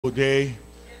Day,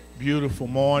 beautiful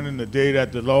morning, the day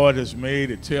that the Lord has made.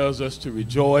 It tells us to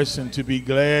rejoice and to be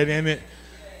glad in it,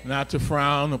 not to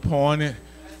frown upon it,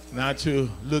 not to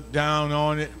look down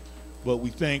on it, but we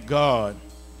thank God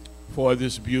for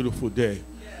this beautiful day.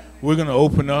 We're going to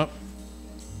open up,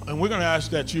 and we're going to ask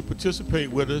that you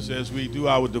participate with us as we do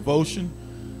our devotion.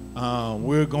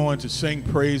 We're going to sing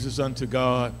praises unto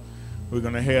God. We're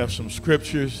going to have some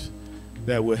scriptures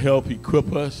that will help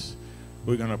equip us.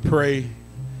 We're going to pray,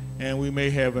 and we may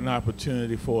have an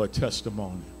opportunity for a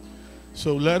testimony.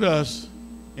 So let us,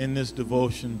 in this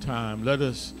devotion time, let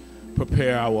us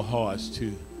prepare our hearts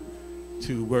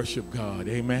to worship God.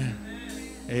 Amen.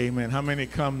 Amen. How many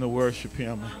come to worship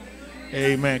him?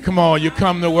 Amen. Come on, you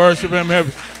come to worship him.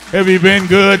 Have he been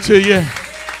good to you?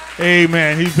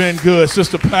 Amen. He's been good.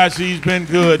 Sister Patsy, he's been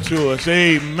good to us.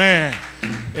 Amen.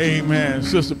 Amen.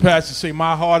 Sister Patsy, say,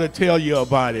 my heart will tell you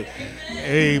about it.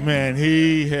 Amen.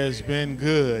 He has been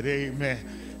good. Amen.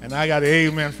 And I got an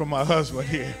amen from my husband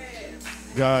here.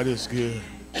 God is good.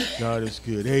 God is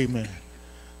good. Amen.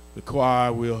 The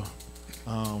choir will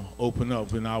open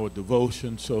up in our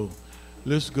devotion. So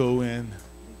let's go in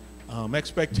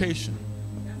expectation.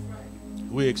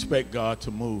 We expect God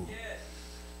to move.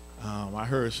 I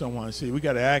heard someone say, we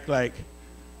got to act like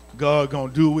God going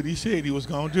to do what he said he was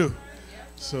going to do.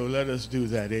 So let us do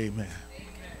that. Amen.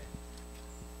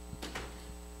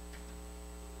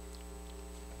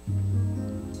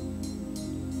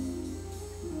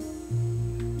 By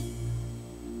the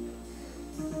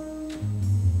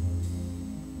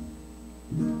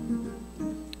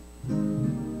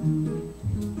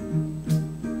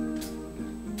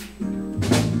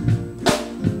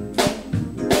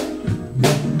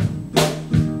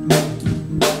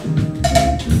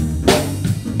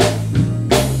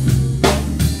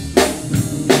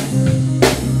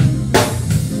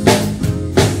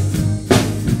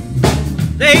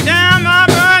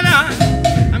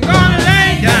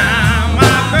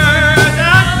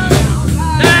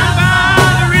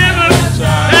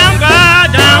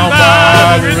down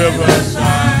by the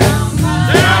riverside,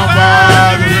 down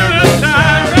by the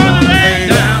riverside, I'm gonna lay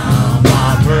down my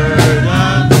burden.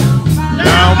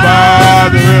 Down by the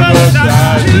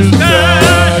riverside to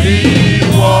study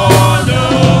war no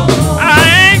more. Well, I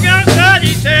ain't gonna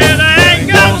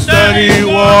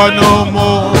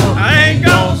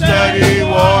study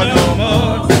war no more.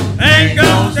 Ain't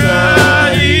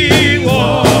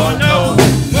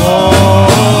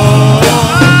gonna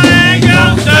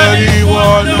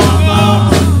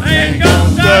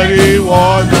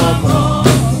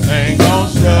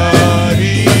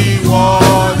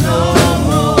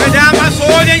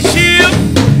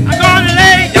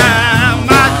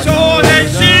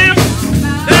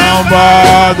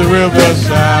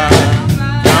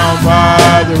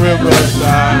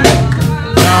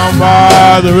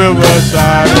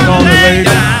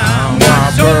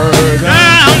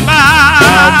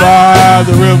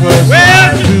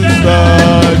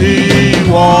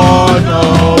war no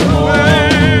more.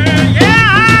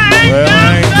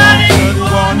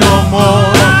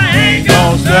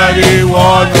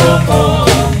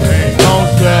 Ain't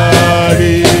gonna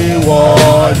study war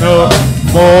no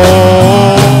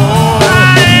more.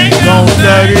 Don't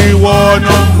study war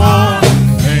no more.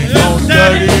 Ain't don't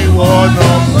study war no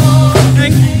more.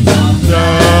 Ain't don't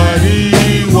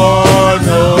study war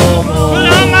no more. Put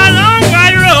on my long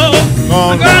white robe.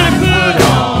 I'm gonna put on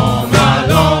my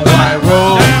long white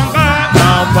robe.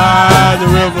 Down by the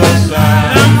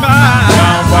riverside. Down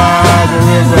by the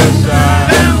riverside.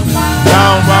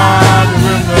 Down by the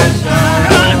riverside.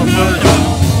 I'm gonna put on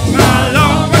my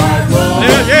long white robe.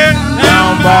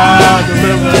 Down by the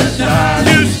riverside.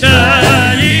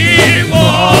 Study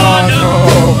war no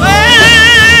more.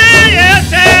 Ain't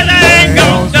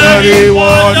gonna study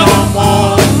war no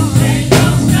more.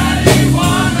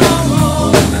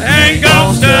 Ain't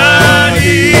gonna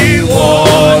study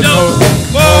war no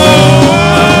more.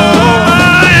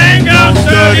 Ain't gonna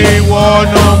study war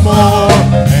no more.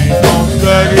 Ain't gonna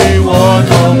study war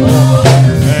no more.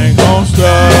 Ain't gonna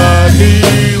study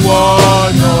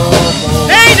war no more.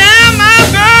 Lay down my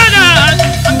burden.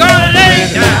 I'm gonna lay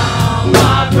down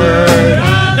my burden.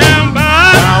 Down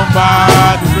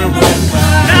by the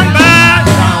riverside. Down by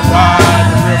the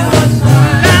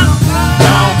riverside,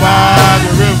 down by the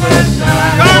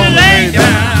riverside, gonna lay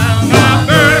down my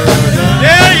burden,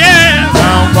 yeah,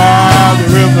 down by the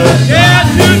riverside,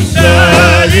 yeah, to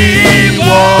study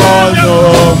war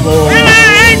no more. And I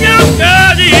ain't gonna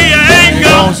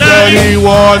study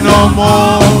war no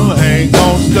more. Ain't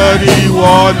gonna study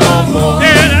war no more.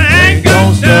 And I ain't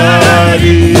gonna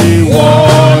study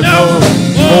war no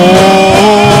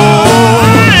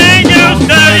more. I ain't gonna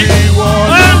study war no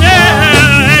more.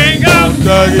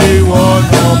 study war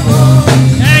no more.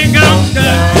 Ain't gonna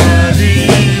study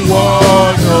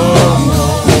war no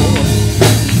more.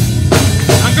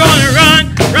 I'm gonna run,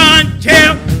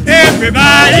 tell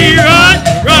everybody, run,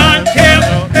 tell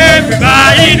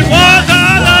everybody the war's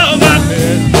all over.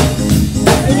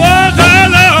 The war's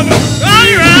all over. Run,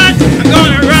 I'm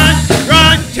gonna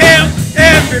run, tell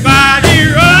everybody,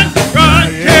 run, tell.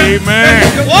 Amen.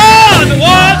 The war's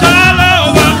all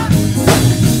over.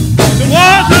 The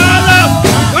war's all over.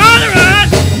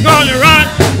 I'm gonna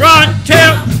run,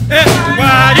 tell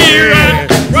everybody,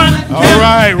 run, tell All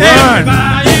right, run.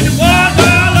 everybody the war's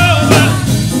all over.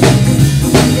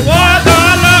 The war's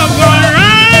all over. Gonna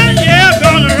run, yeah,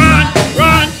 gonna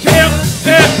run, tell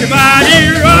everybody,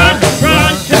 run,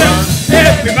 tell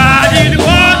everybody the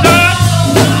war's all.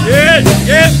 Yes,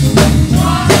 yes.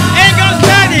 Ain't gonna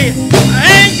study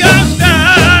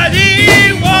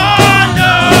war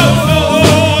no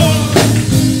more.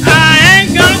 I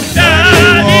ain't gonna study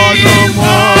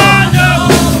war no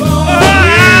more.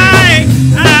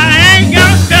 I ain't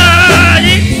gonna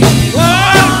study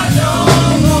war no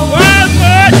more. One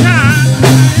more time.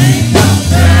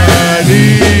 Study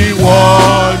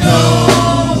war no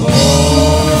more.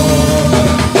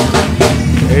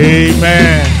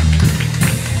 Amen.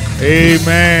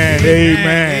 Amen.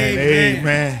 Amen.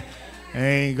 Amen. I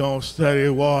ain't gonna study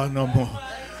war no more.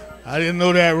 I didn't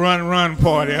know that run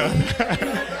part. I was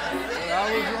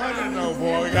running though,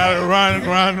 boy. We gotta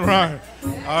run.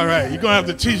 All right, you're gonna have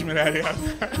to teach me that.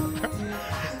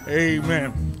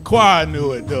 Amen. Choir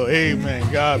knew it though.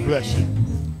 Amen. God bless you.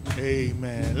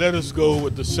 Amen. Let us go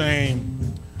with the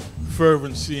same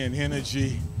fervency and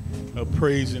energy of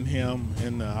praising Him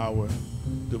in our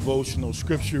devotional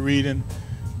scripture reading.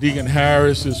 Deacon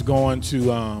Harris is going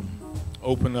to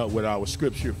open up with our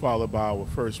scripture, followed by our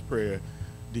first prayer.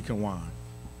 Deacon Juan.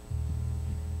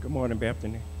 Good morning,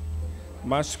 Bethany.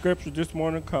 My scripture this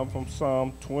morning comes from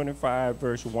Psalm 25,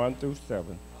 verse 1 through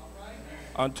 7.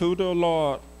 Unto the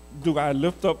Lord do I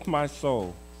lift up my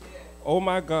soul. O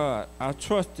my God, I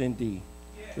trust in thee.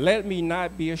 Let me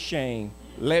not be ashamed.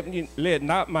 Let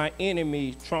not my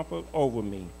enemies trample over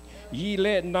me. Ye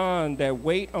let none that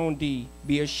wait on thee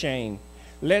be ashamed.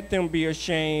 Let them be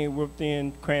ashamed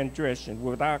within transgression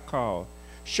without cause.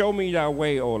 Show me thy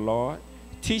way, O Lord.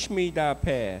 Teach me thy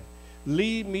path.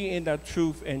 Lead me in thy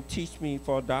truth and teach me,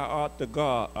 for thou art the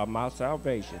God of my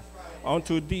salvation.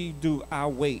 Unto thee do I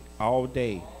wait all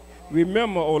day.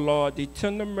 Remember, O Lord, the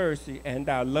tender mercy and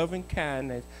thy loving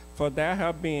kindness, for thou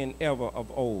hast been ever of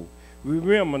old.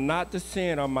 Remember not the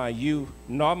sin of my youth,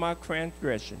 nor my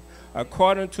transgression.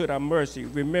 According to thy mercy,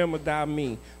 remember thou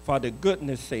me, for the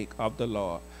goodness sake of the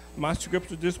Lord. My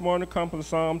scripture this morning comes from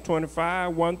Psalm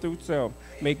 25, 1 through 7.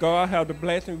 May God have the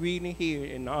blessing reading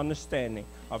here and the understanding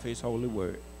of his holy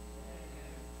word.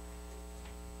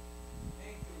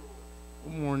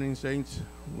 Good morning, saints.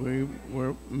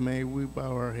 May we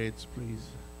bow our heads, please.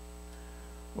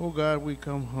 Oh God, we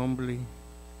come humbly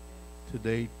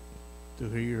today to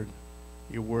hear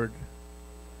your word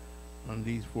on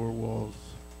these four walls.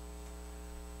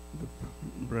 The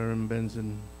Reverend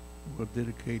Benson will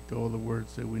dedicate all the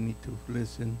words that we need to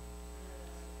listen.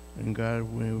 And God,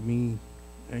 will me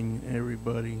and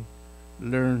everybody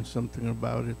learn something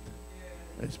about it,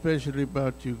 especially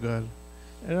about you, God.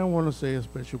 And I want to say a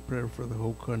special prayer for the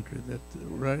whole country, that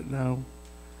right now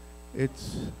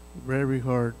it's very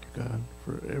hard, God,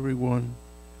 for everyone.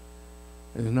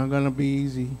 It's not going to be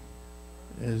easy.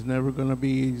 It's never going to be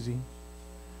easy.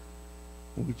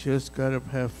 We just got to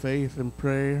have faith and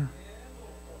prayer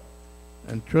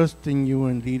and trust in you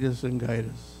and lead us and guide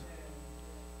us.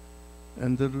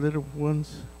 And the little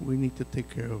ones, we need to take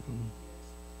care of them.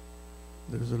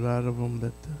 There's a lot of them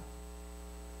that,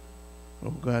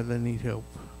 oh God, they need help.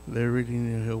 They really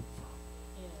need help.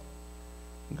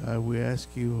 God, we ask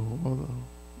you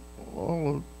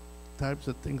all types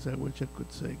of things I wish I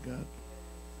could say, God.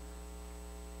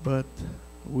 But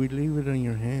we leave it in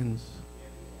your hands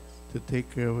to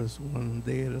take care of us one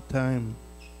day at a time.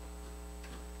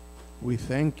 We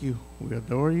thank you, we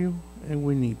adore you, and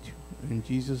we need you. In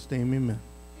Jesus' name, amen.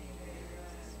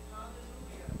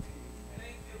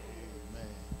 Amen.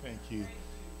 Thank you,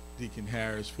 Deacon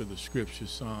Harris, for the scripture,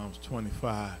 Psalms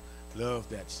 25. Love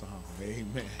that song.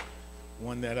 Amen.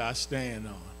 One that I stand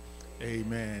on.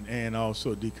 Amen. And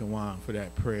also Deacon Juan for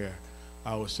that prayer.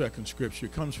 Our second scripture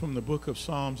comes from the book of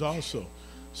Psalms also.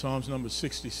 Psalms number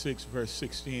 66, verse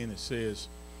 16. It says,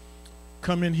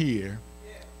 "Come in here,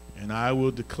 and I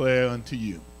will declare unto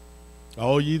you,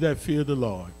 all ye that fear the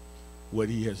Lord, what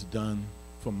he has done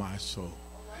for my soul."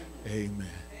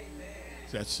 Amen.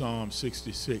 That's Psalm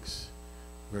 66,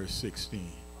 verse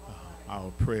 16.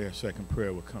 our second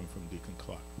prayer will come from Deacon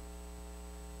Clark.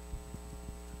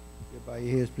 Bow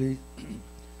your heads, please.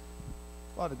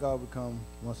 Father God, we come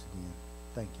once again.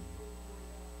 Thank you.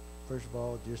 First of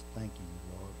all, just thank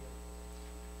you, Lord.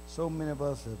 So many of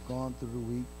us have gone through the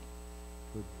week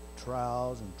with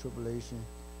trials and tribulation,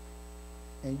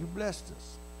 and you blessed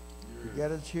us. You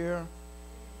got us here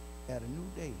at a new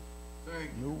day,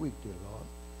 a new week, dear Lord.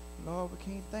 Lord, we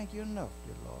can't thank you enough,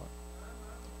 dear Lord.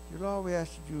 Dear Lord, we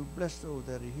ask that you bless those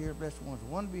that are here, bless the ones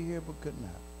who want to be here but could not.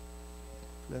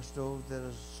 Bless those that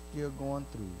are still going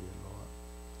through, dear Lord.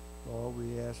 Lord,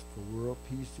 we ask for world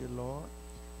peace, dear Lord,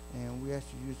 and we ask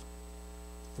you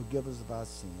to forgive us of our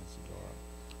sins, dear Lord.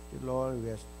 Dear Lord,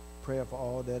 we ask prayer for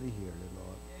all that are here, dear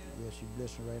Lord. We ask you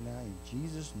blessing right now in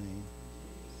Jesus' name.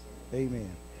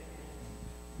 Amen.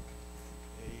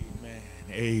 Amen.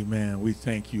 Amen. We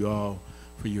thank you all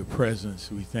for your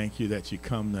presence. We thank you that you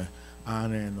come to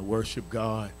honor and to worship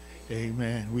God.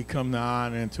 Amen. We come to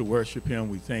honor and to worship him.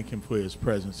 We thank him for his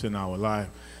presence in our life.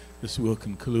 This will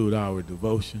conclude our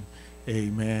devotion.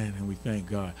 Amen. And we thank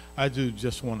God. I do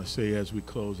just want to say as we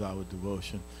close our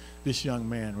devotion, this young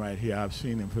man right here, I've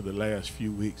seen him for the last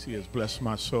few weeks. He has blessed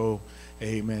my soul.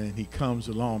 Amen. And he comes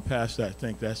along past that. I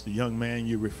think that's the young man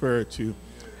you referred to.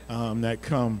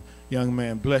 Young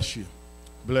man, bless you.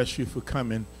 Bless you for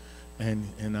coming and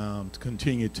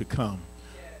continue to come.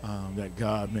 That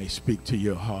God may speak to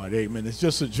your heart. Amen. It's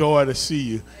just a joy to see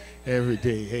you every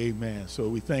day. Amen. So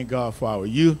we thank God for our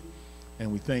youth,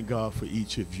 and we thank God for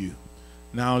each of you.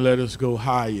 Now let us go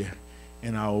higher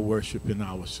in our worship and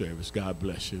our service. God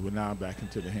bless you. We're now back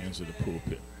into the hands of the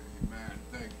pulpit. Amen.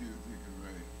 Thank you, Deacon Ray.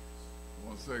 I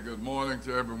want to say good morning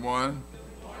to everyone.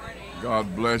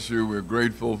 God bless you. We're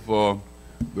grateful for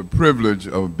the privilege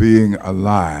of being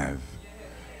alive.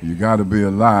 You got to be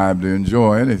alive to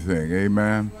enjoy anything.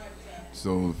 Amen.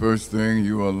 So the first thing,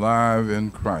 you're alive in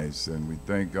Christ, and we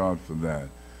thank God for that.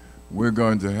 We're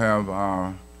going to have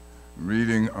our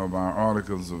reading of our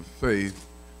articles of faith,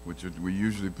 which we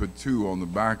usually put 2 on the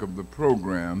back of the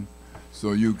program,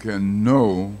 so you can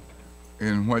know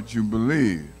in what you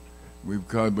believe. We've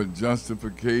covered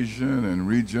justification and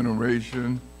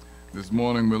regeneration. This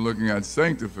morning we're looking at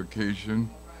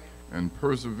sanctification and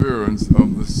perseverance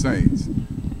of the saints.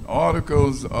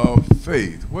 Articles of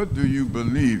faith. What do you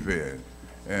believe in?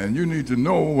 And you need to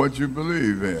know what you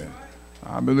believe in.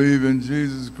 I believe in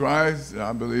Jesus Christ.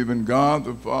 I believe in God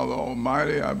the Father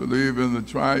Almighty. I believe in the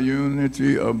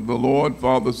triunity of the Lord,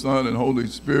 Father, Son, and Holy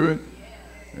Spirit.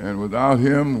 And without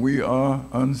him, we are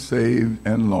unsaved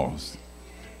and lost.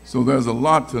 So there's a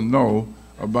lot to know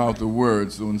about the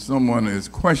word. So when someone is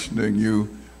questioning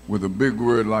you with a big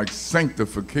word like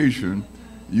sanctification,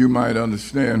 you might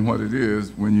understand what it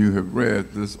is when you have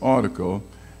read this article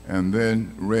and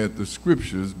then read the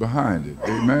scriptures behind it.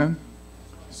 Amen?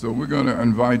 So we're going to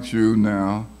invite you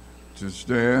now to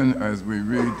stand as we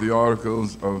read the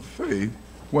articles of faith,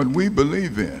 what we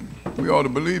believe in. We ought to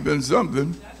believe in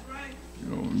something.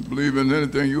 You don't believe in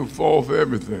anything, you'll fall for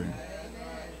everything.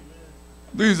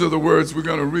 These are the words, we're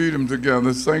going to read them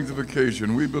together.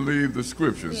 Sanctification. We believe the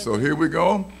scriptures. So here we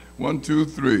go. 1, 2,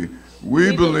 3.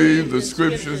 We believe the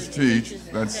scriptures teach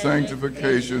that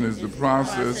sanctification is the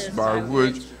process by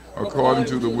which, according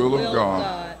to the will of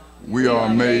God, we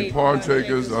are made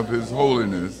partakers of his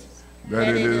holiness, that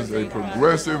it is a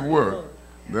progressive work,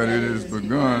 that it is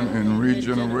begun in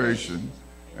regeneration,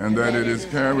 and that it is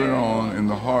carried on in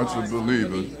the hearts of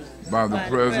believers by the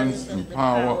presence and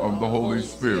power of the Holy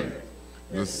Spirit,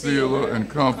 the sealer and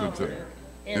comforter,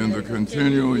 in the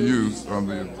continual use of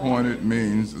the appointed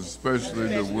means, especially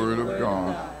the Word of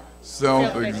God,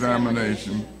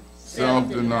 self-examination,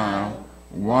 self-denial,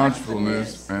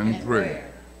 watchfulness, and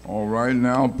prayer. All right,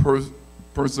 now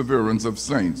perseverance of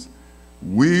saints.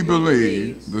 We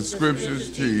believe the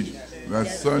scriptures teach that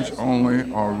such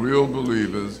only are real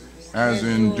believers as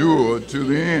endure to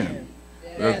the end,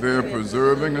 that their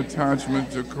persevering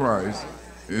attachment to Christ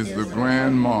is the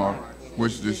grand mark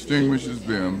which distinguishes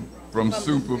them from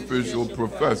superficial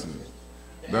professors,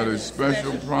 that a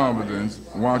special providence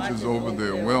watches over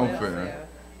their welfare,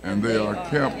 and they are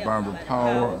kept by the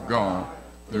power of God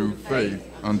through faith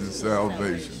unto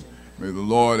salvation. May the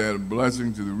Lord add a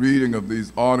blessing to the reading of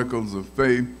these articles of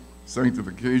faith,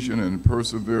 sanctification, and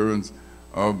perseverance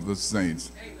of the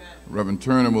saints. Amen. Reverend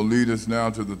Turner will lead us now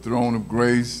to the throne of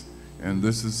grace, and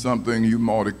this is something you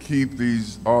ought to keep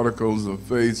these articles of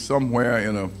faith somewhere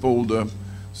in a folder.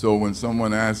 So when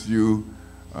someone asks you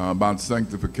about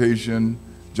sanctification,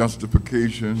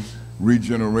 justification,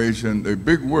 regeneration, they're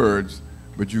big words,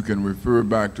 but you can refer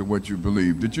back to what you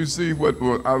believe. Did you see what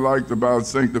I liked about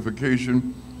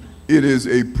sanctification? it is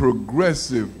a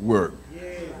progressive work.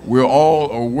 We're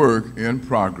all a work in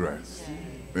progress.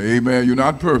 Amen. You're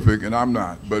not perfect, and I'm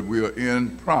not, but we are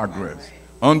in progress,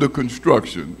 under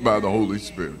construction by the Holy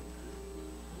Spirit.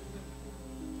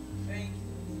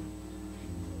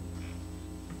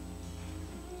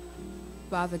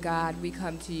 Father God, we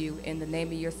come to you in the name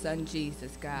of your Son,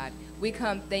 Jesus, God. We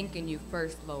come thanking you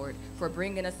first, Lord, for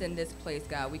bringing us in this place,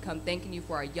 God. We come thanking you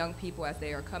for our young people as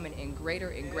they are coming in greater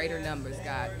and greater numbers,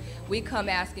 God. We come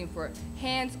asking for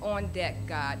hands on deck,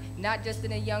 God, not just in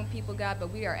the young people, God,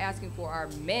 but we are asking for our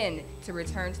men to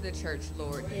return to the church,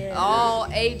 Lord. Yeah. All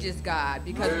ages, God,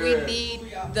 because we need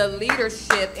the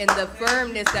leadership and the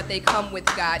firmness that they come with,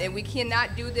 God. And we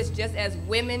cannot do this just as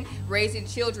women raising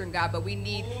children, God, but we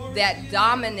need that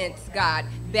dominance, God,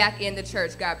 back in the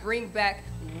church, God. Bring back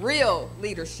real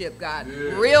leadership, God,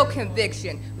 real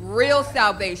conviction, real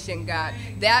salvation, God,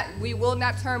 that we will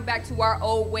not turn back to our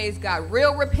old ways, God,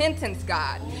 real repentance,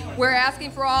 God. We're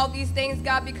asking for all these things,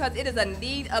 God, because it is a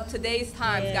need of today's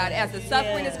times, God. As the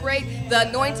suffering is great, the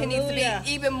anointing needs to be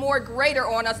even more greater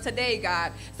on us today,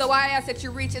 God. So I ask that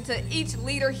you reach into each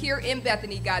leader here in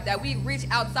Bethany, God, that we reach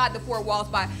outside the four walls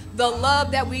by the love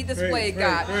that we display,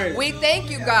 God. We thank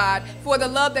you, God, for the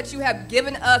love that you have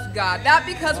given us, God, not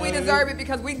because we deserve it,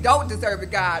 because we don't deserve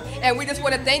it, God. And we just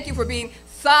want to thank you for being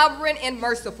sovereign and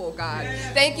merciful, God.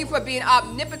 Thank you for being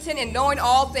omnipotent and knowing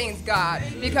all things, God,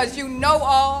 because you know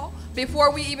all before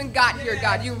we even got here,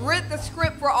 God. You writ the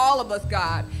script for all of us,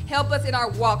 God. Help us in our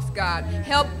walks, God.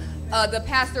 Help the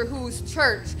pastor whose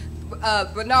church,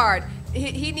 Bernard,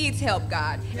 he needs help,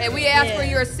 God. And we ask for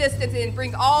your assistance and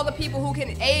bring all the people who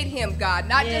can aid him, God.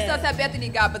 Not just us at Bethany,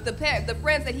 God, but the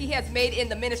friends that he has made in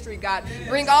the ministry, God.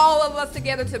 Bring all of us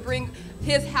together to bring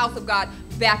his house of God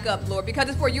back up, Lord, because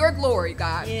it's for your glory,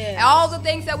 God. And all the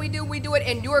things that we do it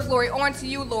in your glory, onto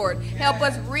you, Lord. Help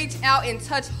us reach out and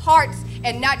touch hearts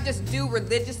and not just do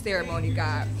religious ceremony,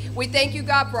 God. We thank you,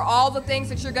 God, for all the things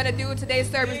that you're going to do in today's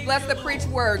service. Bless the preached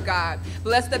word, God.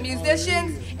 Bless the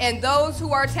musicians and those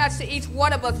who are attached to each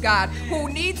one of us, God, who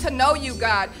need to know you,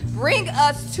 God. Bring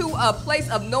us to a place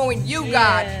of knowing you,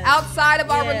 God, outside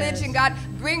of our religion, God.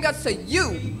 Bring us to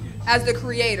you as the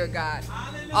creator, God.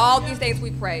 All these things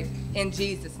we pray in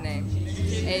Jesus' name.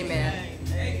 Amen.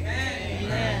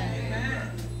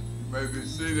 Amen. You may be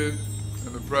seated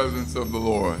in the presence of the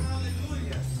Lord.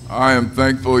 I am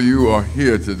thankful you are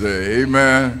here today.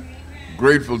 Amen.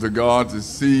 Grateful to God to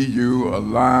see you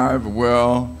alive,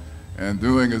 well, and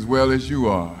doing as well as you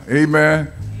are.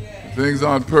 Amen. Things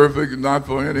aren't perfect, not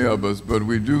for any of us, but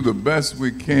we do the best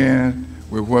we can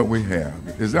with what we have.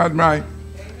 Is that right?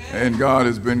 And God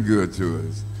has been good to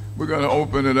us. We're going to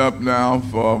open it up now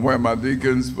for where my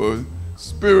deacons for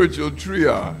spiritual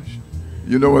triage.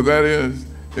 You know what that is?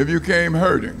 If you came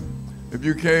hurting, if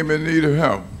you came in need of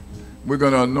help, we're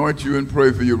going to anoint you and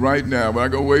pray for you right now. We're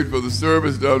not going to wait for the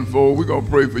service to unfold. We're going to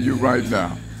pray for you right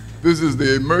now. This is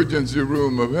the emergency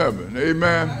room of heaven.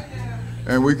 Amen?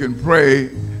 And we can pray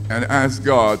and ask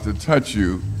God to touch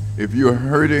you if you're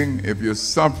hurting, if you're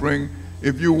suffering,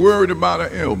 if you're worried about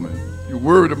an ailment, you're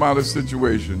worried about a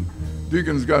situation.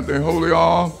 Deacons got their holy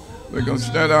oil. They're going to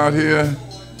stand out here.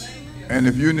 And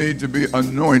if you need to be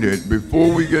anointed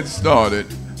before we get started,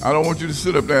 I don't want you to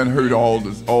sit up there and hurt all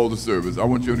the service. I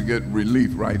want you to get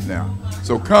relief right now.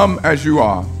 So come as you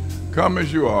are. Come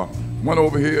as you are. One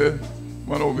over here.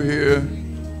 One over here.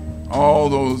 All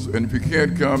those. And if you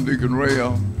can't come, Deacon Ray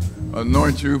will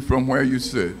anoint you from where you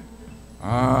sit.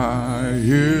 I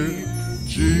hear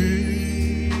Jesus.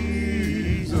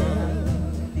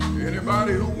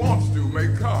 Anybody who wants to may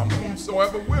come.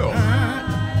 Whosoever will.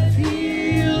 I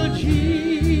feel Jesus.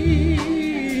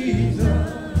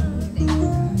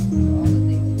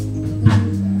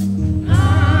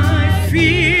 I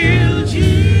feel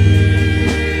Jesus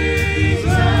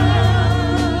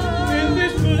in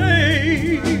this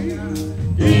place.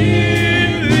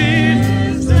 In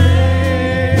this place.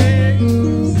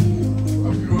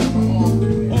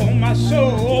 Oh, my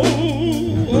soul.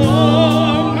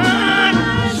 Oh,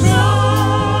 my soul.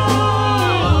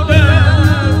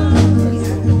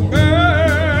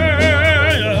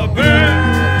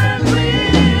 Burn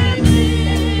within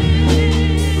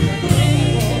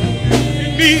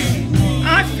me.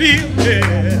 I feel it.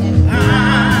 I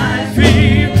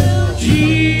feel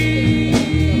Jesus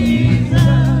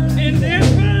in this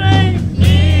place.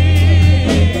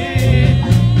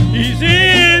 He's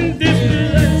in this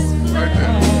place.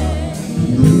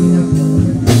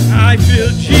 I feel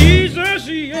Jesus,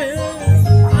 yeah.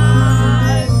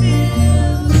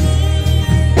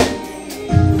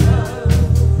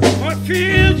 I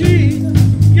feel Jesus,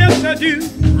 yes I do.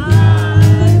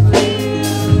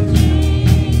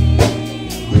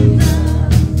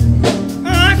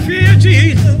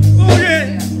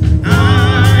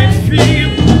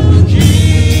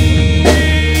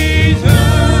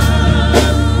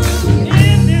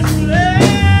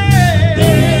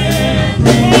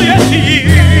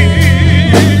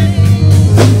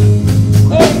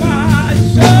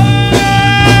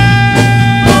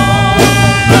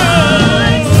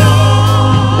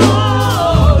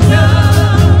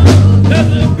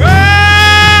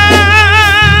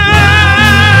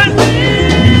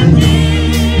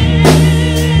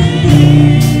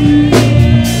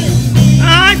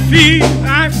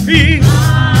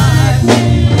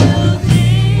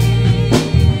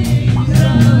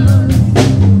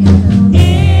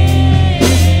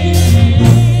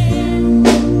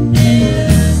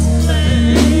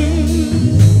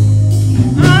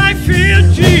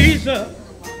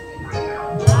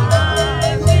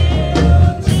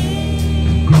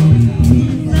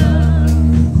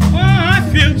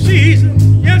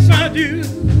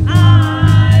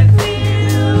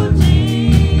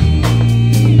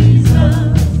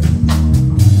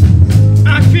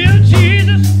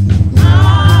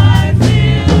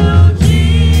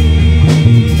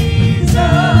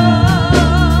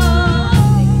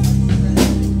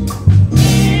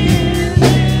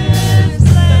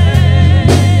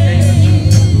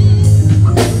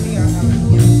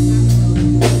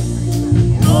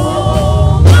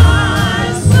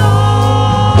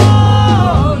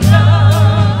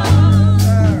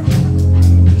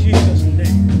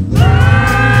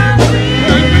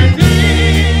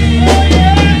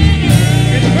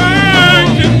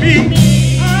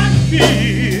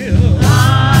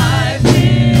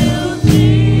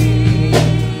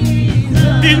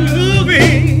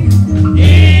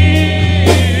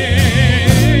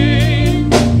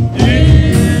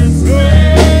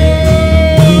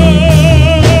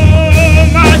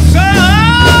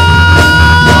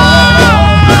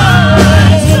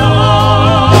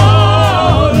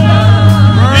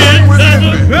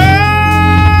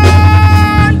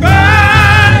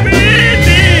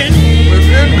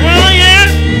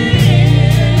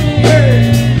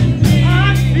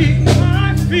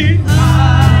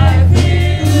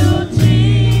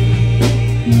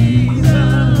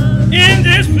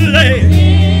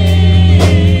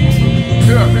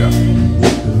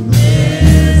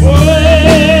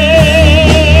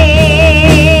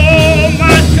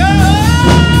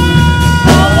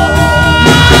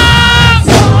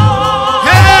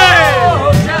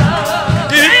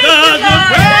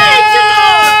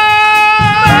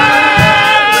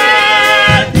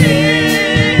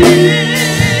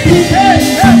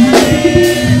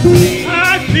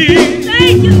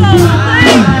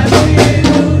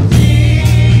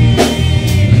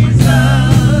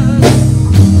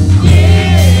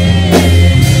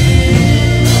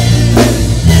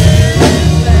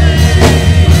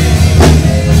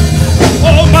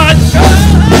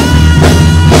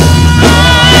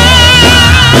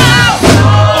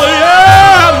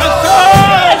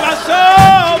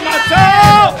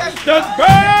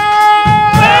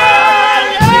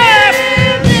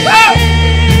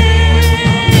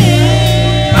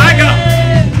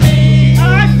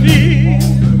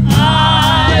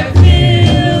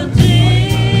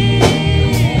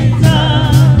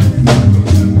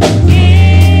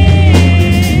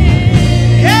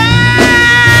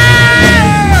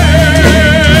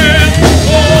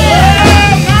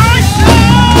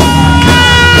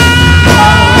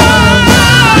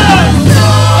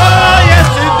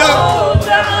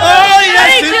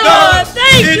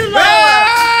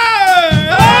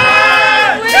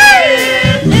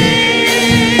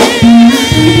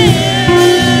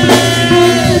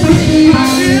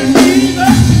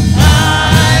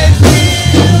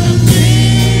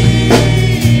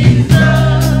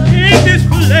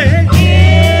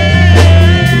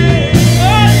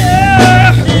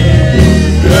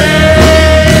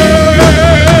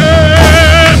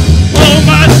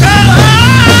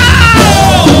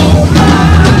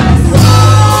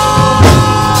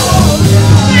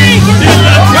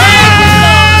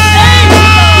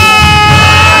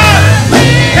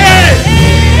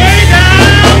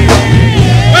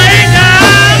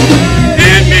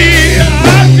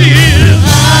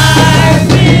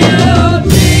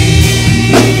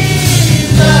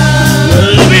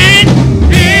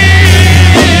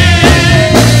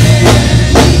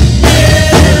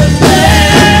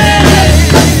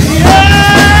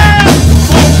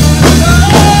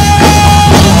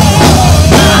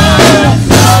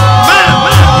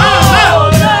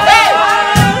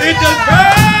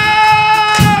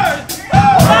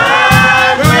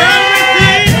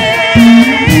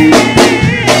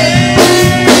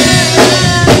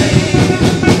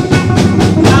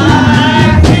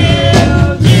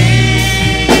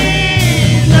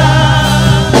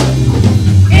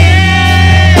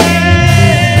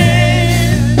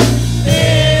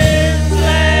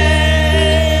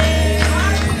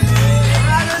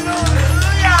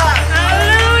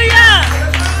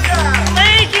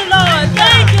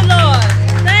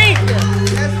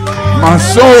 My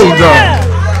soul does.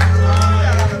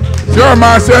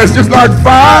 Jeremiah says, just like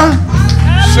fire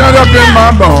shut up in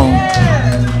my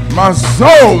bones, my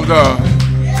soul does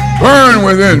burn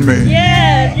within me.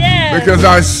 Because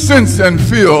I sense and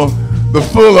feel the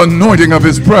full anointing of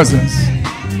his presence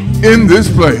in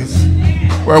this place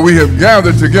where we have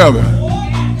gathered together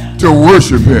to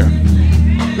worship him.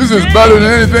 This is better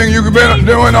than anything you've been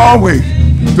doing all week.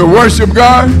 To worship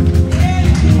God.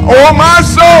 Oh, my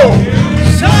soul.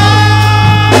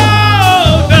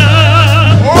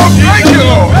 Oh, thank you,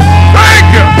 Lord. Thank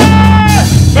you.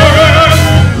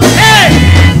 Hey,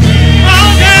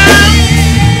 all down,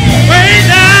 way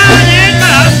down in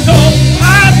my soul, I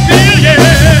feel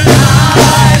it.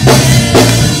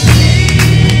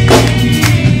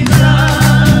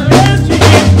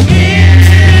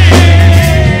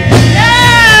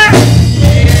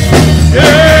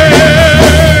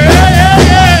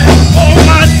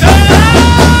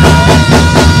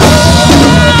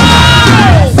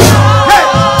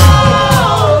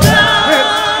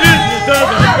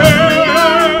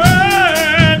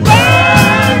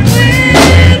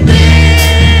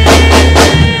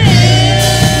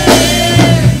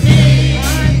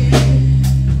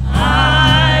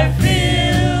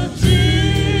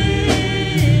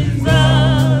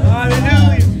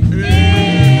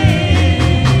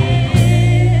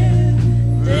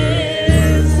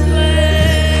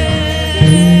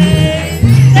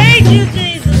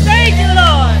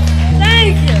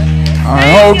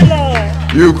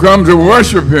 You come to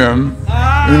worship him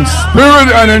in spirit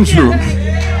and in truth.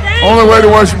 Only way to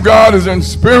worship God is in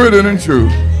spirit and in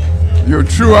truth. Your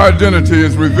true identity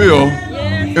is revealed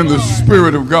in the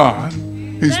Spirit of God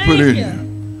he's put in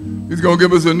you. He's going to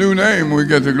give us a new name when we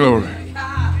get to glory.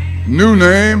 New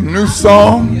name, new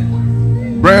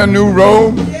song, brand new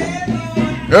robe,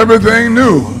 everything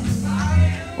new.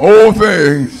 Old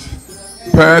things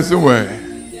pass away.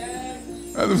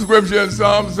 As the scripture in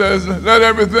Psalm says, let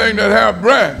everything that have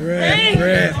breath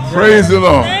praise the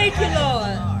Lord. Thank you,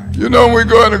 Lord. You know, when we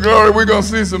go into glory, we're going to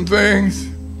see some things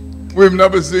we've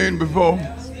never seen before.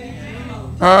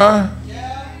 Huh?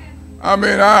 I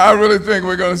mean, I really think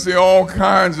we're going to see all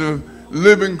kinds of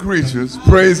living creatures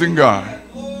praising God.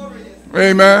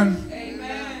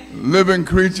 Amen? Living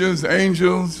creatures,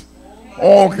 angels,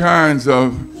 all kinds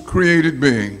of created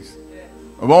beings.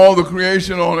 Of all the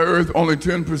creation on earth, only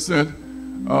 10%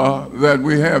 that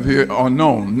we have here are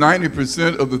known.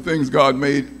 90% of the things God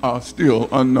made are still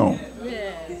unknown.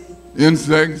 Yes.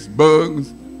 Insects,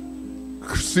 bugs,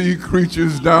 sea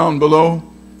creatures down below.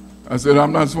 I said,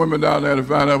 I'm not swimming down there to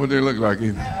find out what they look like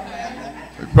either.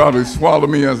 They'd probably swallow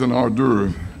me as an hors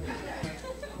d'oeuvre.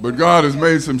 But God has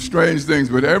made some strange things,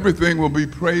 but everything will be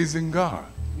praising God.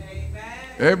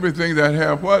 Everything that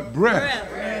have what?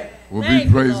 Breath will be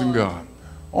praising God.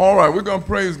 All right, we're going to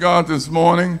praise God this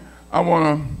morning. I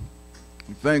want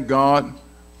to thank God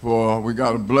for, we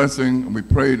got a blessing. We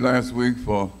prayed last week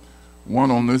for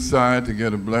one on this side to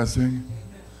get a blessing.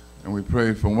 And we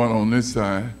prayed for one on this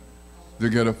side to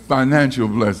get a financial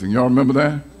blessing. Y'all remember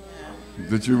that?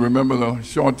 Did you remember the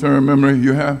short-term memory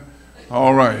you have?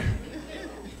 All right.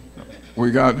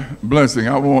 We got blessing.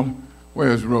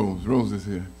 Where's Rose? Rose is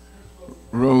here.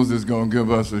 Rose is going to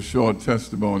give us a short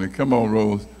testimony. Come on,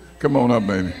 Rose. Come on up,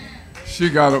 baby. She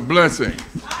got a blessing.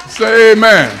 Say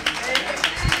amen.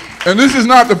 And this is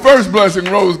not the first blessing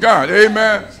Rose got.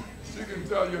 Amen. She can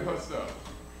tell you herself.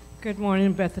 Good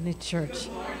morning, Bethany Church.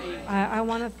 I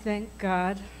want to thank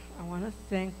God. I want to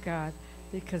thank God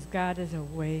because God is a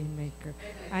way maker.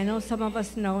 I know some of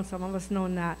us know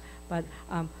not, but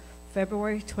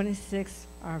February 26th,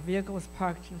 our vehicle was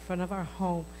parked in front of our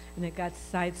home, and it got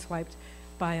sideswiped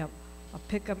by a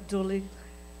pickup dually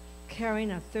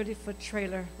carrying a 30-foot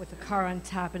trailer with a car on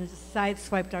top, and it just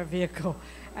sideswiped our vehicle.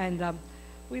 And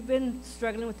we've been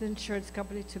struggling with the insurance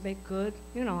company to make good,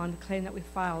 on the claim that we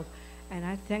filed. And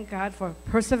I thank God for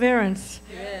perseverance,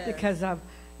 because of,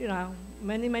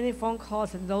 many, many phone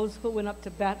calls and those who went up to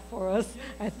bat for us.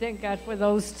 I thank God for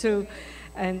those too.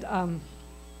 And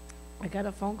I got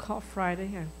a phone call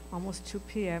Friday at almost 2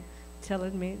 p.m.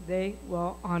 telling me they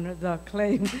will honor the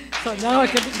claim. So now I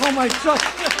can pull my truck.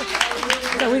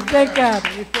 So we thank God.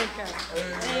 We thank God.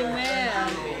 Amen.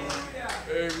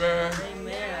 Amen.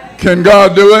 Amen. Can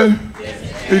God do it?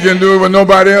 He can do it when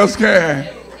nobody else can.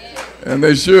 And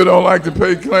they sure don't like to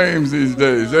pay claims these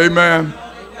days. Amen.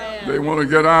 They want to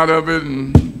get out of it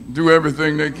and do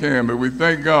everything they can. But we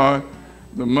thank God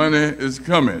the money is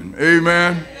coming.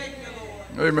 Amen.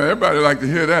 Amen. Everybody like to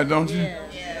hear that, don't you?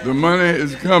 The money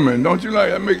is coming. Don't you like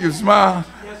that? Make you smile?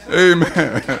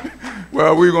 Amen.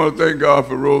 Well, we're going to thank God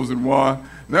for Rose and Juan.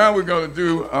 Now we're going to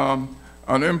do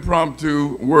an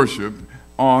impromptu worship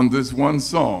on this one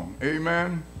song.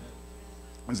 Amen?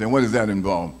 I said, what does that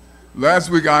involve? Last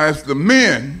week I asked the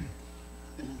men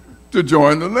to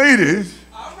join the ladies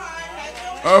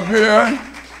up here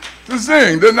to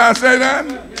sing. Didn't I say that?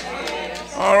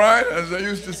 All right, as I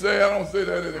used to say, I don't say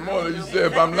that anymore. They used to say,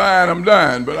 if I'm lying, I'm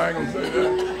dying, but I ain't gonna say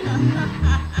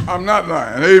that. I'm not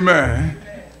lying, amen.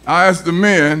 I asked the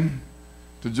men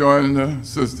to join the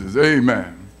sisters,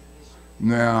 amen.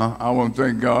 Now, I want to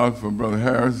thank God for Brother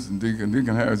Harris and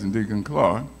Deacon Harris and Deacon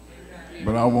Clark,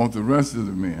 but I want the rest of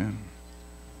the men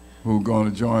who are going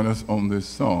to join us on this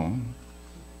song.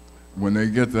 When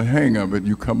they get the hang of it,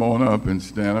 you come on up and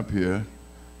stand up here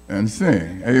and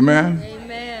sing. Amen?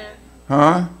 Amen.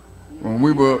 Huh? When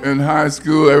we were in high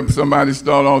school, somebody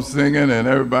started off singing and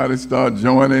everybody started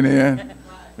joining in.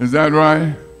 Is that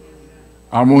right?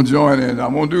 I won't join in. I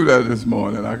won't do that this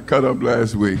morning. I cut up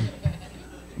last week.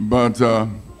 But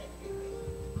men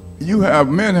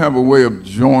have a way of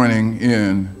joining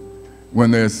in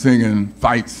when they're singing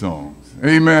fight songs.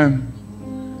 Amen?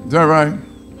 Is that right?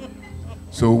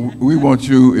 So we want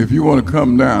you, if you want to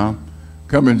come down,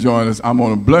 come and join us. I'm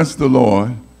going to bless the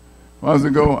Lord. How does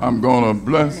it go? I'm going to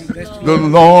bless the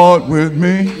Lord with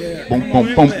me. Boom,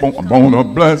 boom, boom, boom. I'm going to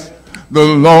bless the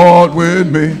Lord with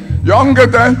me. Y'all can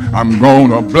get that? I'm going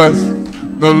to bless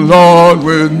the Lord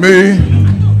with me.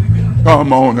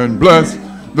 Come on and bless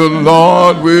the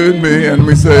Lord with me. And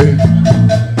we say,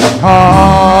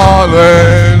 hallelujah.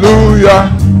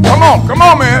 Come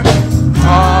on, man.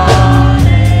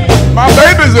 My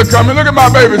babies are coming. Look at my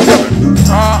babies coming.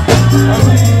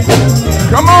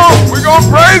 Come on. We're going to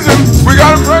praise him. We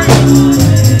got to praise him.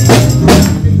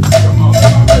 Come on,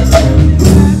 my baby.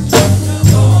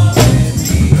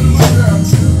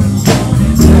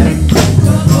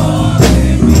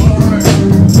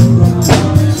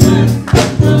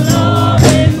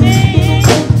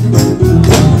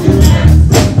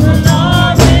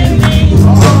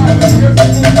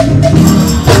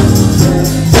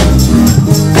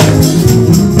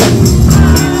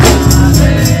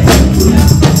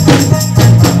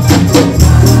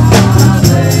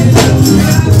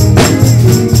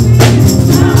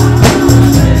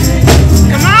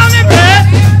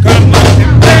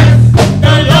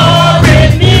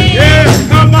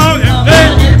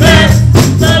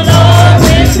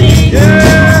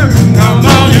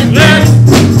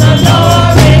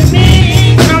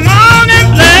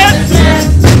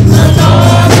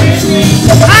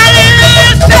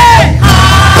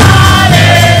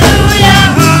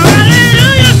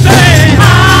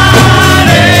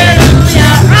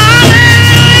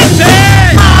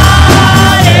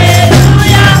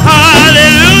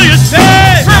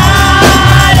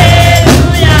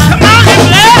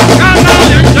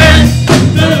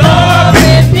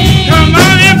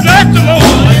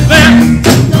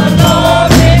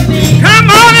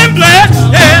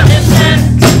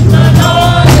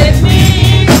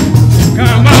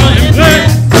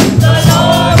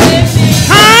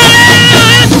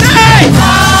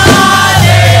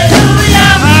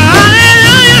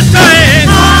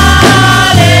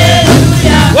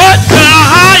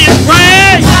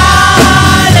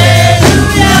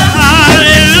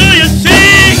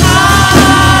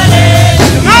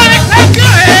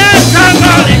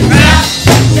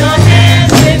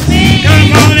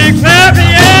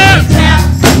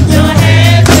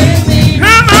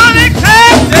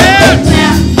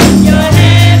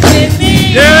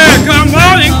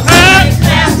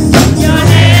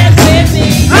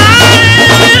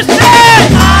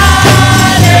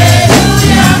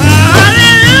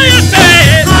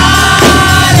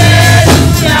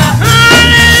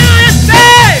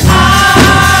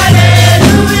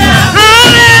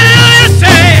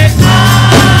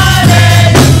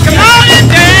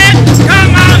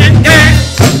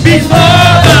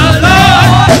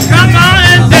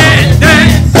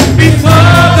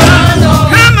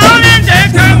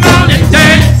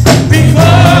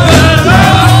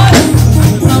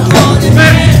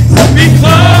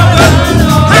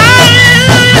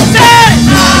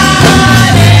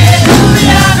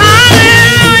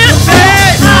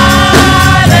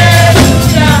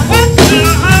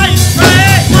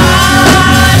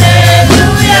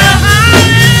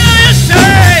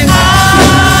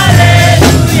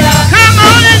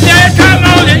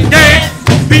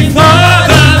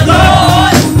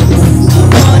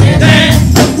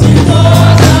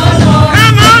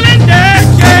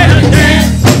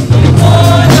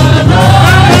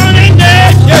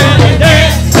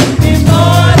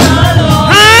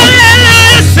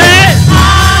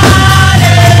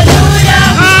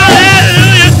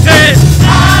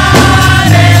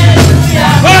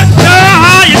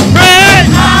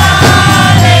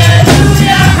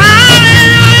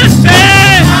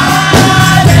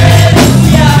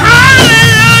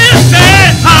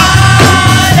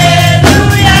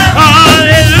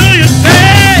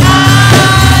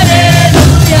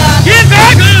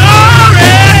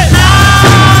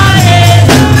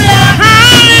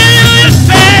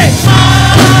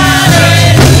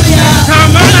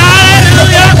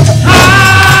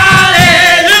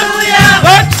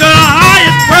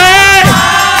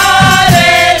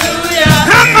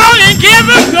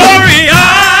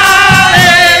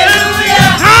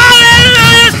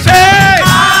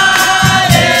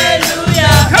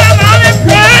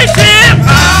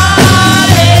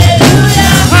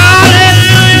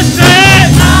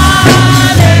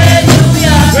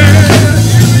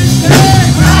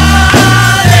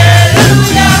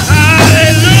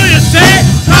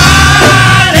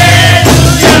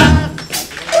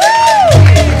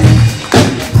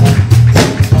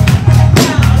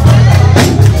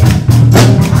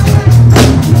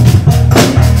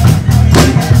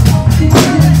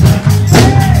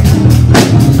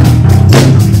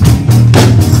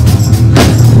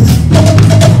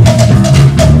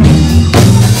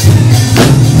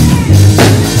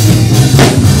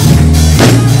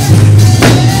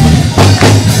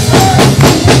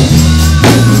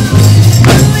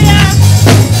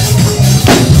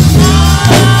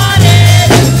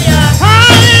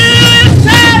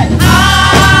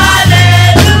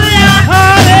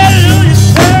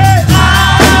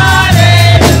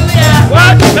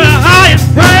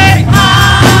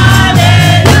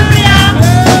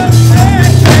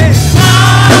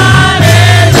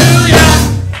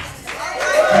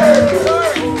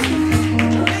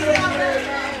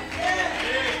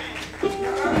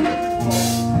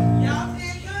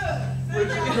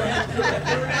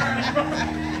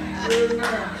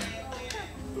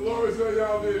 always say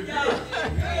y'all did good.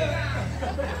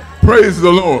 Praise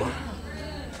the Lord.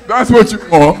 That's what you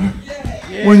want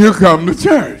when you come to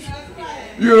church.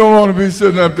 You don't want to be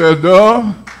sitting up there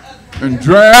dull and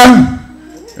dry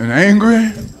and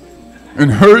angry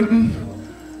and hurting.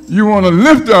 You want to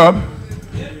lift up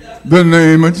the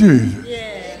name of Jesus.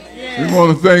 We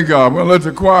want to thank God. We're going to let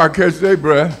the choir catch their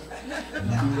breath,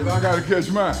 because I got to catch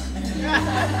mine.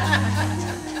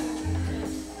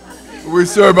 We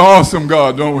serve an awesome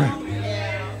God, don't we?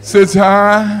 Sits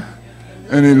high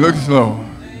and he looks low.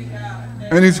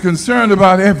 And he's concerned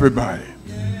about everybody.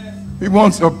 He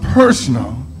wants a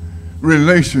personal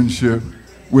relationship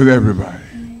with everybody.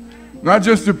 Not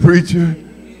just the preacher,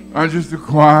 not just the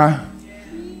choir,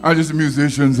 not just the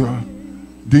musicians or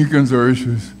deacons or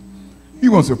ushers. He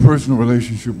wants a personal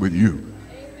relationship with you.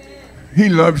 He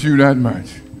loves you that much.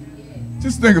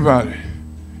 Just think about it.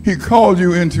 He called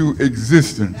you into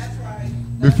existence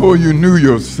before you knew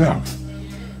yourself.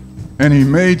 And he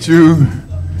made you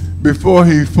before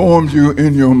he formed you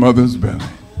in your mother's belly.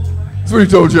 That's what he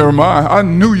told Jeremiah. I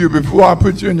knew you before I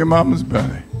put you in your mama's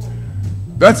belly.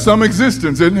 That's some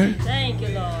existence, isn't it? Thank you,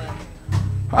 Lord.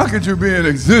 How could you be in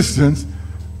existence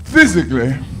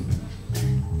physically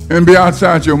and be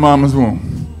outside your mama's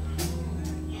womb?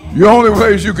 The only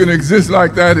place you can exist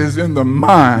like that is in the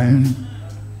mind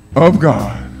of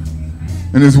God.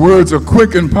 And his words are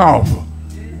quick and powerful.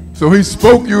 So he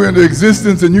spoke you into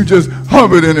existence and you just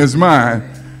hovered in his mind.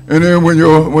 And then when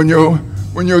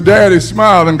your daddy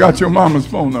smiled and got your mama's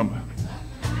phone number,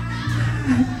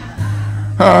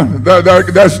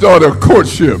 that started a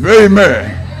courtship.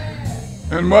 Amen.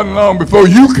 And wasn't long before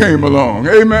you came along.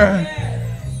 Amen.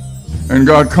 And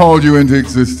God called you into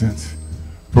existence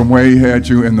from where he had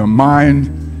you in the mind,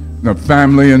 the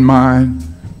family in mind,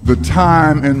 the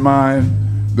time in mind,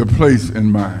 the place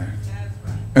in mind,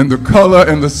 and the color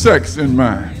and the sex in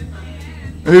mind.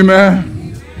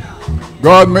 Amen.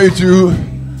 God made you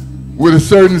with a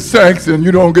certain sex and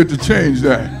you don't get to change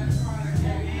that.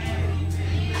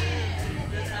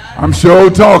 I'm sure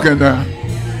talking now.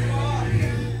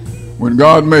 When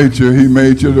God made you, he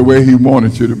made you the way he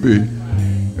wanted you to be.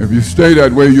 If you stay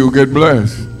that way, you'll get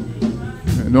blessed.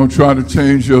 And don't try to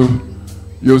change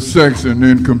your sex and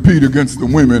then compete against the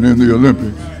women in the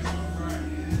Olympics,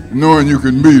 knowing you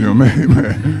can beat them.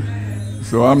 Amen.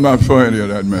 So I'm not for any of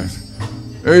that mess.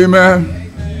 Amen.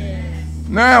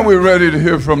 Now we're ready to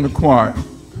hear from the choir.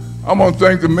 I want to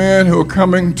thank the men who are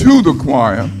coming to the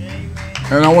choir.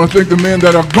 And I want to thank the men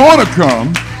that are going to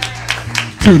come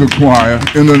to the choir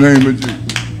in the name of Jesus.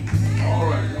 All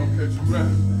right, don't catch your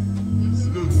breath.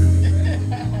 Salute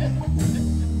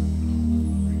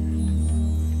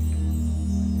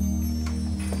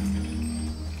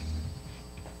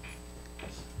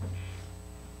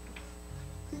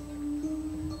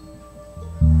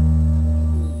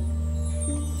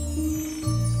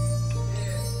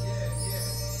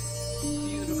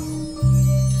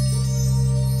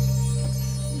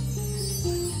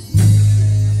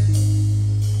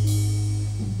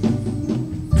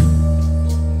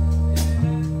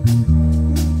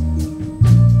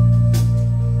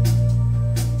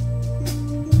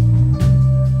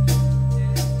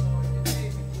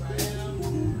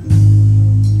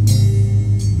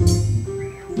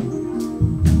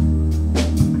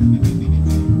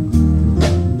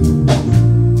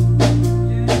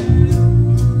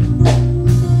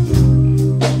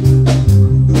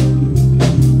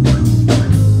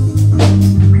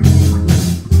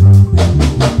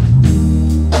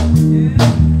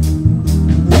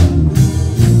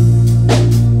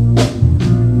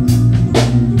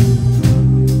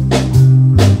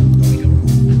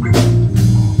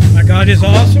Is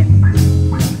awesome.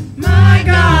 My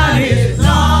God is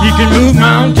awesome. He can move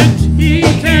mountains. He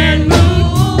can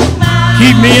move mountains.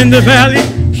 Keep me in the valley.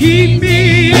 Keep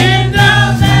me in the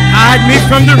valley. Hide me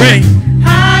from the rain.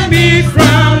 Hide me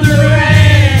from the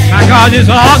rain. My God is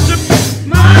awesome.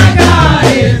 My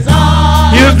God is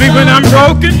awesome. Heals me when I'm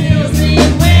broken. Heals me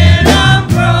when I'm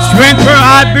broken. Strength where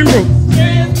I've been broken.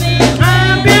 Strength when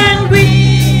I've been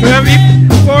weak.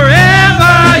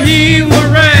 Forever he will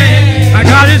reign. My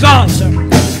God is awesome.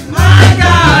 My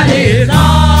God is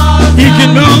awesome. He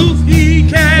can move. He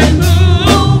can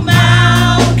move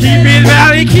mountains. Keep me in the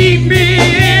valley. Keep me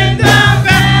in the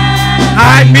valley.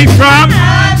 Hide me from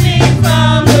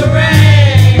the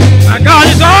rain. My God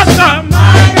is awesome.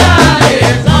 My God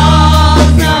is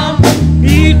awesome.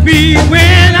 Lead me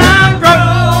when I'm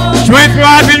broke. Strength where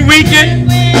I've been weakened.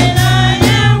 When I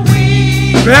am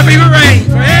weak. Forever he will reign.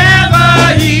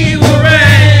 Forever he will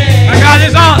reign. My God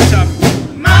is awesome.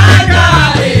 My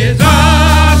God is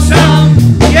awesome.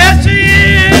 Yes, he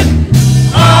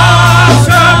is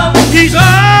awesome.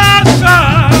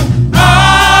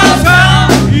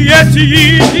 Yes,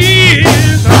 He is. He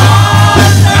is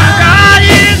awesome.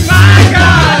 My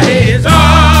God is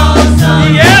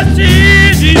awesome. Yes, He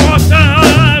is. He's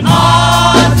awesome.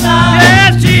 Awesome.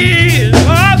 Yes, He is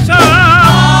awesome.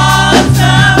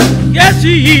 Awesome. Yes,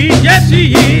 He is. Yes,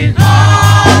 He is.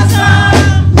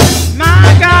 Awesome.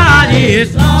 My God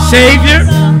is Savior.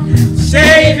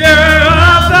 Savior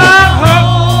of the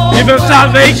whole. Giver of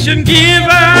salvation. Giver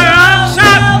of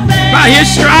salvation. By His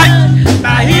stripes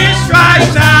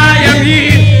I am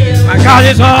healed. My God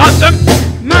is awesome.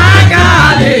 My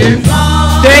God is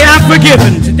awesome. Today I'm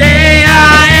forgiven. Today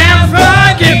I am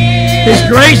forgiven. His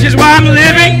grace is why I'm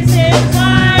living.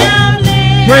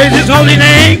 Praise His holy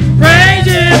name. Praise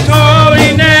His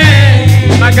holy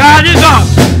name. My God is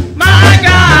awesome. My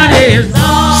God is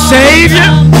awesome.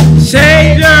 Savior.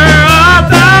 Savior of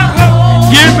the whole.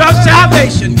 Giver of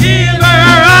salvation. Giver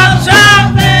of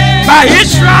salvation. By His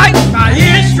stripes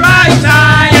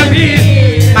I am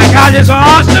healed. My God is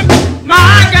awesome.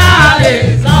 My God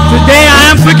is awesome. Today I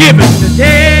am forgiven.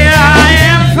 Today I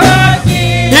am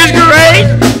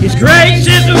forgiven. His grace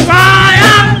is why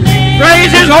I'm living.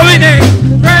 Praise His holy name.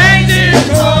 Praise His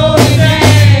holy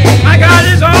name. My God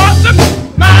is awesome.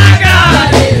 My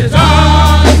God is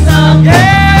awesome.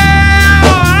 Yeah,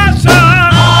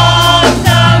 awesome.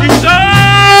 Awesome. He's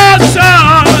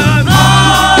awesome.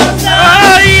 Awesome.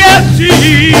 Oh, yes,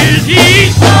 He is.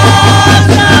 He's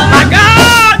awesome. My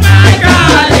God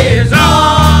is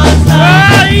awesome.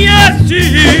 Oh, yes, He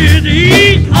is.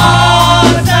 He's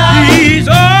awesome. He's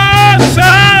awesome.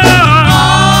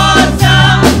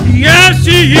 Awesome. Yes,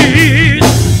 He is.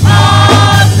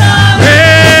 Awesome.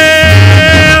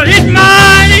 Well, He's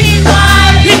mighty. He's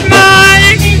mighty. He's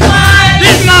mighty. He's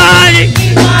mighty.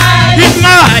 He's mighty. He's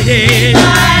mighty.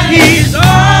 He's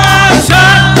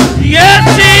awesome. Yes,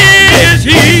 He is.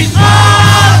 He's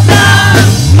awesome.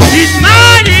 He's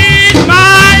mighty. He's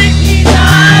mighty. He's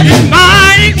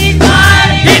mighty. He's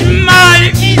mighty. He's mighty.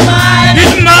 He's mighty.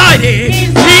 He's mighty. He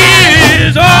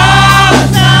is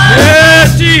awesome.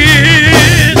 Yes, He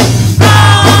is.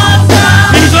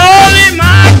 Awesome. He's holy,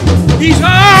 He's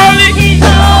holy. He's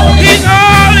holy. He's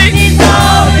holy. He's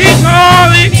holy. He's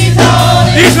holy. He's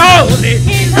holy. He's holy.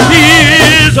 He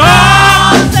is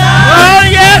awesome. Oh,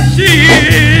 yes, He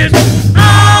is.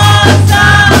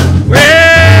 Awesome.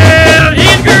 Well,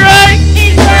 He's great.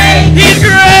 He's great. He's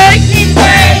great. He's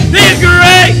great. He's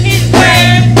great. He's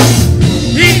great.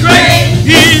 He's great.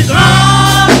 He's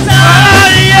awesome. Oh,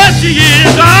 yes, He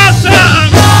is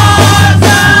awesome.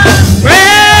 Awesome.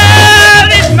 Well,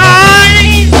 He's mighty.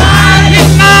 He's mighty.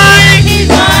 He's mighty. He's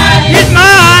mighty. He's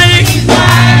mighty. He's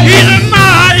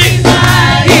mighty. He's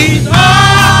mighty. He's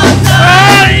awesome.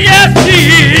 Oh, yes, He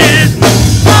is.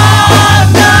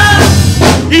 Awesome.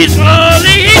 He's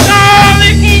holy. He's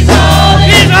holy. He's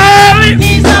holy. He's holy.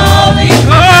 He's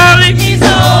holy. He's holy. He's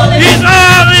holy. He's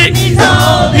holy. He's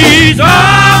holy. He's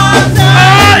awesome.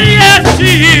 Oh, yes,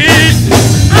 He is.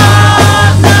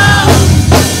 Awesome.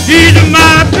 He's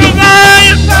my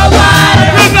provider.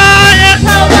 Provider. Provider.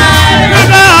 Provider.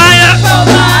 Provider.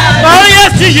 Provider. Oh,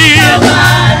 yes, He is.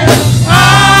 Provider.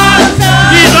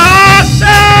 Awesome. He's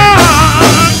awesome.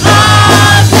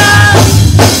 Awesome.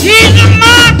 He's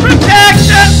my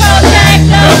protector.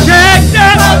 Protector. Protector.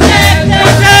 Protector.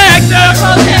 Protector.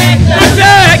 Protector.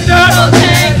 Protector.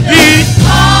 Protector. He's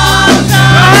awesome.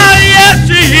 Oh, yes,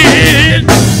 He is.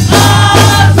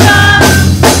 Awesome.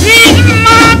 He's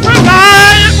my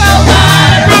provider.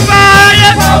 Provider.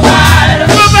 Provider. Provider.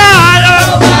 Provider.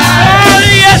 Oh,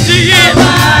 yes, He is.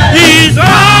 He's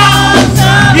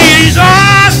awesome. He's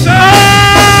awesome.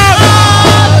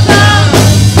 Awesome.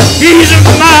 He's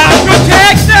my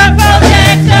protector.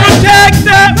 Protector.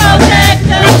 Protector.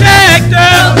 Protector. Protector.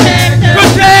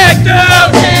 Protector.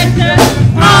 Protector.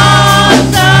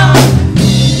 Awesome.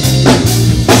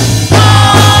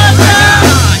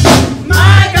 Awesome.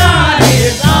 My God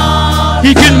is awesome.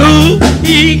 He can move.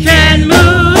 He can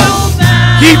move.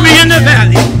 Keep me in the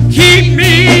valley. Keep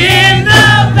me in the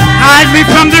valley. Hide me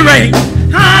from the rain.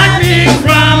 Hide me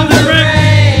from the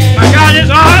rain. My God is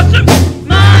awesome.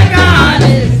 My God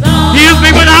is awesome. Heals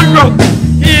me when I'm broken.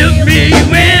 Heals me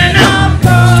when I'm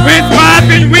broken. Strength where I've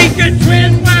been weak and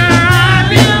strength where I've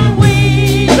been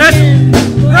weak. Let's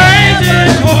praise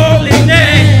His holy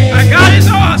name. My God is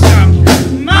awesome.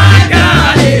 My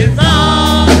God is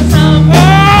awesome.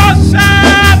 Awesome.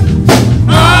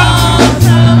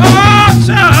 Awesome.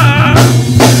 Awesome.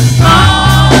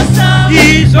 Awesome.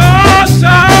 He's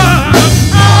awesome.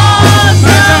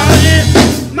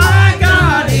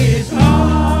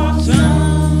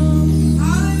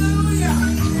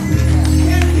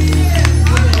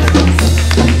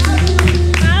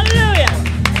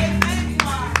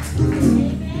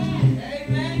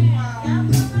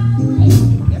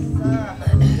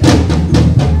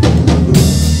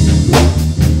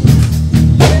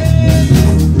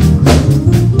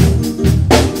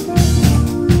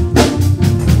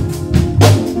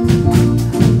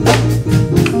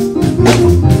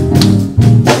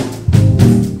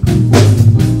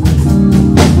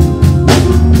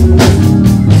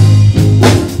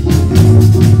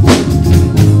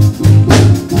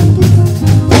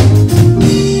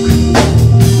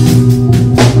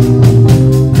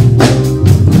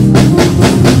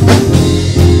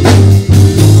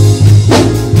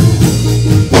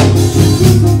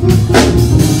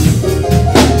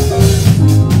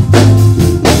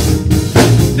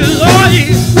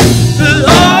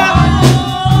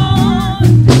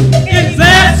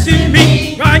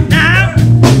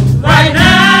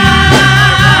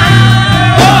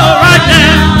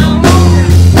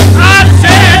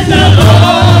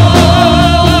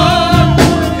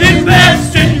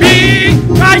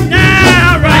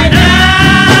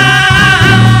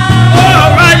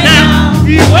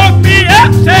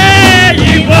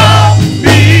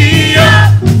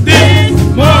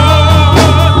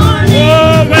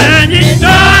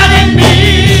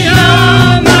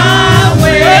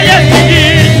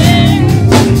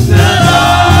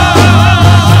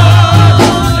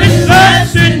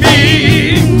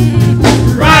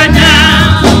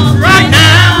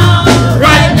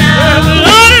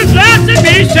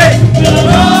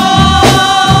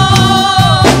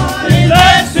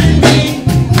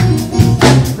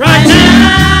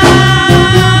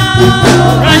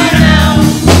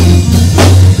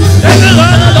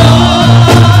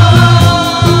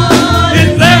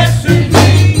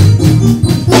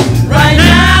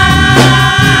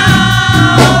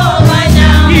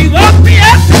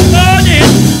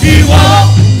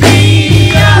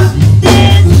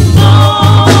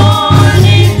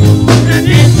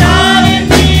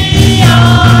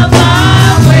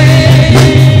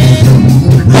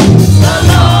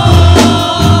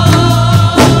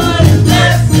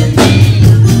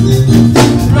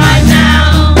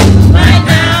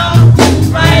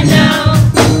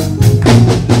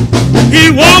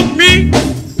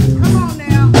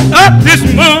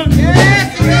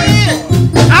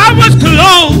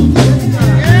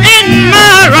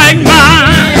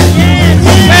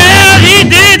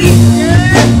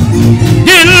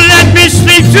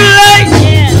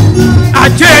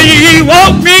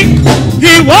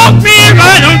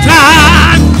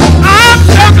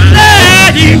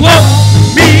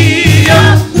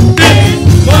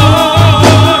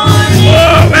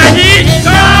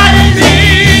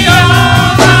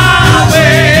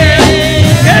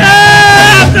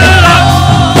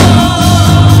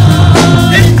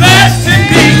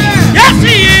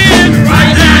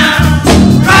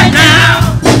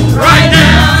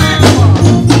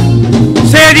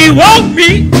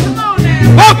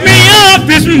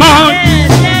 morning.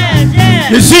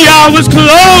 You see, I was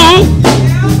close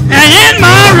and in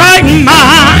my right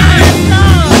mind.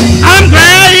 I'm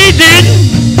glad he didn't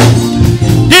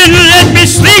let me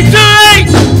sleep too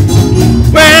late.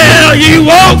 Well, he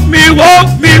woke me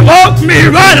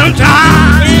right on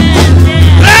time.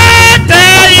 Glad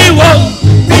that he woke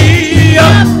me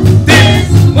up this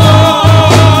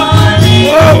morning.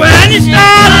 Oh, and he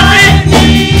started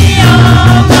me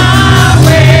on my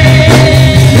way.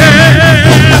 Yeah,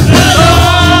 the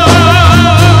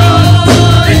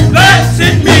Lord is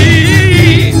blessing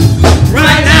me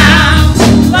right now,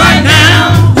 right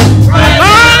now, right now. The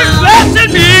Lord is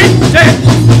blessing me. Say,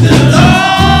 the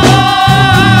Lord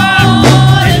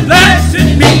is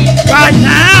blessing me right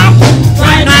now,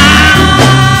 right now,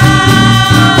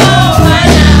 right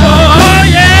now. Oh,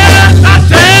 yeah.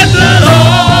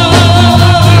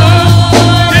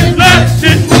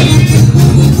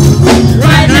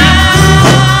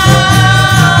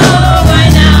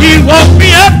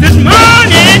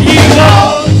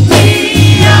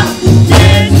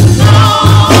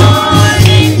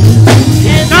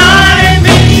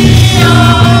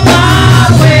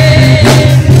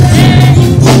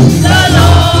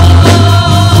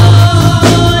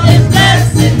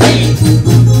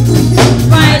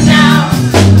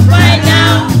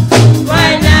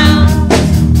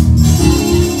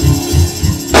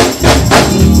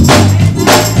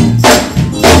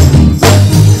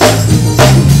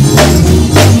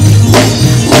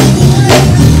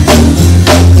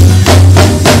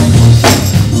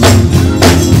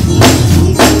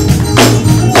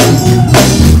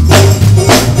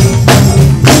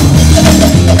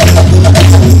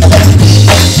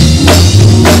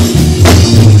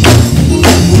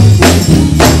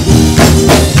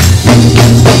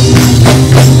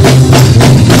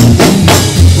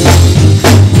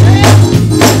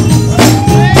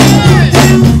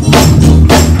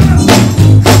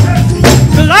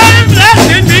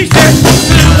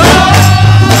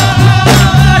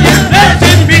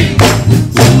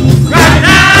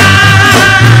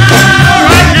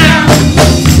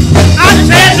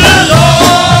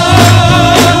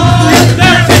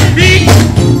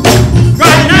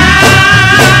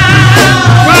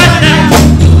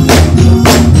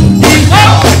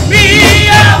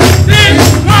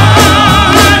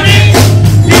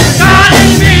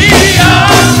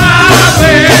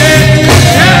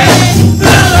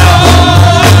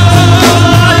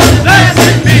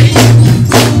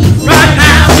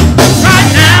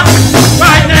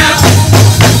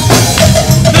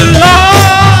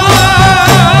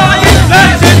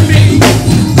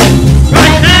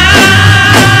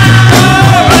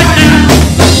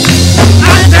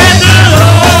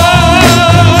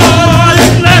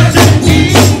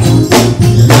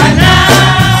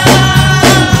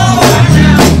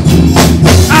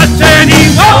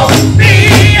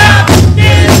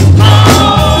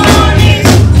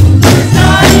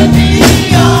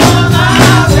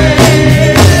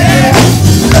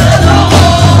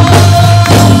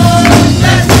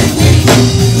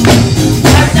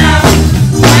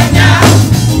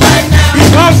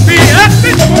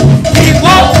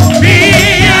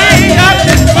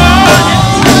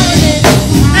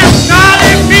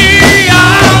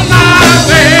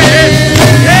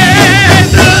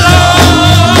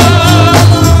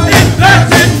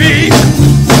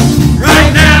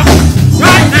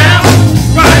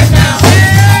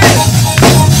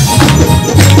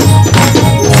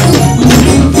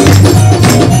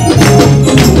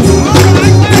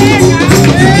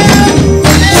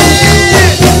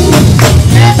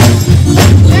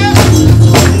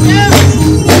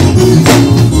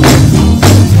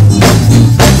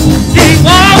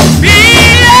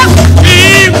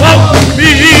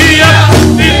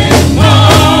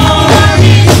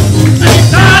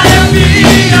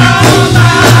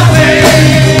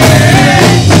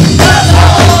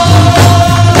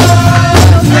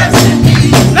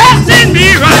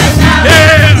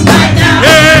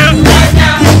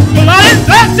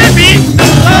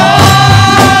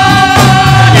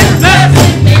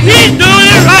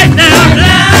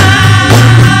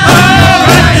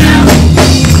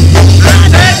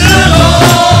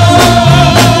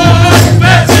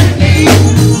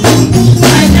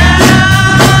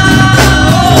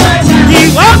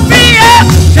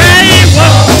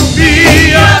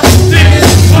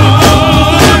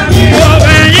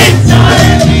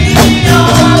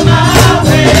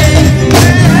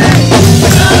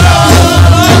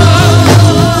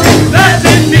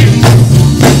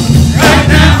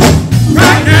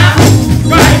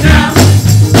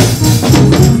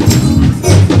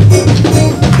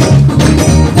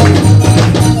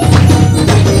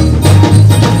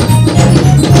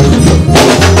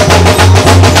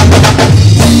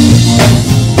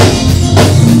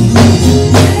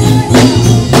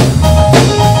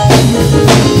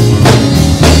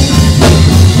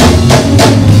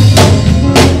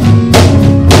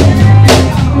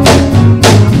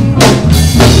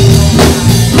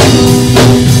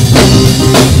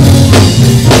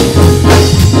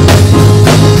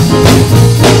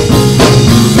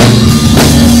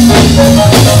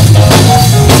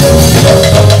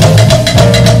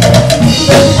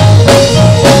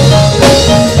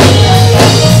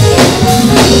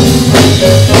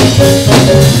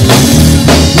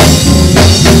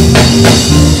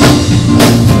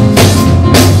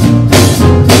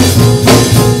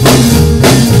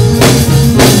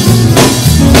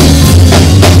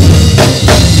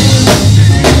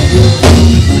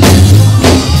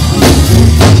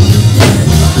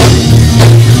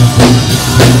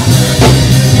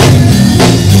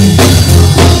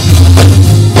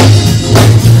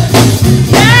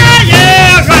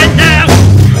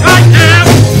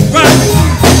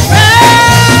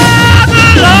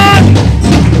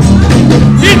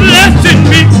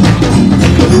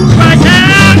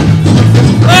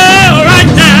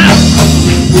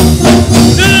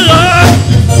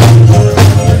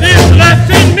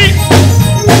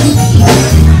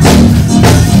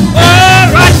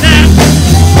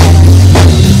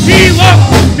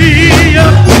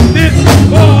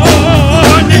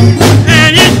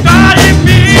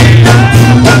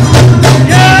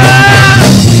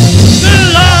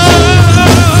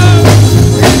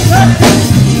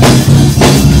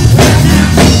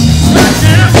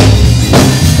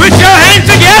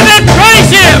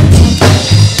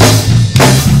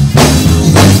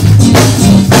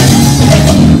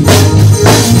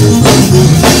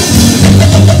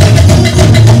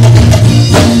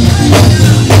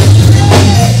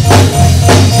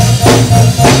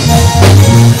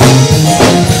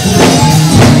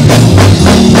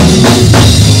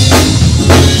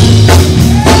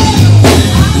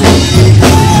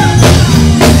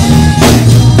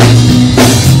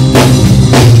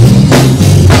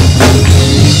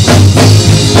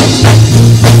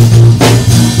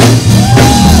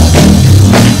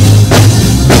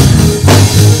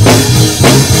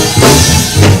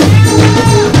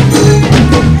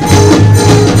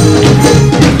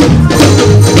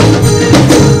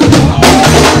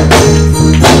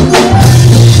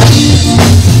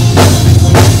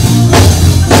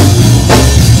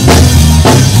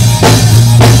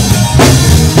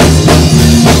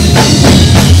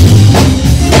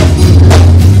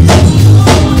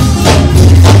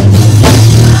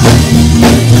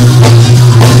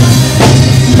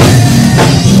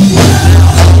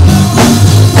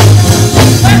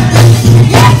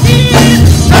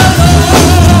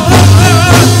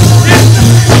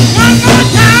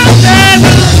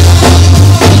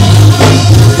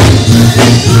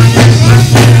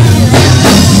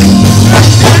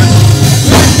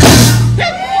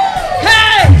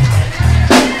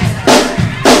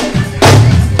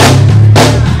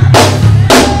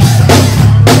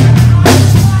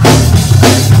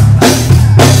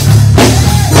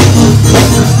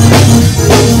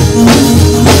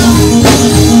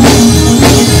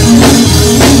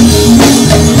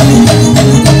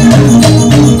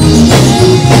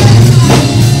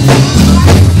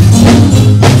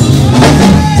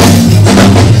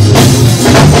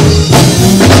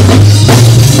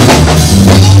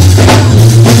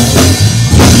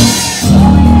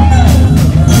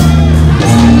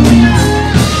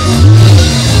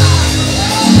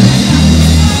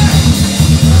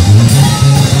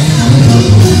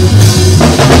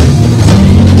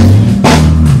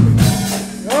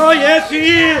 Yes, he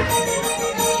is.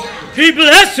 He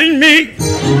blessing me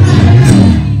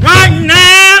right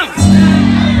now.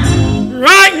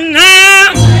 Right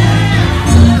now.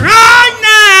 Right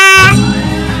now.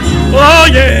 Oh,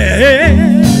 yeah.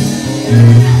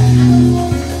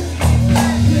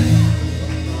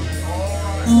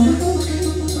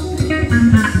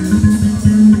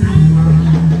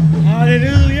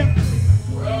 Hallelujah.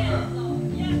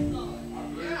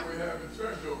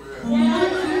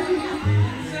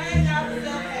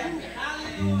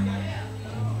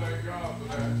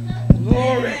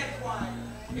 Glory.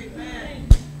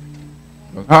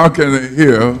 How can they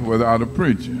hear without a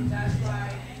preacher?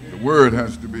 The word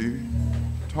has to be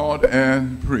taught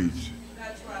and preached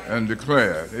and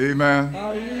declared.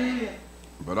 Amen.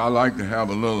 But I like to have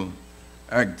a little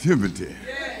activity,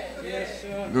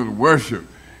 a little worship.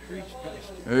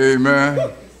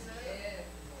 Amen.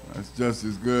 That's just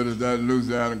as good as that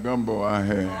Louisiana gumbo I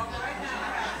had.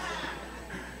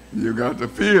 You got to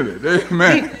feel it.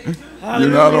 Amen. You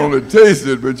not only taste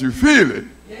it, but you feel it.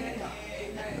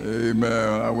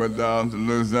 Amen. I went down to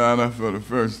Louisiana for the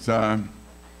first time.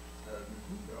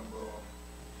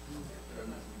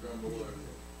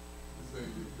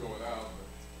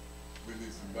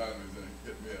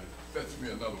 Fetch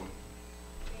me another one.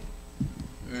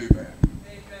 Amen.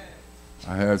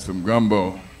 I had some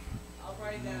gumbo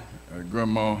at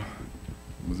Grandma.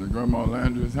 Was it Grandma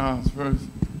Landry's house first?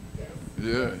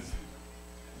 Yes.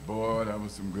 Boy, that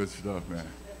was some good stuff, man.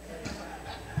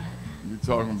 You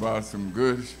talking about some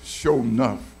good show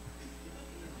enough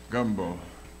gumbo.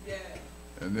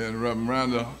 And then Reverend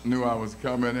Randall knew I was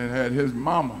coming and had his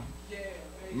mama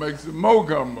make some more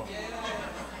gumbo.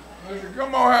 I said,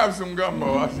 come on, have some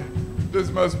gumbo. I said, this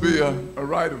must be a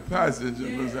rite of passage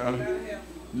in Louisiana.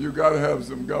 You got to have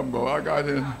some gumbo. I got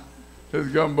in his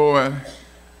gumbo and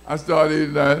I started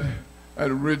eating that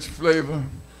rich flavor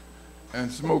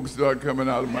and smoke started coming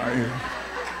out of my ear.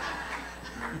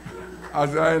 I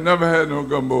said, I ain't never had no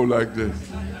gumbo like this.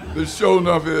 This sure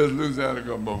enough is Louisiana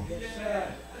gumbo.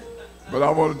 But I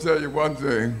want to tell you one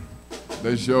thing.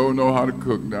 They sure know how to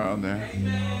cook down there.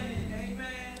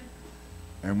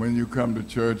 And when you come to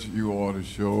church, you ought to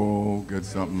sure get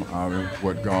something out of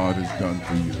what God has done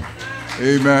for you.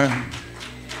 Amen.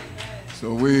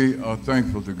 So we are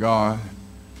thankful to God.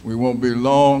 We won't be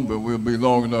long, but we'll be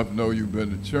long enough to know you've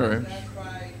been to church.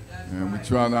 And we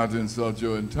try not to insult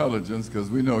your intelligence because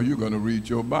we know you're going to read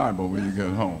your Bible when you get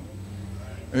home.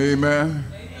 Amen.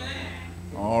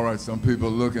 All right, some people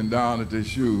looking down at their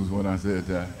shoes when I said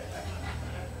that.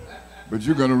 But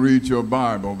you're going to read your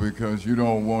Bible because you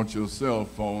don't want your cell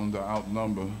phone to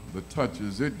outnumber the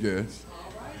touches it gets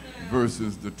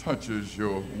versus the touches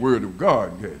your Word of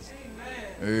God gets.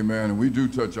 Amen. And we do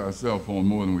touch our cell phone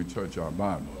more than we touch our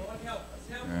Bible.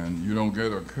 And you don't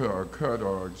get a cut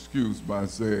or excuse by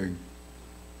saying,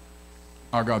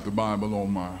 I got the Bible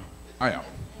on my app.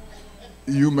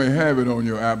 You may have it on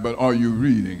your app, but are you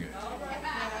reading it?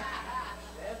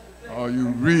 Are you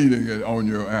reading it on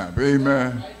your app?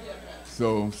 Amen.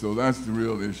 So that's the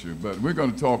real issue. But we're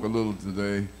going to talk a little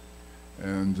today,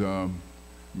 and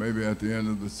maybe at the end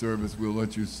of the service we'll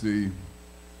let you see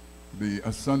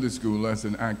a Sunday school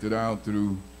lesson acted out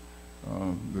through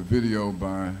the video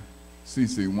by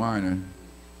C.C. Winan.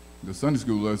 The Sunday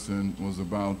school lesson was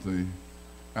about the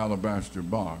alabaster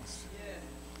box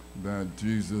that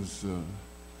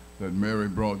that Mary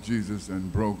brought Jesus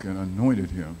and broke and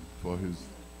anointed him for his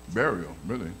burial,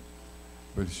 really.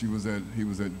 But he was at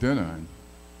dinner, and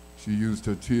she used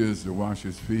her tears to wash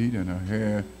his feet and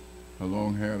her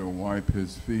long hair to wipe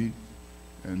his feet.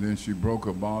 And then she broke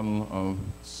a bottle of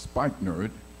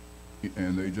spikenard,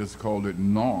 and they just called it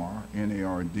nard,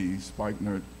 N-A-R-D.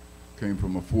 Spikenard came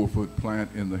from a 4-foot plant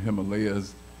in the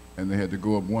Himalayas, and they had to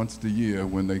go up once a year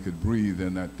when they could breathe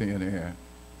in that thin air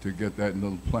to get that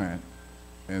little plant.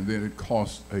 And then it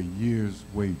cost a year's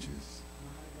wages.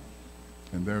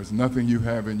 And there's nothing you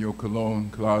have in your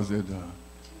cologne closet,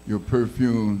 your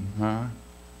perfume,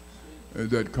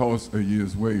 that costs a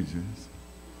year's wages.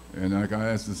 And like I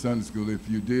asked the Sunday school, if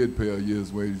you did pay a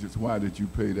year's wages, why did you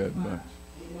pay that much?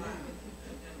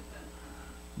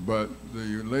 But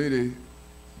the lady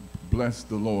blessed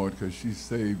the Lord because she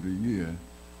saved a year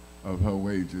of her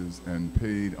wages and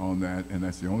paid on that. And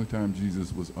that's the only time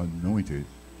Jesus was anointed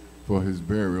for his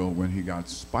burial, when he got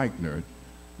spikenard,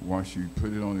 while she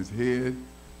put it on his head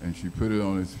and she put it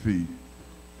on his feet.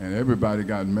 And everybody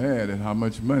got mad at how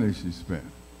much money she spent.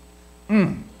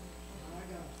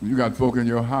 You got folk in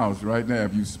your house right now,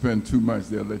 if you spend too much,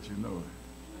 they'll let you know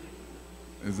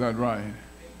it. Is that right?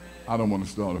 I don't want to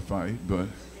start a fight, but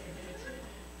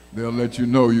they'll let you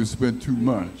know you spent too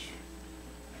much.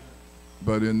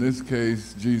 But in this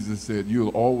case, Jesus said, you'll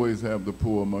always have the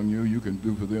poor among you. You can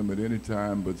do for them at any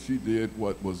time. But she did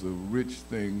what was a rich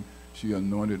thing. She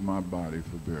anointed my body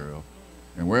for burial.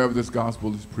 And wherever this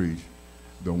gospel is preached,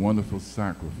 the wonderful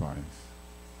sacrifice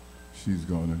she's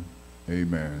going to,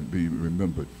 amen, be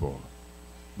remembered for.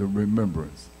 The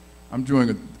remembrance. I'm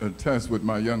doing a test with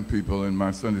my young people in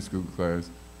my Sunday school class.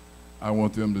 I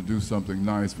want them to do something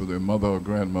nice for their mother or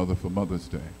grandmother for Mother's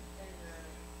Day.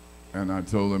 And I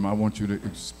told them, I want you to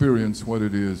experience what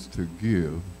it is to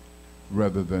give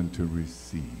rather than to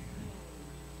receive.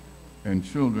 And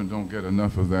children don't get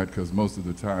enough of that because most of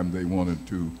the time they wanted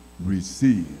to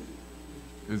receive.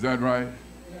 Is that right?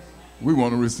 We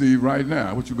want to receive right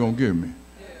now. What you going to give me?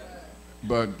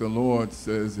 But the Lord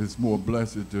says it's more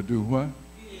blessed to do what?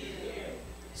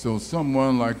 So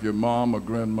someone like your mom or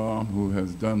grandmom who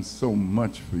has done so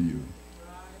much for you,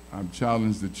 I've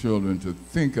challenged the children to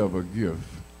think of a gift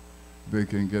they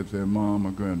can get their mom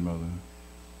or grandmother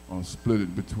or split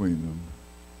it between them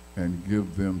and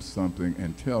give them something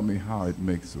and tell me how it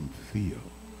makes them feel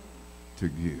to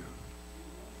give.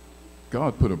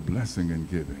 God put a blessing in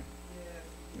giving.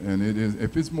 And it is,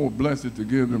 if it's more blessed to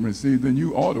give than receive, then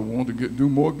you ought to want to do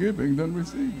more giving than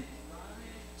receive.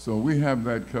 So we have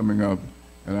that coming up,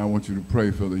 and I want you to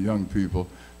pray for the young people.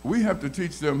 We have to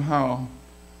teach them how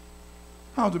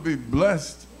to be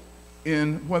blessed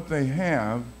in what they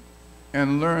have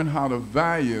and learn how to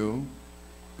value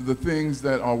the things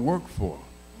that are worked for.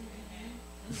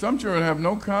 Some children have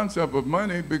no concept of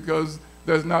money because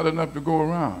there's not enough to go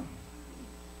around.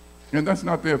 And that's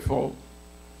not their fault.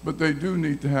 But they do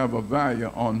need to have a value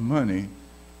on money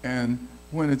and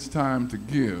when it's time to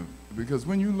give. Because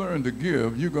when you learn to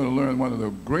give, you're going to learn one of the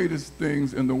greatest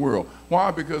things in the world.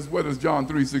 Why? Because what does John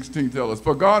 3:16 tell us?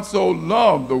 For God so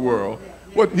loved the world.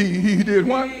 What? He did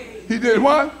what? He did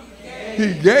what?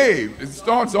 He gave. It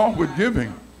starts off with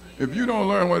giving. If you don't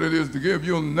learn what it is to give,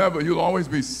 you'll always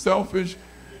be selfish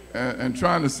and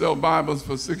trying to sell Bibles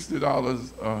for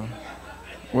 $60.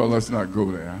 Well, let's not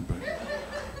go there. But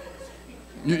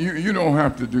you don't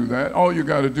have to do that. All you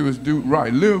got to do is do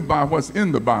right. Live by what's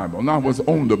in the Bible, not what's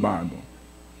on the Bible.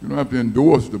 You don't have to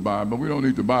endorse the Bible. We don't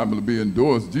need the Bible to be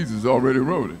endorsed. Jesus already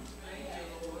wrote it.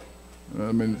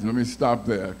 Let me stop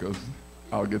there because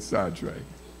I'll get sidetracked.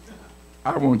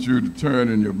 I want you to turn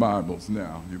in your Bibles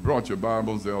now. You brought your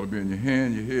Bibles. They ought to be in your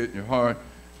hand, your head, your heart.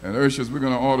 And ushers, we're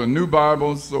going to order new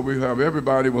Bibles so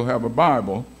everybody will have a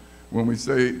Bible when we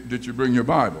say, did you bring your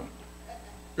Bible?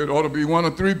 It ought to be one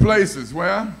of three places.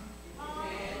 Where?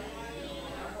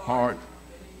 Heart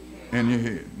and your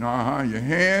head. Your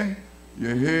hand,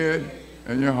 your head,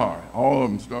 and your heart. All of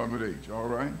them start with H, all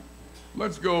right?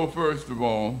 Let's go, first of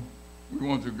all, we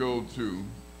want to go to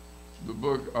the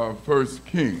book of 1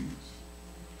 Kings.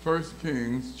 1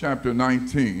 Kings chapter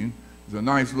 19. There's a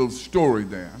nice little story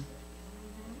there.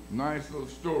 Nice little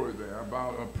story there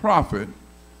about a prophet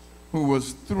who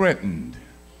was threatened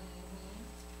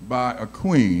by a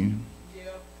queen.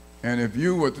 And if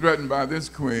you were threatened by this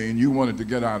queen, you wanted to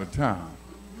get out of town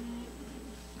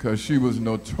because she was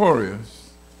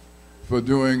notorious for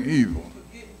doing evil.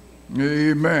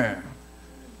 Amen.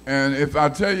 And if I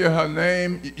tell you her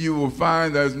name, you will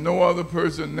find there's no other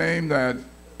person named that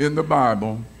in the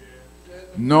Bible,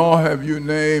 nor have you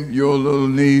named your little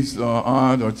niece or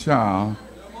aunt or child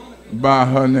by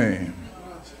her name.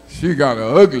 She got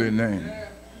an ugly name.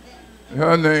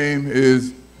 Her name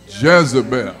is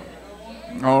Jezebel.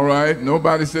 All right?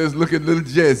 Nobody says, look at little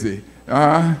Jesse.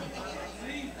 Now,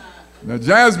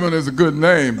 Jasmine is a good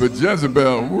name, but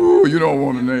Jezebel, woo, you don't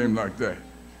want a name like that.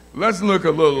 Let's look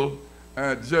a little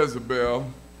at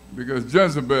Jezebel, because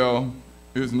Jezebel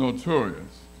is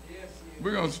notorious.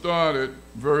 We're going to start at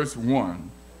verse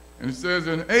 1. And it says,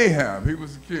 and Ahab, he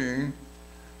was the king,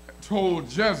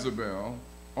 told Jezebel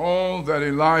all that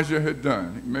Elijah had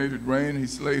done. He made it rain, he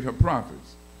slayed her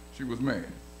prophets. She was mad.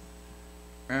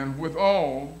 And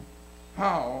withal,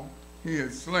 how he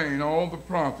had slain all the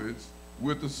prophets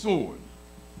with the sword.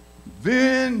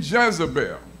 Then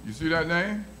Jezebel, you see that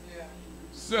name? Yeah.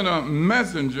 Sent a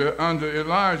messenger unto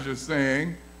Elijah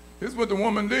saying, here's what the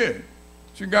woman did.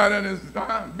 She got in his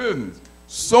business.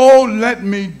 So let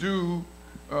the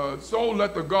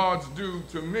gods do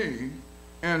to me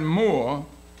and more.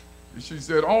 She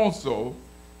said also,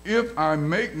 if I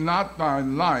make not thy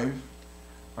life,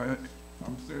 I'm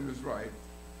saying this right,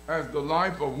 as the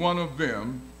life of one of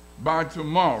them by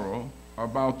tomorrow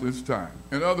about this time.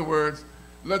 In other words,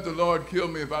 let the Lord kill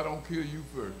me if I don't kill you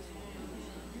first.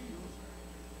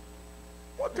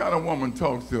 What kind of woman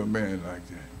talks to a man like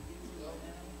that?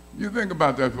 You think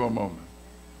about that for a moment.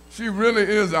 She really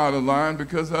is out of line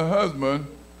because her husband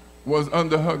was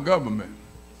under her government.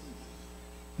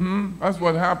 That's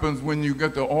what happens when you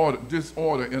get the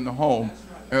disorder in the home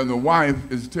and the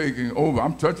wife is taking over.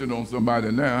 I'm touching on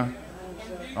somebody now.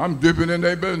 I'm dipping in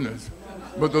their business.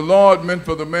 But the Lord meant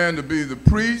for the man to be the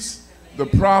priest, the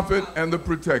prophet, and the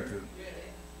protector.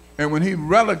 And when he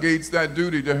relegates that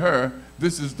duty to her,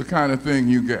 this is the kind of thing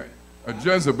you get. A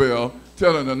Jezebel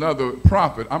telling another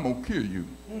prophet, I'm going to kill you.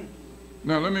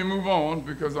 Now let me move on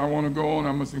because I want to go on.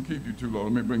 I mustn't keep you too long.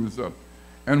 Let me bring this up.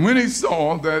 And when he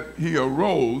saw that, he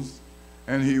arose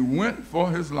and he went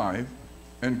for his life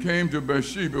and came to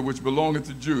Beersheba, which belonged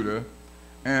to Judah.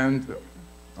 And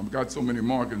I've got so many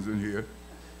markings in here.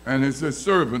 And it's his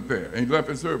servant there. And he left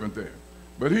his servant there.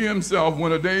 But he himself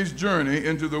went a day's journey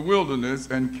into the wilderness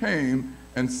and came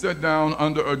and sat down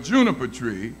under a juniper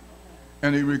tree.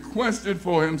 And he requested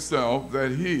for himself that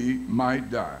he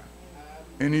might die.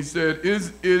 And he said,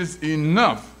 It is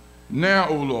enough now,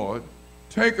 O Lord,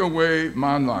 take away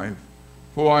my life,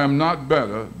 for I am not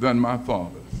better than my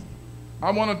fathers.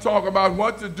 I want to talk about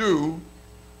what to do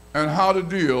and how to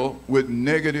deal with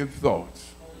negative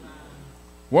thoughts.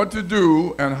 What to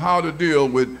do and how to deal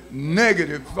with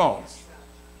negative thoughts.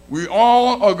 We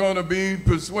all are going to be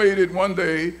persuaded one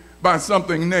day by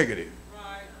something negative,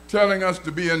 telling us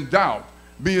to be in doubt,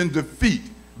 be in defeat,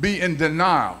 be in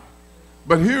denial.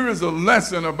 But here is a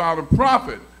lesson about a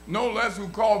prophet, no less, who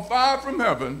called fire from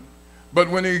heaven, but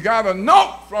when he got a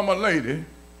note from a lady,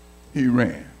 he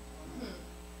ran.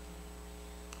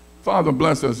 Father,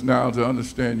 bless us now to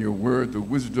understand your word, the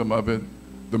wisdom of it,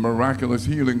 the miraculous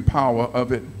healing power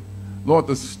of it. Lord,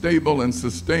 the stable and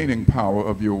sustaining power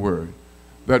of your word,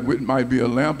 that it might be a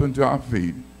lamp unto our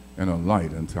feet and a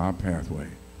light unto our pathway.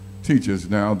 Teach us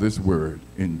now this word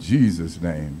in Jesus'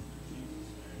 name.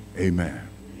 Amen.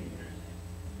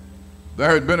 There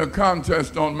had been a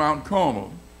contest on Mount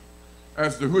Carmel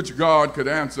as to which God could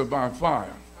answer by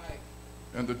fire.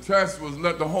 And the test was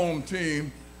let the home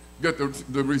team get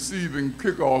the receiving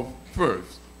kickoff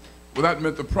first. Well, that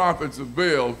meant the prophets of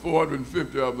Baal,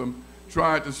 450 of them,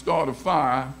 tried to start a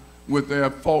fire with their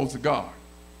false god.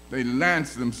 They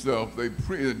lanced themselves, they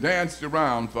danced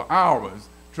around for hours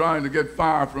trying to get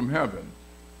fire from heaven.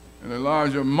 And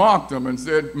Elijah mocked them and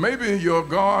said, maybe your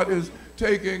God is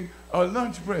taking a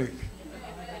lunch break.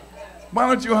 Why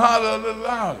don't you holler a little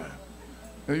louder?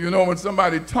 And you know, when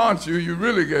somebody taunts you, you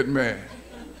really get mad.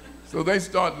 So they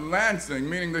start lancing,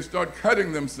 meaning they start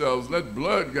cutting themselves, let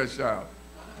blood gush out.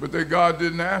 But their God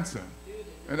didn't answer.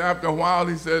 And after a while,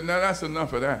 he said, now that's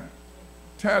enough of that.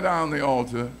 Tear down the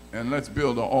altar and let's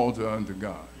build an altar unto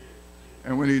God.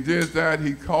 And when he did that,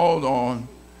 he called on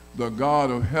the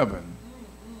God of heaven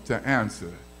to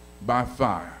answer by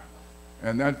fire.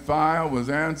 And that fire was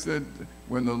answered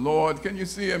when the Lord, can you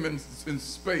see him in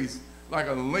space like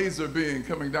a laser beam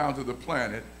coming down to the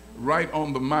planet, right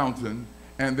on the mountain,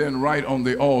 and then right on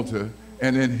the altar,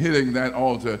 and then hitting that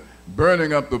altar,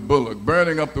 burning up the bullock,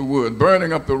 burning up the wood,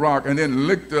 burning up the rock, and then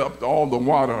licked up all the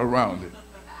water around it.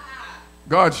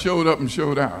 God showed up and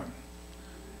showed out,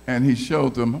 and he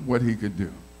showed them what he could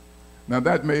do. Now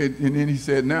that made, and then he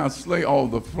said, now slay all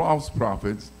the false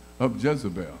prophets of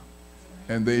Jezebel.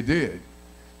 And they did.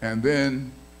 And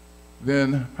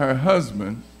then her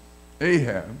husband,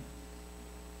 Ahab,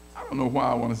 I don't know why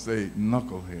I want to say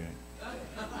knucklehead,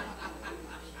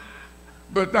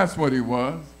 but that's what he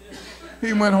was.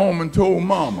 He went home and told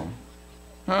mama,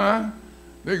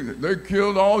 they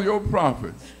killed all your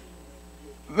prophets.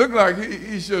 Looked like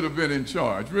he should have been in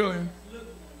charge, really.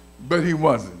 But he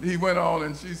wasn't. He went on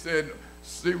and she said,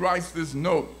 she writes this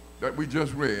note that we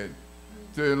just read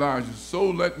to Elijah, so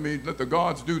let the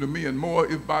gods do to me and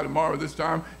more if by tomorrow this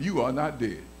time you are not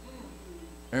dead.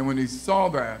 And when he saw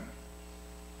that,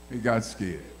 he got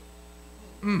scared.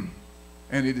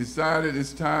 And he decided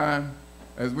it's time,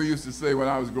 as we used to say when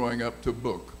I was growing up, to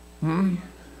book.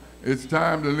 It's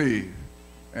time to leave.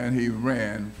 And he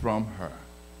ran from her.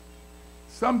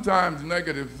 Sometimes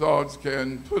negative thoughts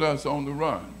can put us on the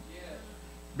run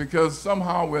because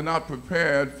somehow we're not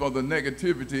prepared for the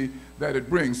negativity that it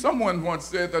brings. Someone once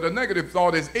said that a negative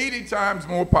thought is 80 times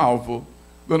more powerful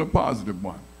than a positive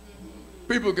one.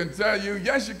 People can tell you,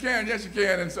 yes you can,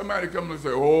 and somebody comes and say,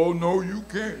 oh no you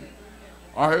can't.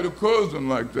 I had a cousin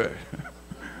like that.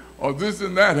 Or this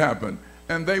and that happened.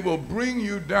 And they will bring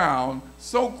you down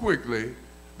so quickly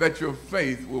that your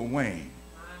faith will wane.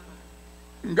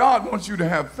 God wants you to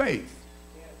have faith,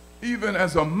 even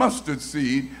as a mustard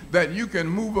seed, that you can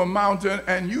move a mountain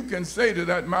and you can say to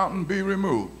that mountain, be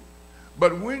removed.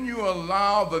 But when you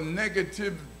allow the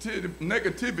negativity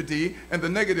and the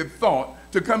negative thought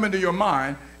to come into your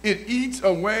mind, it eats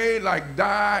away like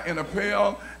dye in a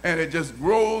pail, and it just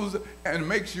grows and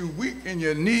makes you weak in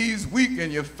your knees, weak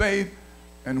in your faith,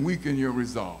 and weak in your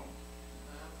resolve.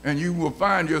 And you will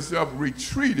find yourself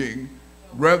retreating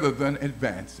rather than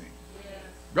advancing.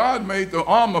 God made the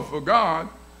armor for God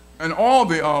and all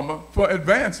the armor for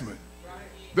advancement.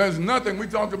 There's nothing, we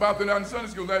talked about that in Sunday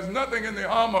school, there's nothing in the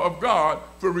armor of God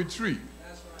for retreat.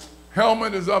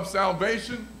 Helmet is of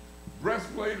salvation,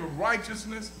 breastplate of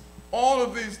righteousness. All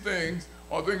of these things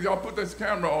are things, y'all put this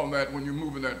camera on that when you're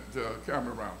moving that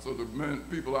camera around so the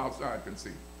people outside can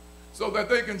see. So that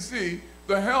they can see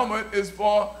the helmet is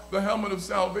for the helmet of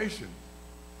salvation.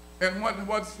 And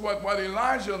what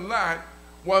Elijah lacked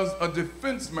was a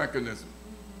defense mechanism.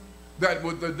 That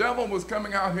the devil was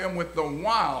coming out him with the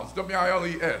wiles,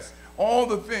 W-I-L-E-S, all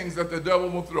the things that the devil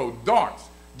will throw, darts,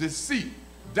 deceit,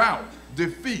 doubt,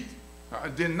 defeat,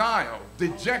 denial,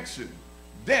 dejection,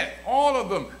 death, all of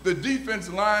them, the defense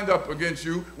lined up against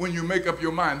you when you make up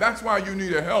your mind. That's why you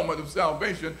need a helmet of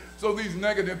salvation, so these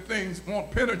negative things won't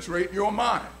penetrate your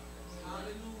mind.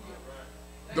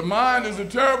 The mind is a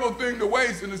terrible thing to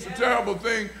waste, and it's a terrible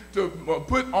thing to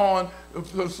put on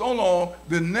for so long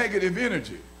the negative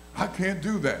energy. I can't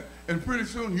do that. And pretty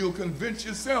soon you'll convince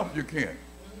yourself you can't.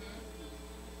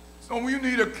 So you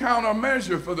need a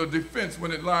countermeasure for the defense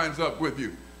when it lines up with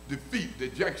you. Defeat,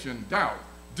 dejection, doubt,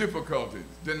 difficulties,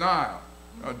 denial,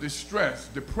 distress,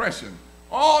 depression.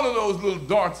 All of those little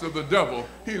darts of the devil,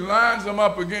 he lines them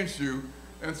up against you.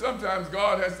 And sometimes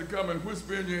God has to come and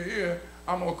whisper in your ear,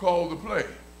 I'm going to call the play.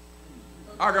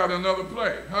 I got another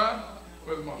play, huh?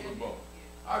 Where's my football?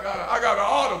 I got an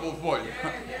audible for you.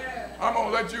 I'm going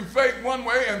to let you fake one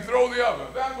way and throw the other.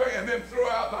 That way and then throw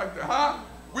out like that, huh?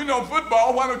 We know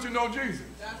football, why don't you know Jesus?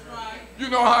 That's right. You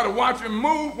know how to watch him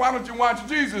move, why don't you watch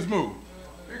Jesus move?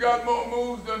 He got more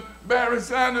moves than Barry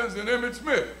Sanders and Emmitt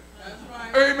Smith. That's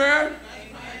right. Amen?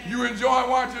 Amen. You enjoy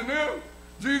watching them?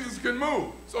 Jesus can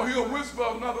move. So he'll whisper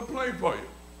another play for you.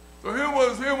 So here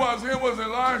was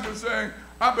Elijah saying,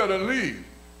 I better leave.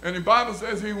 And the Bible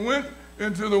says he went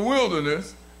into the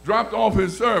wilderness, dropped off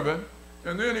his servant,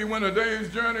 and then he went a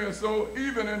day's journey or so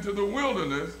even into the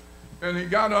wilderness, and he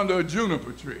got under a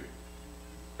juniper tree.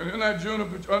 And in that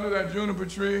under that juniper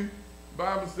tree, the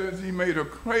Bible says he made a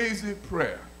crazy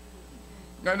prayer.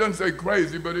 Now it doesn't say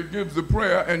crazy, but it gives the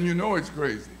prayer, and you know it's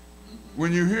crazy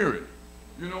when you hear it.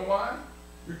 You know why?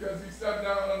 Because he sat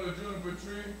down under a juniper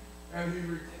tree and he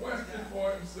requested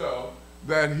for himself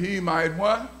that he might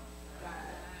what?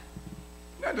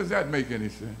 Now, does that make any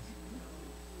sense?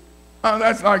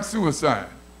 That's like suicide.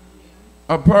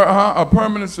 A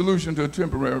permanent solution to a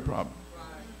temporary problem.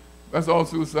 That's all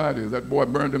suicide is. That boy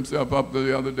burned himself up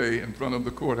the other day in front of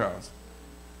the courthouse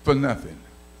for nothing.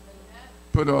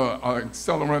 Put an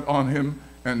accelerant on him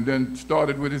and then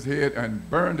started with his head and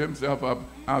burned himself up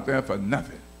out there for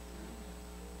nothing.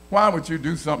 Why would you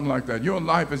do something like that? Your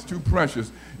life is too precious.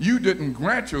 You didn't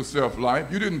grant yourself life.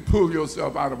 You didn't pull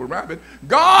yourself out of a rabbit.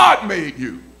 God made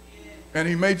you. And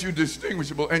he made you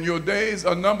distinguishable. And your days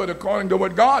are numbered according to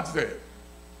what God said.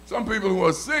 Some people who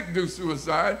are sick do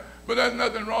suicide, but there's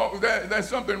nothing wrong with that. There's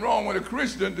something wrong when a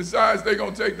Christian decides they're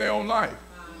going to take their own life.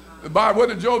 The Bible, what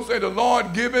did Job say? The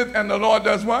Lord giveth and the Lord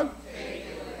does what?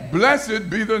 Blessed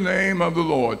be the name of the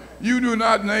Lord. You do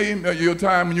not name your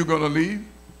time when you're going to leave.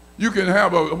 You can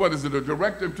have a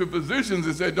directive to physicians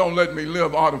that say, don't let me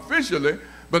live artificially,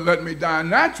 but let me die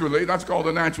naturally. That's called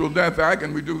the Natural Death Act,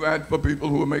 and we do that for people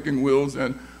who are making wills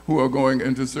and who are going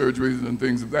into surgeries and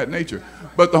things of that nature.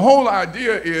 But the whole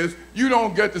idea is you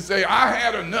don't get to say, I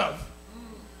had enough.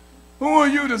 Who are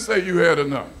you to say you had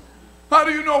enough? How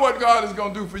do you know what God is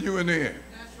going to do for you in the end?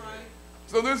 That's right.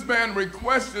 So this man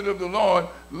requested of the Lord,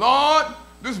 Lord,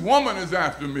 this woman is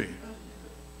after me.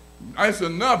 That's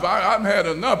enough. I've had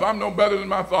enough. I'm no better than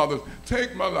my fathers.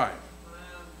 Take my life.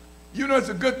 You know, it's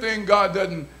a good thing God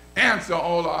doesn't answer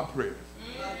all our prayers.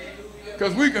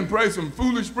 Because we can pray some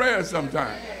foolish prayers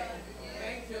sometimes.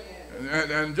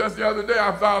 And just the other day,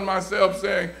 I found myself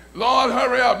saying, Lord,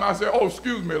 hurry up. And I said, oh,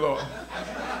 excuse me, Lord.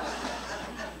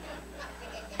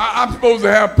 I'm supposed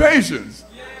to have patience.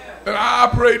 And I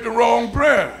prayed the wrong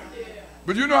prayer.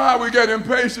 But you know how we get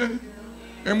impatient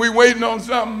and we waiting on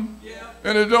something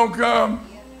and it don't come?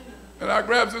 And I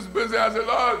grabbed Sister Busy. I said,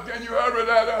 Lord, can you hurry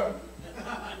that up?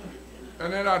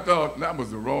 And then I thought, that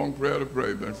was the wrong prayer to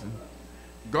pray, Benson.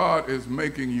 God is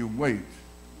making you wait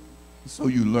so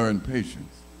you learn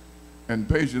patience. And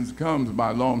patience comes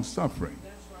by long suffering.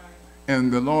 That's right.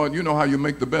 And the Lord, you know how you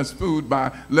make the best food?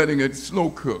 By letting it slow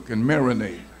cook and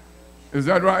marinate. Is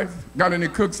that right? Got any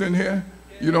cooks in here?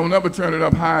 You don't never turn it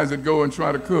up high as it go and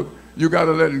try to cook. You got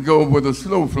to let it go with a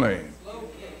slow flame.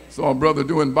 Saw a brother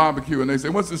doing barbecue, and they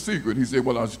said, what's the secret? He said,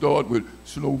 well, I start with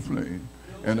slow flame,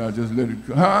 and I just let it,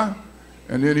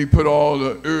 and then he put all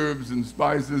the herbs and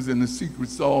spices and the secret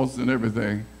sauce and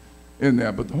everything in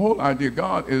there. But the whole idea,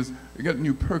 God is getting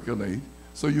you percolate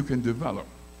so you can develop.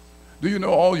 Do you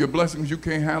know all your blessings you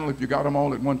can't handle if you got them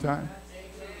all at one time?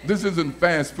 This isn't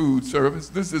fast food service.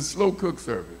 This is slow cook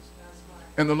service.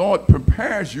 And the Lord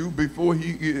prepares you before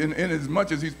in as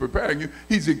much as he's preparing you,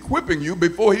 he's equipping you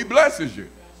before he blesses you.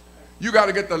 You got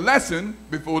to get the lesson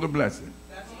before the blessing,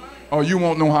 or you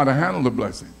won't know how to handle the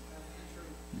blessing.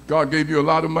 God gave you a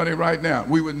lot of money right now.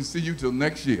 We wouldn't see you till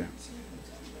next year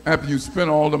after you spent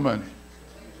all the money.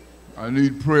 I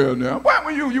need prayer now. Why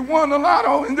were you won the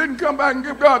lotto and didn't come back and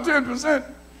give God 10%?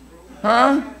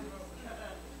 Huh?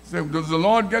 Say, does the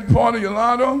Lord get part of your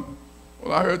lotto?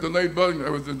 Well, I heard the late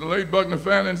Buckner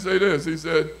Fannin say this. He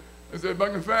said,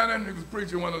 Buckner Fannin, he was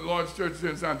preaching one of the large churches here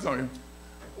in San Antonio.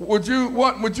 Would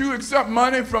you accept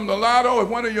money from the lotto if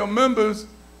one of your members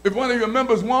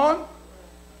won?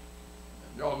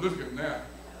 Y'all looking now.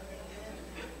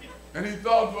 And he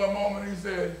thought for a moment, he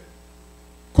said,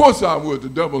 of course I would. The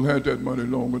devil had that money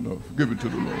long enough. Give it to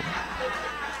the Lord.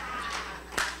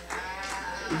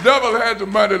 The devil had the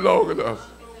money long enough.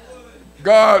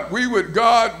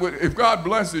 If God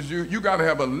blesses you, you got to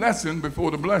have a lesson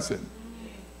before the blessing.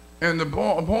 And the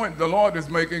point the Lord is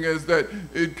making is that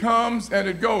it comes and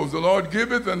it goes. The Lord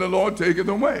giveth and the Lord taketh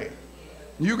away.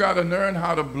 You got to learn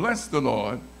how to bless the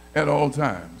Lord at all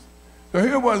times. So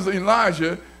here was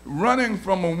Elijah running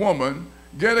from a woman,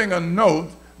 getting a note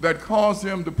that caused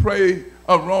him to pray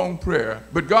a wrong prayer.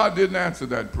 But God didn't answer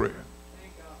that prayer.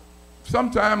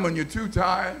 Sometime when you're too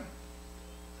tired,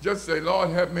 just say, Lord,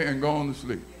 help me, and go on to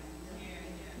sleep.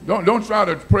 Don't try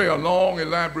to pray a long,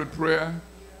 elaborate prayer,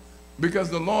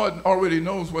 because the Lord already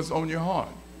knows what's on your heart.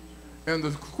 And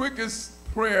the quickest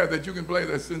prayer that you can pray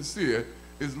that's sincere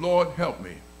is, Lord, help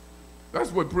me.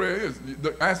 That's what prayer is,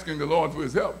 asking the Lord for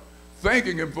his help,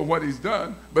 thanking him for what he's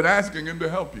done, but asking him to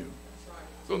help you.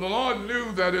 So the Lord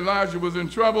knew that Elijah was in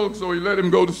trouble, so he let him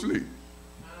go to sleep.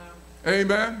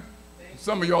 Amen?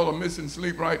 Some of y'all are missing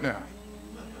sleep right now.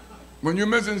 When you're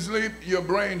missing sleep, your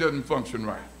brain doesn't function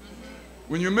right.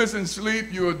 When you're missing sleep,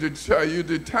 you're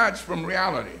detached from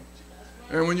reality.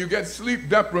 And when you get sleep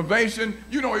deprivation,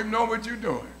 you don't even know what you're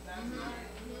doing.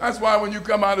 That's why when you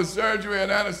come out of surgery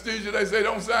and anesthesia, they say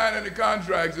don't sign any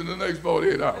contracts in the next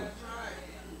 48 hours.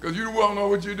 Because you won't know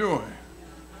what you're doing.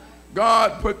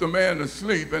 God put the man to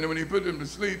sleep, and when he put him to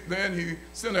sleep, then he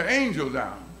sent an angel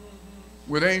down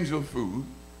with angel food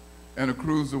and a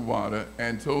cruse of water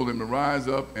and told him to rise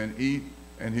up and eat,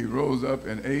 and he rose up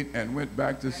and ate and went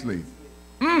back to sleep.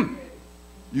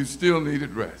 You still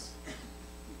needed rest.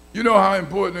 You know how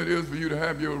important it is for you to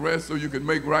have your rest so you can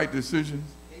make right decisions?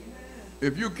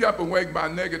 If you kept awake by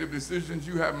negative decisions,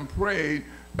 you haven't prayed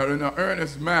in an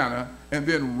earnest manner and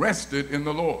then rested in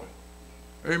the Lord.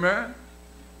 Amen?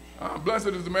 Blessed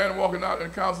is the man walking out in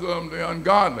the counsel of the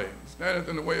ungodly, standeth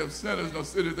in the way of sinners, nor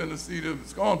sitteth in the seat of the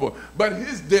scornful. But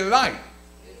his delight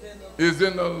is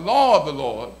in the law of the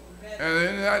Lord, and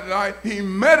in that night he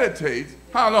meditates,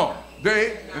 how long?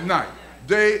 Day and night.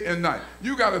 Day and night.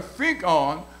 You got to think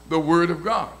on the Word of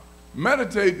God.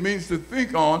 Meditate means to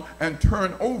think on and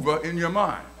turn over in your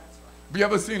mind. Have you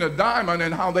ever seen a diamond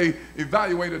and how they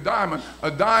evaluate a diamond?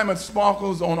 A diamond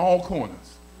sparkles on all corners.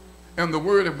 And the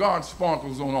Word of God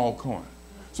sparkles on all corners.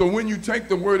 So when you take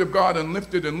the Word of God and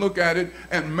lift it and look at it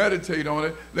and meditate on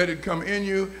it, let it come in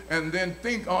you, and then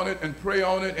think on it and pray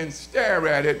on it and stare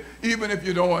at it, even if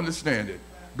you don't understand it.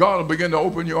 God will begin to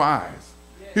open your eyes.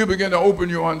 He'll begin to open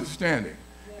your understanding.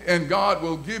 And God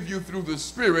will give you through the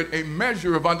Spirit a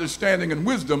measure of understanding and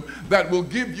wisdom that will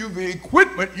give you the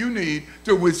equipment you need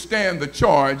to withstand the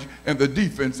charge and the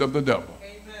defense of the devil.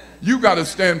 Amen. You got to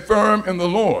stand firm in the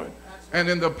Lord and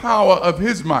in the power of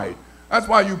his might. That's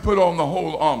why you put on the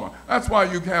whole armor. That's why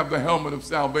you have the helmet of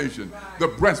salvation, the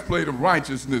breastplate of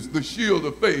righteousness, the shield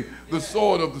of faith, the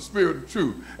sword of the Spirit of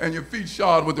truth, and your feet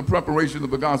shod with the preparation of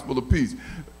the gospel of peace.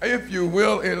 If you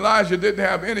will, Elijah didn't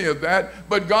have any of that,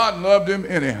 but God loved him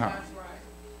anyhow.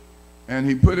 And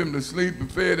he put him to sleep and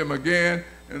fed him again,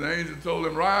 and the angel told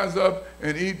him, rise up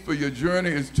and eat, for your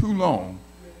journey is too long.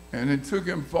 And it took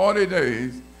him 40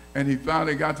 days, and he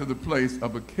finally got to the place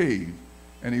of a cave,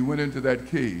 and he went into that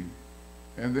cave.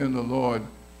 And then the Lord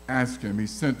asked him, he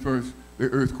sent first the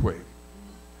earthquake,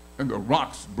 and the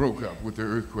rocks broke up with the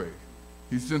earthquake.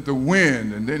 He sent the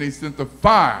wind, and then he sent the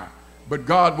fire, but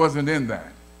God wasn't in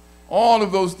that. All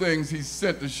of those things he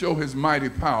sent to show his mighty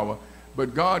power,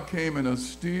 but God came in a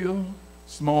still,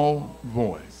 small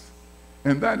voice.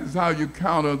 And that is how you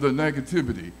counter the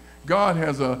negativity. God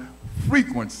has a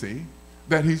frequency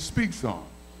that he speaks on.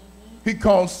 He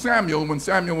called Samuel when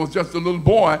Samuel was just a little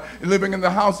boy living in the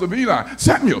house of Eli.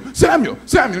 Samuel, Samuel,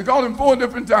 Samuel. He called him 4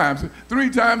 different times. 3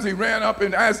 times he ran up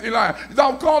and asked Eli,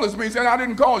 thou callest me. He said, I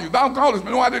didn't call you. Thou callest me.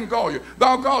 No, I didn't call you.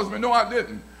 Thou callest me. No, I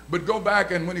didn't. But go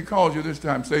back and when he calls you this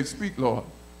time, say, speak, Lord,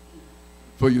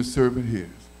 for your servant hears.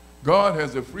 God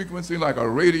has a frequency like a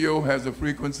radio has a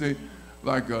frequency,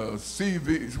 like a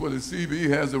CV, what a CV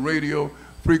has a radio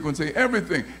frequency,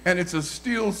 everything. And it's a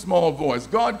still small voice.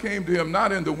 God came to him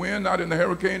not in the wind, not in the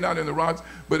hurricane, not in the rocks,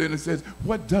 but it says,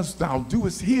 what dost thou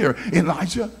doest here,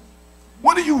 Elijah?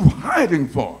 What are you hiding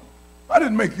for? I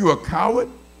didn't make you a coward.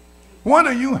 What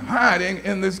are you hiding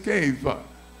in this cave for?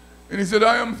 And he said,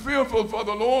 I am fearful for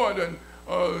the Lord, and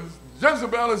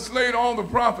Jezebel has slain all the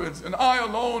prophets, and I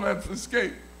alone have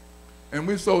escaped. And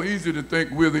we're so easy to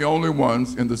think we're the only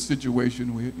ones in the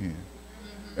situation we're in.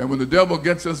 And when the devil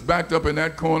gets us backed up in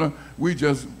that corner, we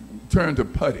just turn to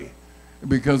putty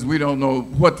because we don't know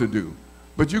what to do.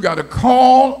 But you got to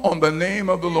call on the name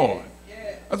of the Lord.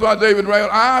 That's why David wrote,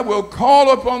 I will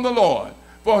call upon the Lord,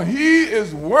 for he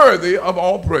is worthy of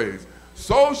all praise.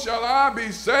 So shall I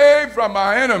be saved from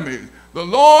my enemies. The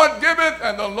Lord giveth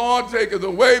and the Lord taketh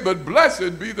away, but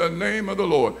blessed be the name of the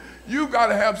Lord. You've got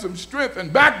to have some strength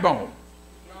and backbone.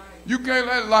 You can't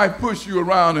let life push you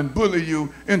around and bully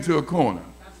you into a corner.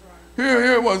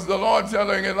 Here was the Lord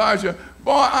telling Elijah,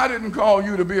 boy, I didn't call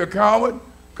you to be a coward.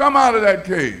 Come out of that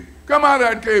cave. Come out of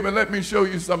that cave and let me show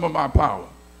you some of my power.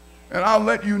 And I'll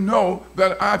let you know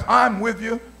that if I'm with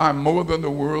you, I'm more than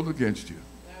the world against you.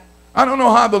 I don't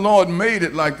know how the Lord made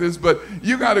it like this, but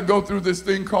you got to go through this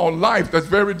thing called life that's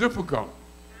very difficult.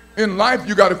 In life,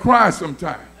 you got to cry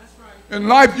sometimes. In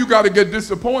life, you got to get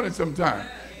disappointed sometimes.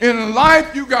 In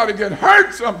life, you got to get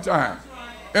hurt sometimes.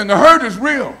 And the hurt is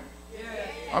real.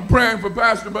 I'm praying for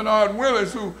Pastor Bernard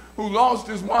Willis, who lost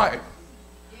his wife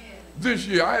this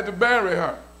year. I had to bury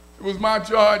her. It was my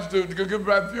charge to give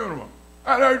her that funeral.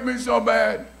 That hurt me so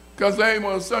bad because they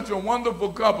were such a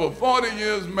wonderful couple, 40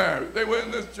 years married. They were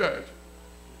in this church.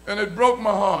 And it broke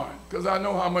my heart because I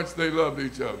know how much they loved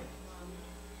each other.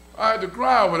 I had to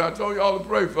cry when I told you all to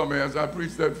pray for me as I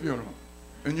preached that funeral.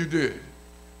 And you did.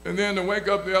 And then to wake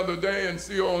up the other day and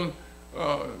see on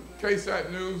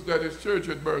KSAT News that his church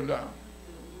had burned down.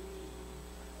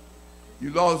 You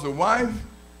lost a wife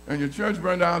and your church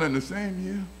burned down in the same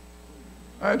year.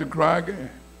 I had to cry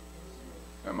again.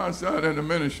 And my son in the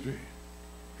ministry,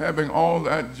 having all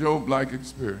that Job-like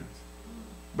experience.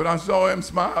 But I saw him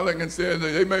smiling and said that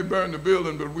they may burn the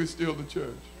building, but we're still the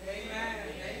church. Amen.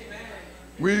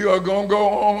 We are going to go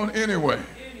on anyway.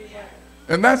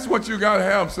 And that's what you got to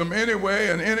have, some anyway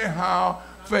and anyhow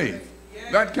faith.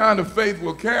 That kind of faith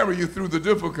will carry you through the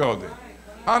difficulty.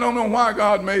 I don't know why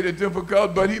God made it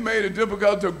difficult, but he made it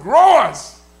difficult to grow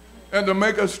us and to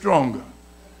make us stronger.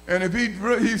 And if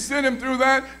he sent him through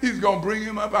that, he's going to bring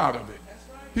him up out of it.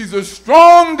 He's a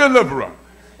strong deliverer.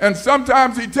 And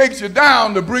sometimes he takes you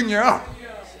down to bring you up.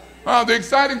 The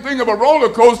exciting thing of a roller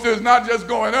coaster is not just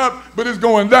going up, but it's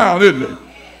going down, isn't it?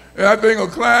 And that thing will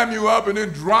climb you up and then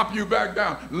drop you back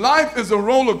down. Life is a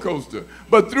roller coaster.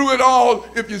 But through it all,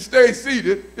 if you stay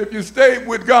seated, if you stay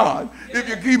with God, if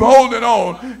you keep holding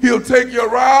on, he'll take you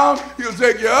around, he'll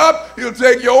take you up, he'll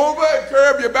take you over,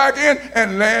 curve you back in,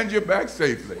 and land you back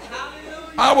safely.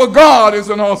 Our God is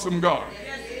an awesome God.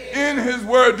 In his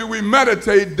word do we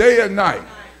meditate day and night.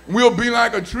 We'll be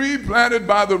like a tree planted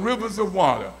by the rivers of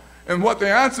water. And what the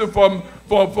answer for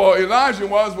Elijah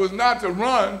was not to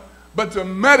run, but to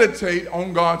meditate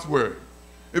on God's word.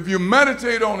 If you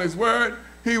meditate on his word,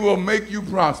 he will make you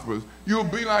prosperous. You'll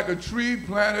be like a tree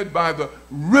planted by the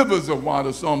rivers of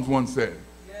water, Psalms 1 said.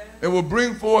 It will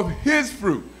bring forth his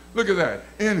fruit. Look at that.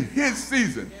 In his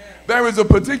season. There is a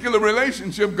particular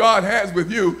relationship God has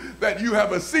with you that you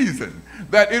have a season.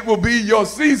 That it will be your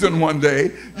season one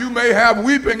day. You may have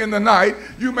weeping in the night.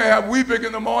 You may have weeping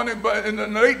in the morning, but in the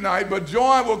late night, but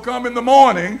joy will come in the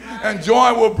morning, and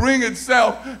joy will bring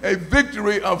itself a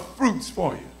victory of fruits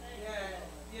for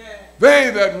you. They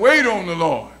that wait on the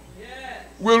Lord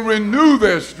will renew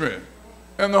their strength.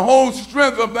 And the whole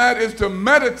strength of that is to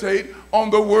meditate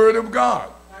on the word of God.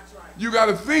 You got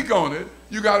to think on it.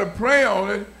 You got to pray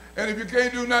on it. And if you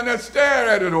can't do nothing, stare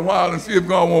at it a while and see if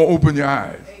God won't open your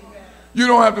eyes. You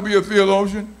don't have to be a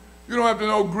theologian. You don't have to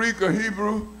know Greek or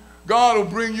Hebrew. God will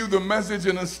bring you the message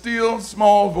in a still,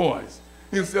 small voice.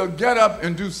 He'll say, get up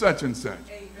and do such and such.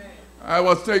 Amen. I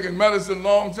was taking medicine a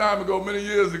long time ago, many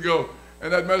years ago,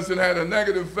 and that medicine had a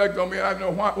negative effect on me. I didn't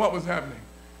know what was happening.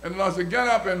 And the Lord said, get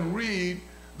up and read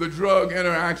the drug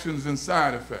interactions and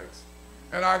side effects.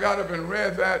 And I got up and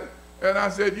read that, And I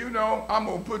said, you know, I'm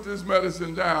going to put this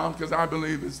medicine down because I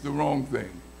believe it's the wrong thing.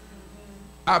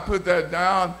 I put that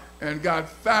down and got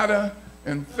fatter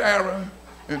and fairer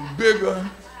and bigger.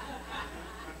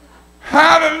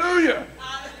 Hallelujah.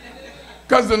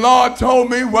 Because the Lord told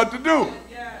me what to do.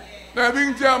 Now, if he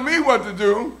can tell me what to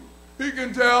do, he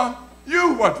can tell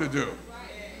you what to do.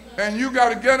 And you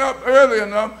got to get up early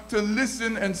enough to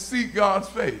listen and seek God's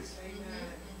face.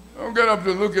 Don't get up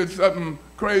to look at something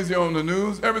crazy on the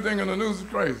news. Everything in the news is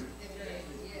crazy.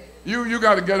 You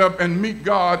got to get up and meet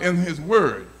God in his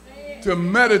word, to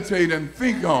meditate and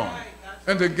think on,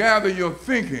 and to gather your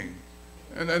thinking.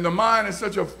 And the mind is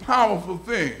such a powerful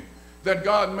thing that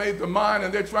God made the mind,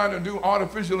 and they're trying to do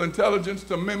artificial intelligence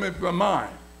to mimic the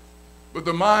mind. But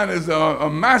the mind is a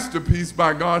masterpiece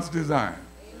by God's design.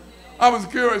 I was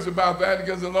curious about that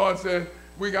because the Lord said,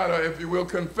 we got to, if you will,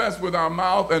 confess with our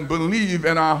mouth and believe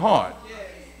in our heart.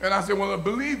 And I said, well, a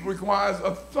belief requires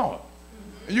a thought.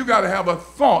 And you got to have a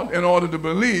thought in order to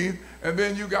believe, and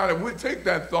then you got to take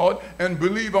that thought and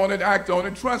believe on it, act on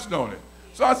it, trust on it.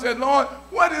 So I said, Lord,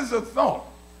 what is a thought?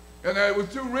 And it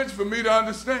was too rich for me to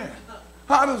understand.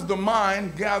 How does the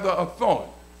mind gather a thought?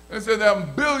 They said there are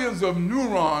billions of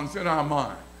neurons in our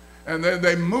mind, and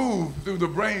they move through the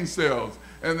brain cells.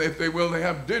 And if they will, they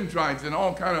have dendrites and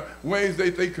all kind of ways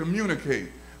they communicate.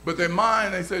 But their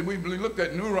mind, they said, we looked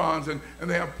at neurons, and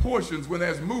they have portions. When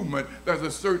there's movement, there's a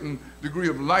certain degree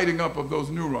of lighting up of those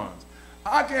neurons.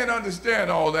 I can't understand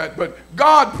all that, but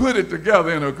God put it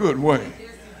together in a good way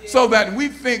so that we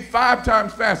think 5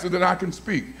 times faster than I can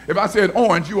speak. If I said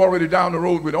orange, you already down the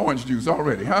road with orange juice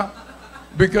already, huh?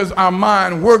 Because our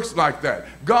mind works like that.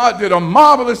 God did a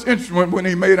marvelous instrument when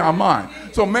he made our mind.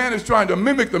 So man is trying to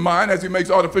mimic the mind as he makes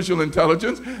artificial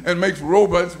intelligence and makes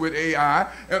robots with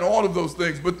AI and all of those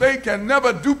things. But they can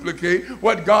never duplicate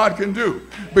what God can do,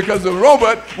 because a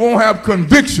robot won't have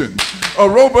conviction. A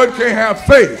robot can't have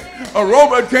faith. A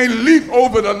robot can't leap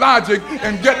over the logic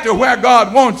and get to where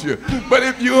God wants you. But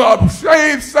if you are a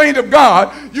saved saint of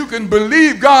God, you can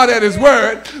believe God at his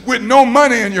word with no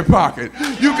money in your pocket.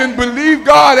 You can believe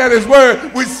God at his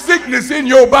word with sickness in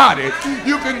your body.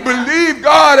 You can believe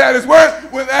God at his word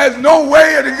when there's no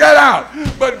way to get out.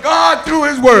 But God, through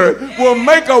his word, will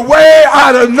make a way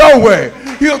out of no way.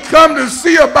 He'll come to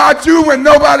see about you when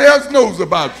nobody else knows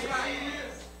about you.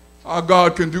 Our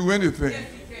God can do anything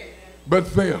but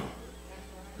fail.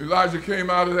 Elijah came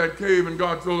out of that cave and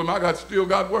God told him, I still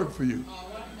got work for you.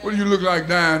 What do you look like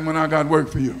dying when I got work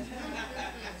for you?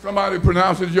 Somebody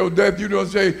pronounces your death, you don't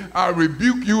say, I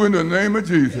rebuke you in the name of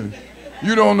Jesus.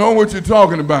 You don't know what you're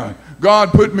talking about.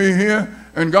 God put me here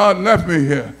and God left me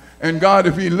here. And God,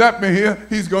 if he left me here,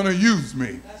 he's going to use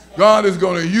me. God is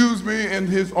going to use me in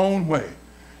his own way.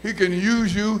 He can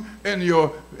use you in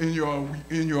your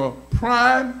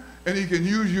prime, and he can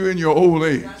use you in your old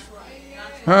age.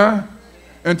 Huh?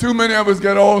 And too many of us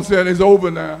get old and say, it's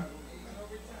over now.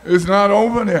 It's not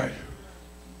over yet.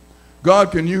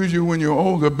 God can use you when you're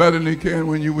older better than he can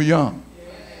when you were young.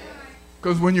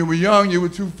 Because when you were young, you were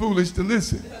too foolish to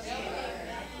listen.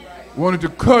 Wanted to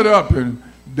cut up and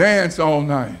dance all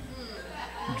night.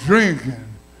 Drink and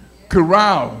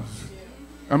carouse.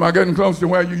 Am I getting close to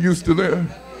where you used to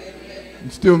live? You're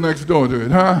still next door to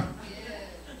it, huh?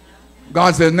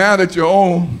 God said, now that you're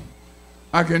old,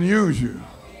 I can use you.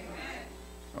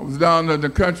 I was down in the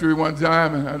country one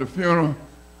time and at a funeral.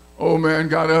 Old man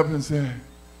got up and said,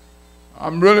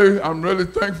 I'm really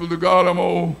thankful to God I'm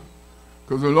old,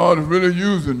 because the Lord is really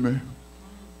using me.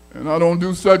 And I don't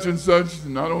do such and such,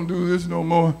 and I don't do this no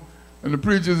more. And the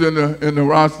preachers in the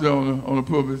roster on the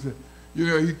pulpit said, you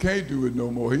know, he can't do it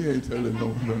no more. He ain't telling no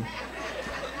more.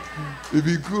 If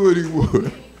he could, he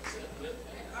would.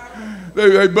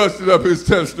 They busted up his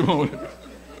testimony.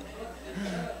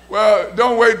 Well,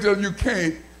 don't wait till you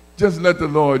can't. Just let the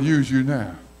Lord use you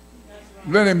now.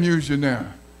 Let him use you now.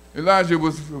 Elijah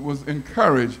was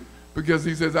encouraged because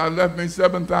he says, I left me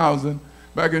 7,000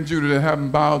 back in Judah that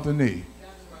haven't bowed the knee.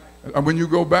 And when you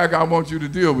go back, I want you to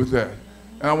deal with that.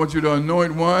 And I want you to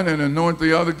anoint one and anoint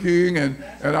the other king, and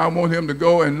I want him to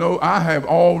go and know I have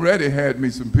already had me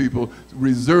some people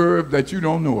reserved that you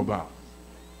don't know about.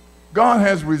 God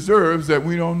has reserves that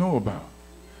we don't know about.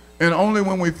 And only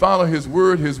when we follow his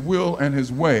word, his will, and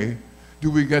his way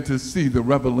do we get to see the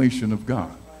revelation of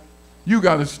God. You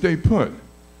got to stay put.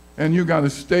 And you got to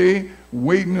stay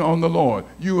waiting on the Lord.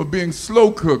 You are being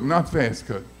slow cooked, not fast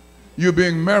cooked. You're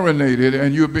being marinated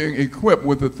and you're being equipped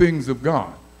with the things of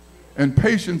God. And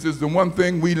patience is the one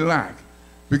thing we lack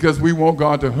because we want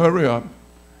God to hurry up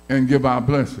and give our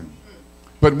blessing.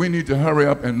 But we need to hurry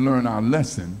up and learn our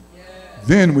lesson.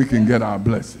 Then we can get our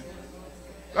blessing.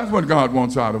 That's what God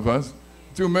wants out of us.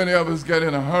 Too many of us get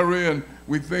in a hurry and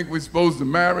we think we're supposed to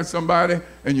marry somebody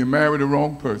and you marry the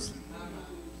wrong person.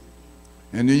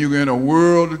 And then you get in a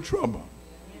world of trouble.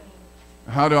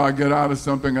 How do I get out of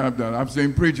something I've done? I've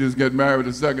seen preachers get married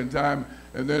a second time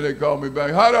and then they call me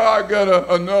back. How do I get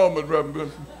a annulment, Reverend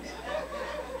Bishop?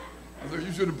 I said,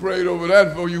 you should have prayed over that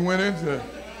before you went into it.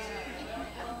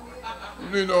 You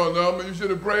need no annulment. You should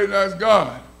have prayed and asked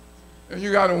God. And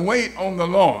you got to wait on the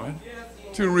Lord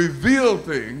to reveal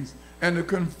things and to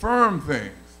confirm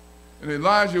things. And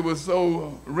Elijah was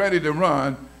so ready to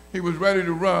run. He was ready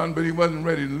to run, but he wasn't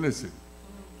ready to listen.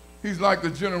 He's like the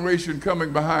generation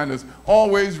coming behind us,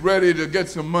 always ready to get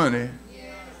some money,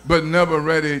 but never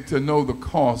ready to know the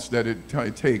cost that it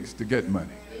takes to get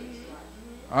money.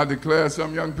 I declare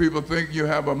some young people think you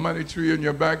have a money tree in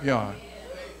your backyard.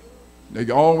 They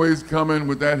always come in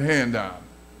with that handout.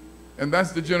 And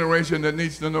that's the generation that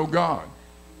needs to know God.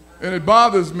 And it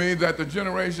bothers me that the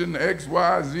generation X,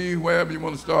 Y, Z, wherever you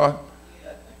want to start,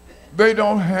 they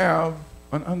don't have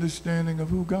an understanding of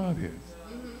who God is.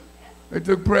 They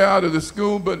took prayer out of the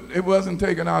school, but it wasn't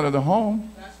taken out of the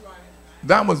home.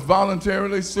 That was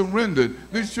voluntarily surrendered.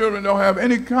 These children don't have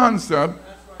any concept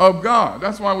of God.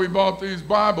 That's why we bought these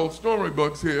Bible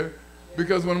storybooks here,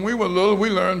 because when we were little, we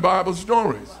learned Bible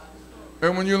stories.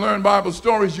 And when you learn Bible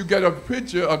stories, you get a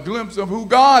picture, a glimpse of who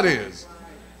God is.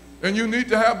 And you need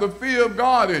to have the fear of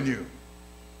God in you.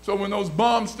 So when those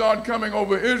bombs start coming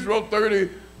over Israel,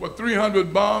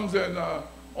 300 bombs and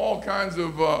all kinds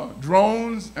of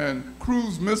drones and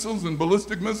cruise missiles and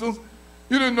ballistic missiles,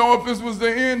 you didn't know if this was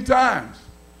the end times.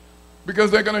 Because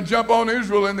they're going to jump on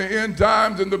Israel in the end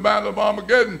times in the Battle of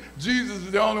Armageddon. Jesus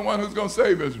is the only one who's going to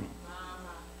save Israel.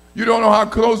 You don't know how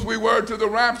close we were to the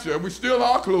rapture. We still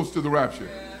are close to the rapture.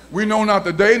 We know not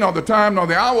the day, nor the time, nor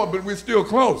the hour, but we're still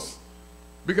close.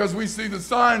 Because we see the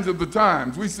signs of the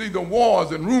times. We see the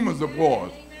wars and rumors of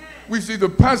wars. We see the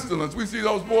pestilence. We see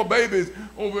those poor babies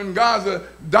over in Gaza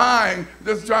dying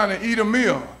just trying to eat a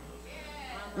meal.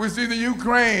 We see the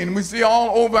Ukraine. We see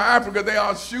all over Africa. They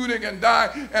are shooting and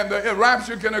dying, and the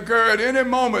rapture can occur at any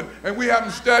moment. And we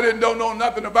haven't studied and don't know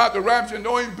nothing about the rapture and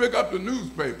don't even pick up the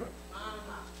newspaper.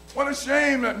 What a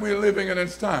shame that we're living in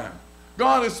this time.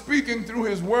 God is speaking through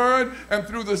his word and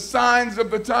through the signs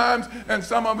of the times, and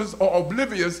some of us are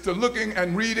oblivious to looking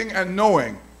and reading and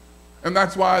knowing. And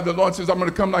that's why the Lord says, I'm going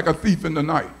to come like a thief in the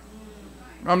night.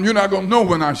 You're not going to know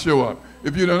when I show up.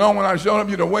 If you'd have known when I showed up,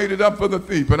 you'd have waited up for the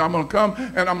thief. But I'm going to come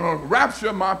and I'm going to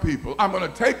rapture my people. I'm going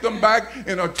to take them back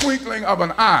in a twinkling of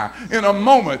an eye. In a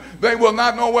moment, they will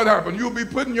not know what happened. You'll be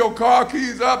putting your car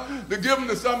keys up to give them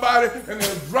to somebody, and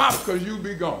they'll drop because you'll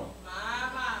be gone.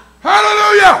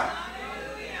 Hallelujah!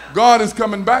 God is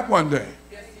coming back one day.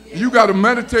 You got to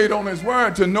meditate on his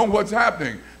word to know what's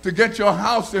happening, to get your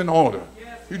house in order.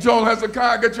 He told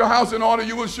Hezekiah, get your house in order,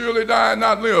 you will surely die and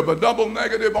not live. A double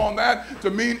negative on that to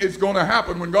mean it's going to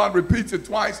happen. When God repeats it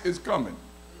twice, it's coming.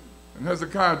 And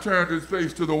Hezekiah turned his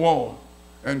face to the wall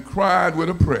and cried with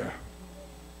a prayer.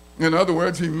 In other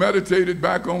words, he meditated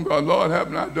back on God. Lord,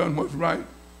 haven't I done what's right?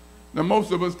 Now,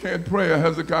 most of us can't pray a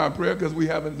Hezekiah prayer because we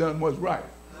haven't done what's right.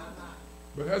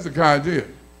 But Hezekiah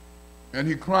did. And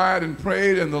he cried and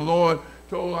prayed, and the Lord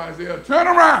told Isaiah, turn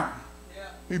around.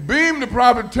 He beamed the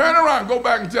prophet, turn around, go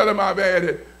back and tell him I've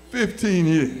added 15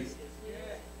 years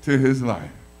to his life.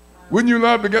 Wouldn't you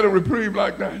love to get a reprieve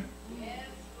like that?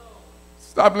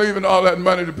 Stop leaving all that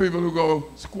money to people who go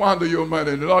squander your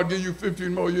money. The Lord give you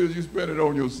 15 more years, you spend it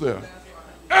on yourself.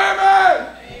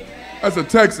 Amen. That's a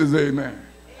Texas amen.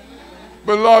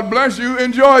 But Lord bless you,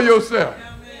 enjoy yourself.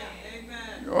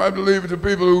 You don't have to leave it to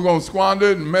people who are going to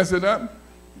squander it and mess it up.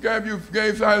 Gave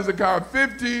Hezekiah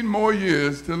 15 more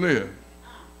years to live.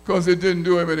 Because it didn't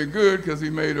do him any good, because he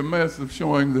made a mess of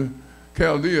showing the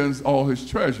Chaldeans all his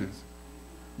treasures.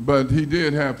 But he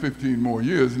did have 15 more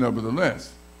years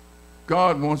nevertheless.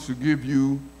 God wants to give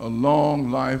you a long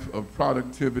life of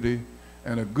productivity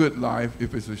and a good life,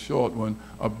 if it's a short one,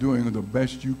 of doing the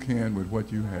best you can with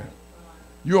what you have.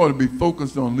 You ought to be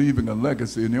focused on leaving a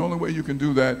legacy, and the only way you can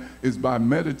do that is by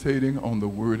meditating on the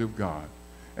Word of God.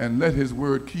 And let his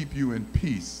Word keep you in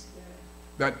peace.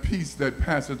 That peace that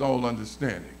passeth all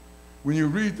understanding. When you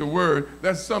read the word,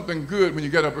 that's something good when you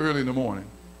get up early in the morning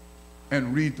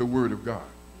and read the word of God.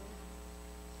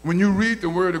 When you read the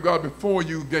word of God before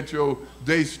you get your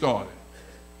day started.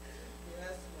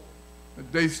 The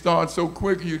day starts so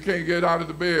quick you can't get out of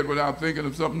the bed without thinking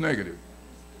of something negative.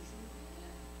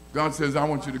 God says, I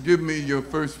want you to give me your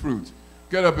first fruits.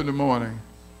 Get up in the morning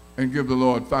and give the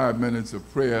Lord 5 minutes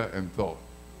of prayer and thought.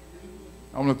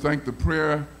 I want to thank the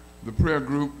prayer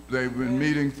group. They've been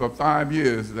meeting for 5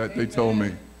 years, that they told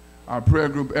me. Our prayer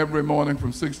group every morning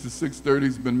from 6 to 6:30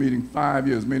 has been meeting 5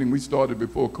 years, meaning we started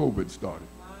before COVID started.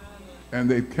 And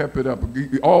they've kept it up.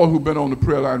 All who've been on the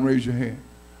prayer line, raise your hand.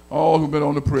 All who've been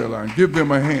on the prayer line, give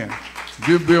them a hand.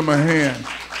 Give them a hand.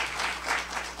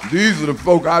 These are the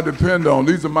folk I depend on.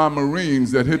 These are my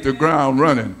Marines that hit the ground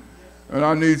running. And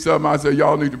I need something. I say,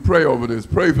 y'all need to pray over this.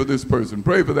 Pray for this person.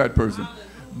 Pray for that person.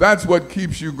 That's what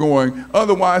keeps you going.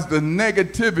 Otherwise, the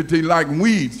negativity, like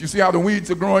weeds. You see how the weeds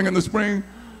are growing in the spring?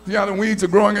 See how the weeds are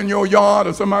growing in your yard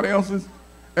or somebody else's?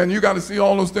 And you got to see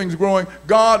all those things growing.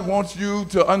 God wants you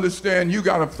to understand you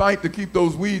got to fight to keep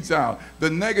those weeds out. The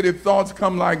negative thoughts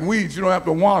come like weeds. You don't have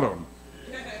to water them.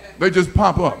 They just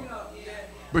pop up.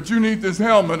 But you need this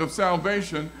helmet of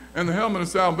salvation, and the helmet of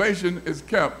salvation is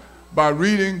kept by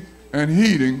reading and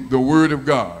heeding the Word of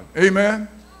God. Amen?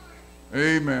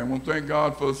 Amen. Well, thank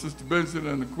God for Sister Benson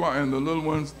and the choir and the little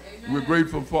ones. Amen. We're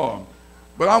grateful for them.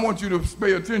 But I want you to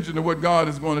pay attention to what God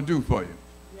is going to do for you.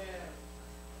 Yeah.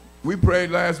 We prayed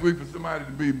last week for somebody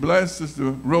to be blessed.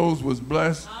 Sister Rose was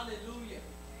blessed. Hallelujah.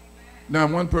 Now,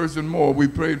 one person more. We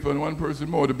prayed for one person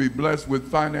more to be blessed with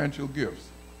financial gifts.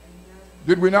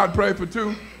 Did we not pray for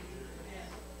two?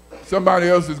 Somebody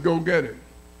else is going to get it.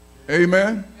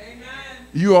 Amen? Amen.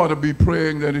 You ought to be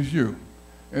praying that it's you.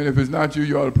 And if it's not you,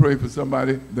 you ought to pray for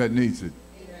somebody that needs it.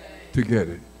 Amen. To get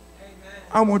it. Amen.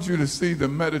 I want you to see the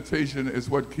meditation is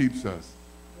what keeps us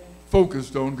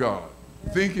focused on God.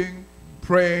 Thinking,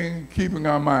 praying, keeping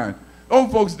our mind.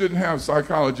 Old folks didn't have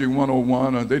Psychology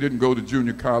 101, or they didn't go to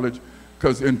junior college,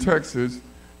 because in Texas,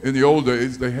 in the old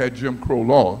days, they had Jim Crow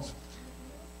laws.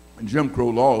 And Jim Crow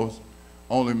laws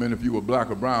only meant if you were black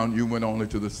or brown, you went only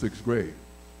to the 6th grade.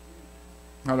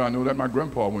 How do I know that? My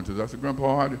grandpa went to that. I said,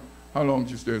 Grandpa, how long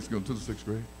did you stay at school? To the 6th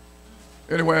grade?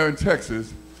 Anywhere in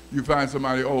Texas, you find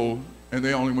somebody old, and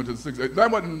they only went to the 6th grade. That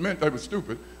wasn't meant they were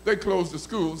stupid. They closed the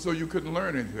school so you couldn't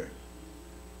learn anything.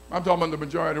 I'm talking about the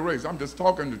majority of the race. I'm just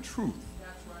talking the truth.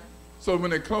 That's right. So when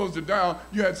they closed it down,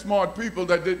 you had smart people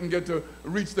that didn't get to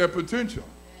reach their potential.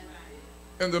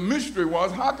 And the mystery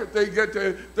was, how could they get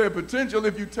to their potential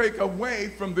if you take away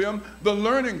from them the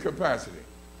learning capacity,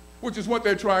 which is what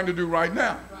they're trying to do right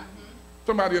now. Right.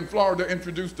 Somebody in Florida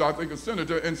introduced, I think a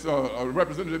senator, a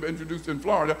representative introduced in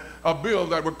Florida, a bill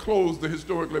that would close the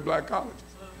historically black colleges.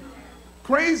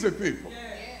 Crazy people.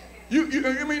 Yeah.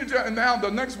 You mean to tell, and now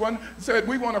the next one said,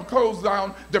 we want to close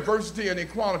down diversity and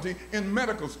equality in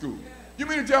medical school. Yeah. You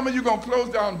mean to tell me you're going to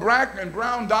close down black and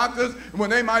brown doctors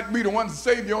when they might be the ones to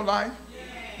save your life?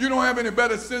 You don't have any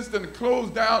better sense than to close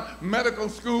down medical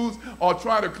schools or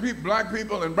try to keep black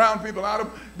people and brown people out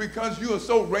of them because you are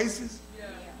so racist? Yeah.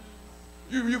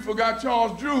 You forgot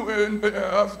Charles Drew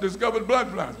discovered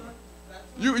blood plasma.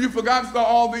 You forgot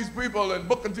all these people and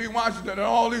Booker T. Washington and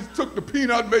all these took the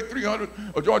peanut, made 300,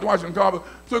 or George Washington Carver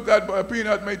took that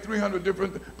peanut, made 300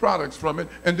 different products from it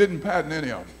and didn't patent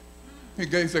any of it.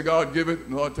 He said, God, give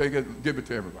it, Lord, take it, give it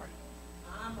to everybody.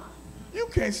 You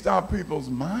can't stop people's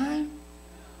mind.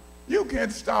 You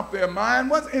can't stop their mind.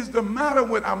 What is the matter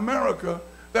with America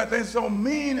that they're so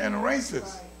mean and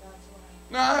racist?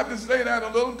 Now, I have to say that a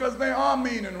little because they are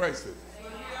mean and racist.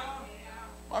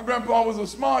 My grandpa was a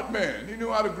smart man. He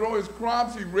knew how to grow his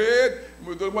crops. He read.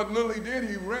 What little he did,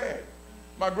 he read.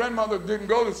 My grandmother didn't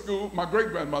go to school, my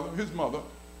great-grandmother, his mother,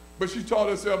 but she taught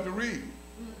herself to read.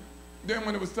 Then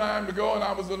when it was time to go and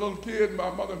I was a little kid, my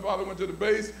mother and father went to the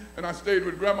base and I stayed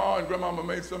with Grandma, and Grandmama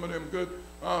made some of them good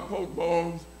poke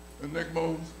bowls and neck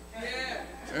bowls. Yeah.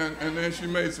 And then she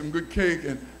made some good cake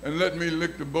and let me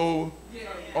lick the bowl. Yeah.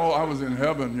 Oh, I was in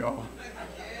heaven, y'all.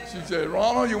 She said,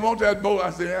 Ronald, you want that bowl? I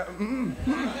said,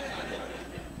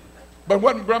 But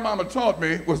what Grandmama taught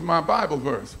me was my Bible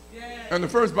verse. Yeah. And the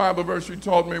first Bible verse she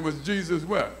taught me was Jesus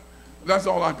wept. That's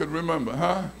all I could remember,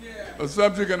 huh? Yeah. A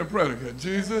subject and a predicate.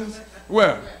 Jesus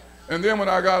wept. And then when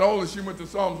I got older, she went to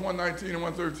Psalms 119 and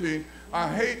 113. I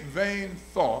hate vain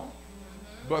thought,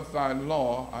 but thy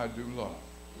law I do love.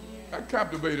 That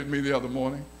captivated me the other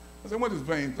morning. I said, what is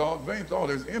vain thought? Vain thought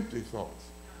is empty thoughts.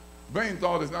 Vain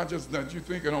thought is not just that you're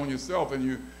thinking on yourself and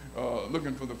you're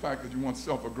looking for the fact that you want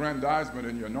self-aggrandizement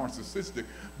and you're narcissistic,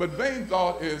 but vain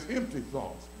thought is empty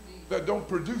thoughts that don't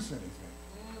produce anything.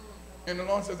 And the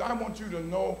Lord says, I want you to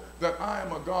know that I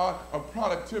am a God of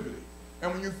productivity.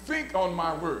 And when you think on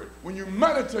my word, when you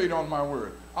meditate on my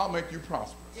word, I'll make you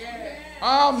prosperous. Yeah.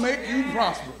 I'll make you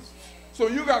prosperous. So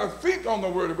you got to think on the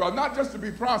word of God, not just to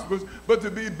be prosperous, but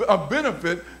to be a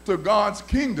benefit to God's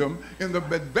kingdom in the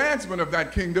advancement of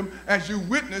that kingdom as you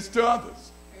witness to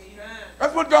others. Amen.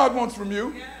 That's what God wants from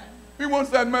you. Yeah. He wants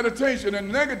that meditation,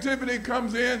 and negativity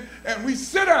comes in, and we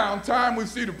sit down time we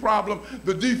see the problem,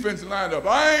 the defense lined up.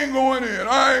 I ain't going in.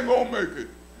 I ain't going to make it.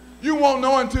 You won't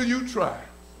know until you try.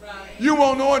 You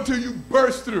won't know until you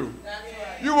burst through.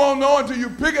 You won't know until you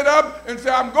pick it up and say,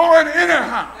 I'm going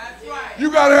anyhow.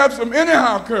 You got to have some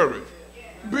anyhow courage.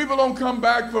 People don't come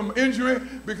back from injury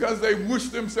because they wish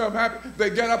themselves happy.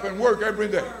 They get up and work every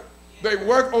day. They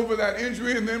work over that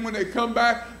injury, and then when they come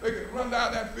back, they can run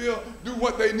down that field, do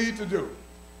what they need to do.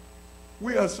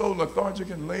 We are so lethargic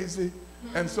and lazy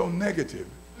and so negative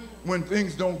when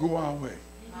things don't go our way.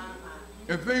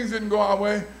 If things didn't go our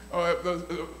way,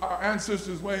 our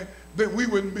ancestors' way, then we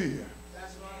wouldn't be here.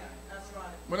 That's right. That's right.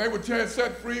 When they were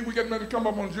set free, we getting ready to come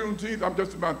up on Juneteenth. I'm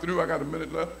just about through. I got a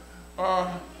minute left.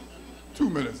 2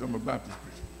 minutes. I'm a Baptist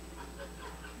preacher.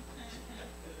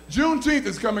 Juneteenth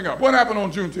is coming up. What happened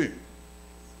on Juneteenth?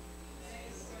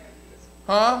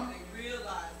 Huh?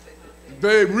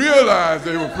 They realized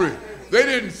they were free. They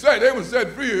didn't say they were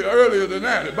set free earlier than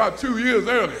that, about 2 years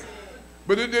earlier.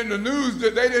 But it in the news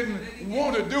that they didn't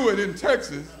want to do it in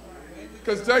Texas,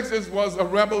 because Texas was a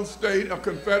rebel state, a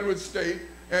Confederate state,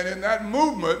 and in that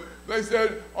movement, they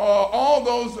said all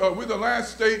those, we're the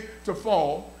last state to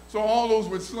fall, so all those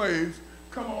with slaves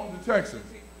come on to Texas.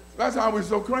 That's how we're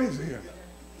so crazy here.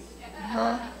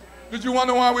 Huh? Did you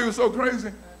wonder why we were so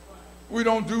crazy? We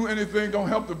don't do anything, don't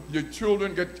help your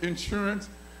children get insurance.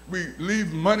 We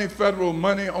leave money, federal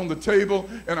money on the table,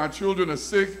 and our children are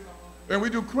sick. And we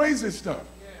do crazy stuff.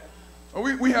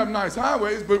 We have nice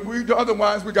highways, but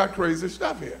otherwise we got crazy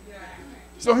stuff here.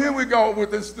 So here we go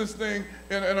with this thing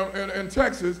in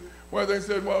Texas, where they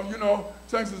said, well, you know,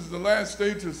 Texas is the last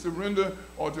state to surrender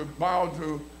or to bow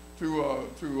to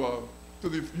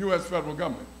the U.S. federal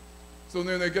government. So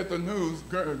then they get the news.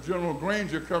 General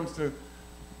Granger comes to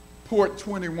Port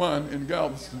 21 in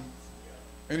Galveston,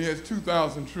 and he has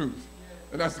 2,000 troops,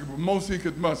 and that's the most he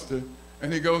could muster.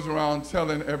 And he goes around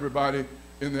telling everybody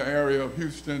in the area of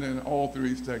Houston and all through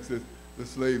East Texas, the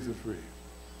slaves are free.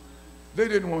 They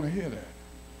didn't want to hear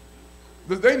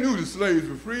that. They knew the slaves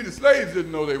were free. The slaves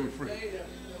didn't know they were free.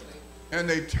 And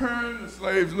they turned the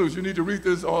slaves loose. You need to read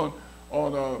this on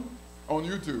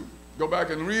YouTube. Go back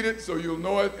and read it so you'll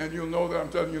know it, and you'll know that I'm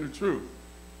telling you the truth.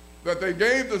 That they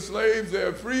gave the slaves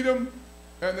their freedom,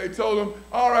 and they told them,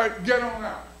 all right, get on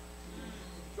out.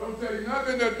 Don't take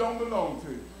nothing that don't belong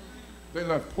to you. They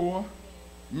left poor,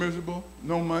 miserable,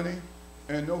 no money,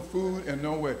 and no food and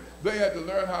no way. They had to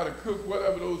learn how to cook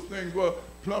whatever those things were,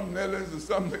 plum nellies or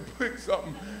something. They picked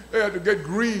something. They had to get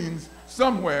greens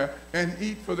somewhere and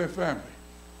eat for their family.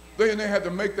 They had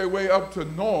to make their way up to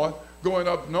north, going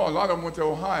up north. A lot of them went to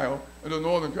Ohio and the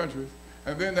northern countries.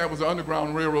 And then there was the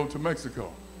Underground Railroad to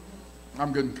Mexico.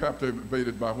 I'm getting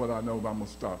captivated by what I know, but I'm going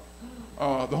to stop.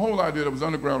 The whole idea, there was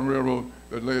Underground Railroad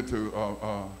that led to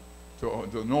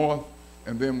the north.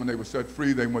 And then when they were set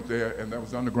free, they went there, and that was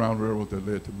the Underground Railroad that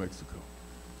led to Mexico.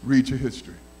 Read your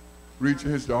history. Read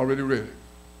your history. I already read it.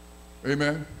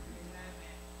 Amen?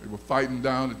 They were fighting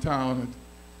down the town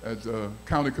at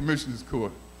County Commissioner's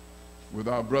Court with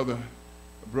our brother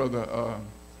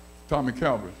Tommy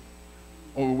Calvert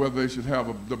over whether they should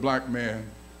have the black man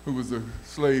who was a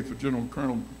slave for General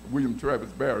Colonel William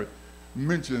Travis Barrett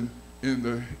mentioned in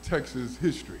the Texas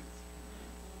history.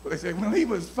 But they say, well, he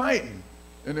was fighting.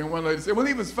 And then one lady said, well,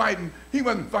 he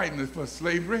wasn't fighting for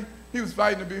slavery. He was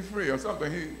fighting to be free or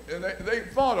something. And they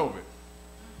fought over it.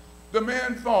 The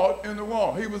man fought in the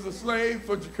war. He was a slave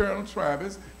for Colonel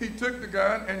Travis. He took the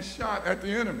gun and shot at the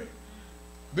enemy.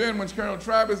 Then when Colonel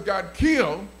Travis got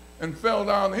killed and fell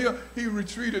down the hill, he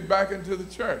retreated back into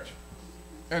the church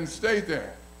and stayed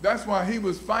there. That's why he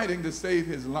was fighting to save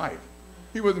his life.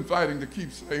 He wasn't fighting to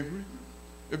keep slavery.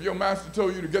 If your master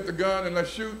told you to get the gun and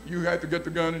let's shoot, you had to get the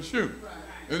gun and shoot.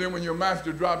 And then when your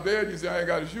master dropped dead, you say, I ain't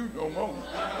got to shoot no more.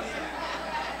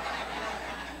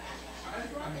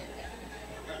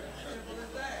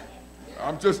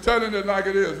 I'm just telling it like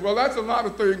it is. Well, that's a lot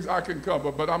of things I can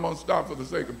cover, but I'm going to stop for the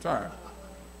sake of time.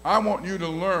 I want you to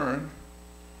learn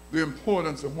the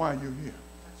importance of why you're here.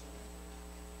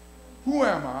 Who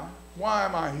am I? Why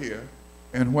am I here?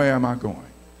 And where am I going?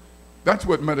 That's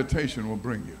what meditation will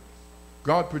bring you.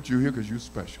 God put you here because you're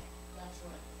special.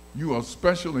 You are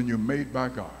special and you're made by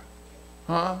God.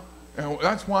 Huh? And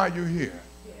that's why you're here.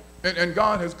 And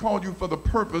God has called you for the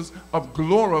purpose of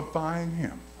glorifying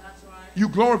him. You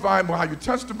glorify him with how you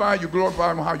testify. You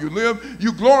glorify him with how you live.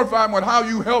 You glorify him with how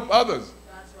you help others.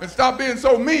 And stop being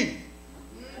so mean.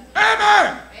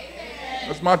 Amen.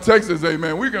 That's my Texas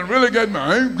amen. We can really get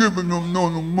mad. I ain't giving them no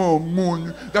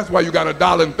more. That's why you got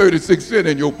 $1.36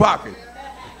 in your pocket.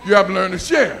 You have to learn to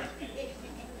share.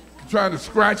 Trying to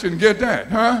scratch and get that,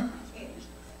 huh?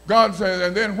 God says,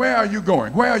 and then where are you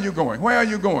going? Where are you going? Where are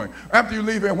you going? After you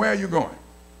leave here, where are you going?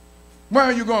 Where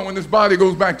are you going when this body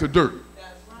goes back to dirt?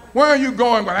 Where are you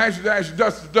going when ash is ash,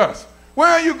 dust is dust? Where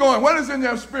are you going? What is in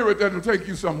your spirit that will take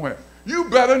you somewhere? You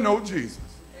better know Jesus.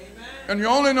 Amen. And you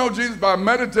only know Jesus by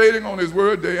meditating on his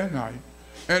word day and night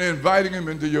and inviting him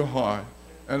into your heart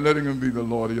and letting him be the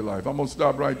Lord of your life. I'm going to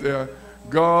stop right there.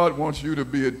 God wants you to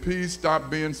be at peace. Stop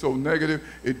being so negative.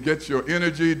 It gets your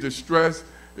energy, distress.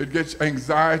 It gets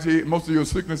anxiety. Most of your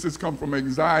sicknesses come from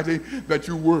anxiety that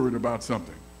you're worried about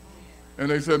something. And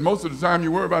they said most of the time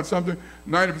you worry about something,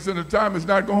 90% of the time it's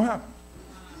not going to happen.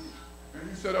 And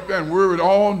you sit up there and worried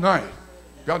all night.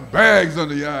 Got bags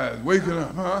under your eyes, waking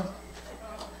up, huh?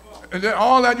 And then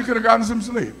all that you could have gotten some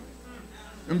sleep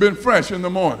and been fresh in the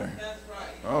morning.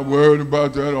 I worried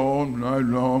about that all night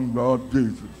long, Lord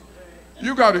Jesus.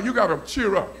 You gotta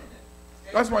cheer up.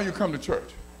 That's why you come to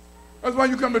church. That's why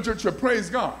you come to church to praise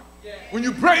God. When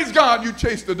you praise God, you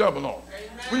chase the devil off.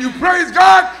 When you praise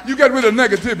God, you get rid of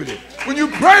negativity. When you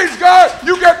praise God,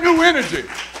 you get new energy.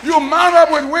 You'll mount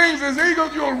up with wings as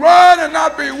eagles. You'll run and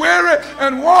not be weary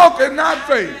and walk and not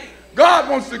faint. God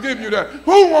wants to give you that.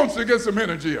 Who wants to get some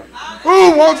energy up?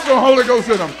 Who wants the Holy Ghost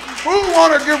in them? Who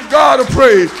want to give God a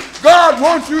praise? God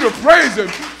wants you to praise him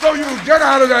so you get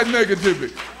out of that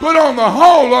negativity. Put on the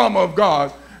whole armor of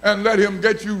God and let him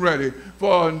get you ready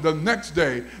for the next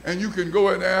day. And you can go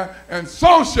in there, and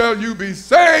so shall you be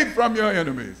saved from your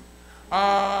enemies.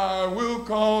 I will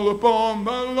call upon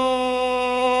the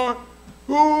Lord,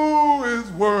 who is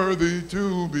worthy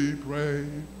to be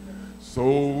praised.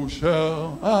 So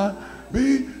shall I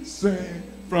be saved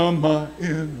from my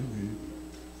enemies.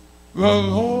 The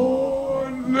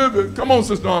Lord liveth. Come on,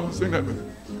 Sister Anna, sing that with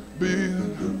me. Be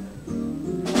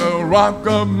the rock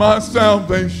of my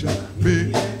salvation,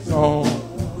 be exalted.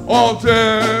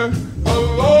 The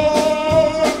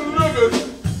Lord liveth,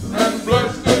 and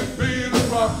blessed be the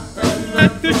rock. And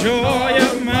let the joy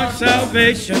of my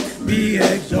salvation be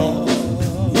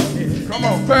exalted. Come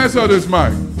on, pass her this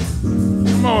mic.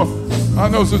 Come on. I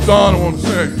know Sister Anna wants to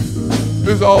sing.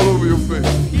 It's all over your face.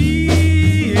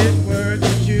 He is worthy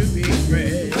to be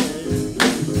praised.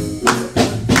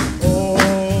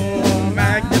 Oh,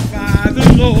 magnify the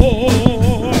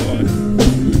Lord.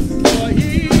 For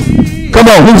he Come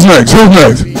on, who's next? Who's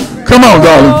next? Come on,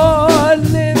 darling.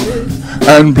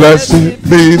 And blessed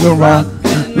be the rock.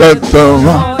 Let the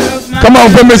rock. Come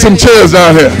on, put me some chairs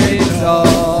down here.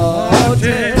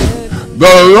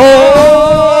 The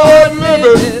Lord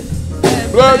liveth.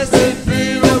 Blessed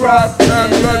be the rock,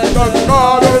 and let the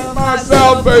God of my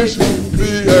salvation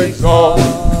be exalted.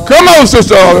 Come on,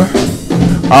 Sister Anna.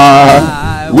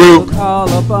 I will call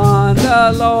upon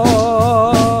the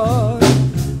Lord,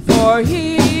 for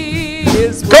he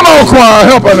is. Come on, choir,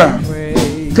 help her now.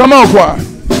 Come on, choir.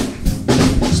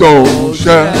 So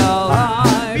shall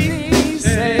I be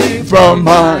saved from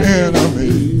my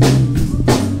enemies.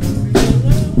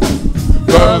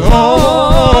 The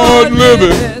Lord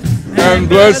liveth. And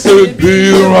blessed be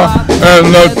the rock,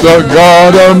 and let the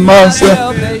God of my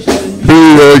salvation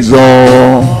be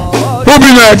exalted. Who'll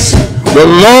be next? The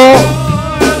Lord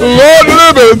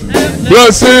liveth.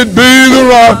 Blessed be the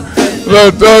rock,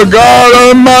 let the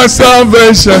God of my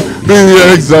salvation be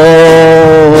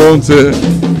exalted.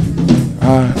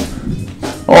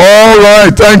 All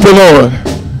right, thank the Lord.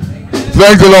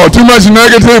 Thank the Lord. Too much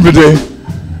negativity,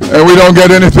 and we don't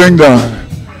get anything done.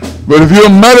 But if you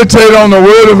meditate on the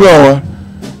word of God,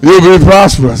 you'll be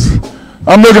prosperous.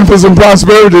 I'm looking for some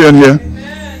prosperity in here.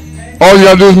 All you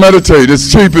got to do is meditate.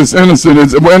 It's cheap, it's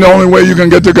innocent. The only way you can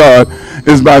get to God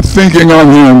is by thinking on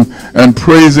him and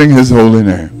praising his holy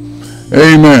name.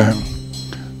 Amen.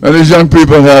 Now these young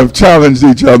people have challenged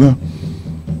each other.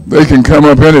 They can come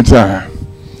up anytime.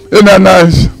 Isn't that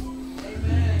nice?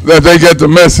 That they get the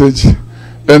message,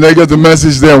 and they get the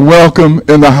message they're welcome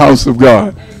in the house of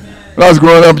God. When I was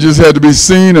growing up, you just had to be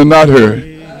seen and not heard.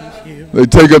 They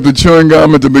take up the chewing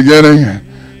gum at the beginning and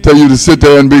tell you to sit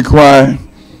there and be quiet.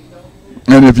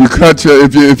 And if you cut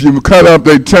up,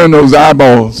 they turn those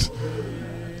eyeballs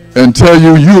and tell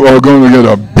you you are going to get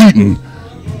a beating.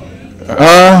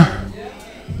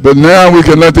 But now we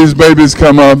can let these babies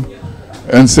come up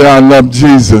and say, I love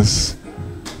Jesus.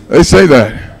 They say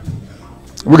that.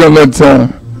 We're going to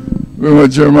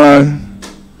let Jeremiah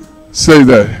say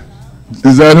that.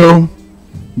 Is that who?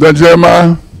 Is that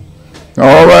Jeremiah?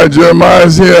 All right,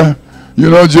 Jeremiah's here. You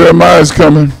know Jeremiah's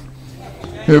coming.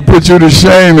 He'll put you to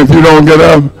shame if you don't get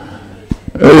up.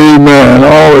 Amen.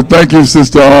 Oh, thank you,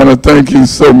 Sister Anna. Thank you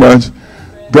so much.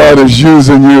 God is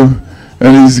using you,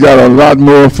 and he's got a lot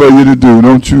more for you to do.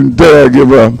 Don't you dare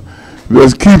give up.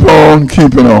 Just keep on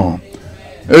keeping on.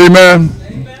 Amen.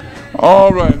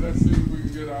 All right, let's see if we can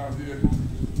get out here.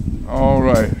 All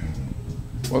right.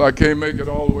 Well, I can't make it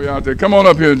all the way out there. Come on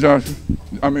up here, Joshua.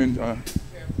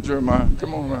 Jeremiah.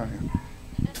 Come on around here.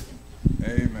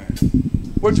 Amen.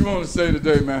 What you want to say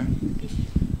today, man?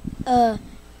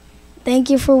 Thank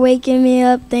you for waking me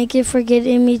up. Thank you for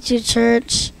getting me to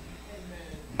church.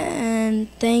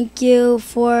 And thank you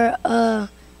for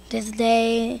this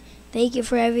day. Thank you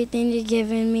for everything you've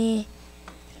given me.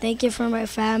 Thank you for my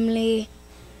family.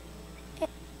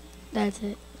 That's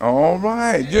it. All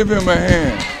right. Give him a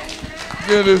hand.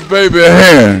 Give this baby a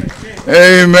hand.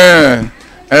 Amen.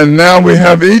 And now we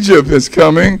have Egypt is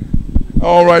coming.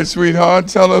 All right, sweetheart.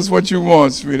 Tell us what you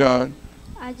want, sweetheart.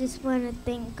 I just want to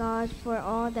thank God for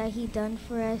all that He done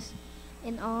for us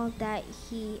and all that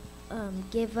He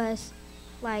give us,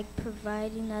 like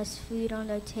providing us food on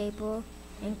the table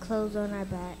and clothes on our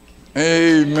back.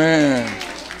 Amen.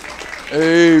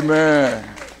 Amen.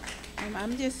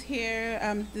 I'm just here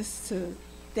just to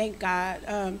thank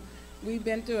God. We've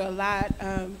been through a lot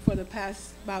for the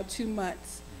past about 2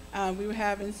 months. We were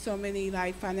having so many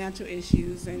like financial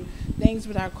issues and things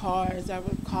with our cars that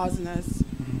were causing us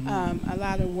a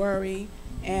lot of worry.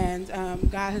 And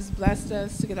God has blessed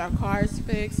us to get our cars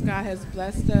fixed. God has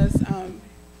blessed us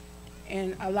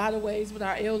in a lot of ways with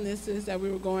our illnesses that we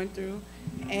were going through.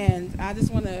 And I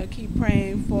just want to keep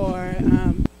praying for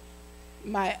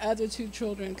my other 2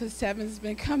 children, because Seven's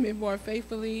been coming more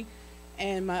faithfully.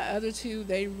 And my other 2,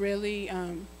 they really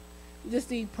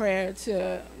just need prayer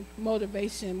to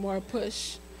motivation, more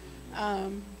push,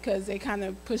 because they kind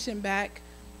of pushing back.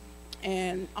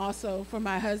 And also for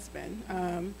my husband,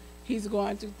 he's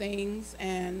going through things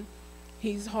and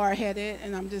he's hard-headed,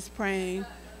 and I'm just praying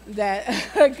that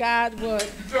God would.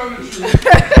 Tell the truth.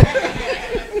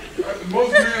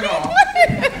 Most men are.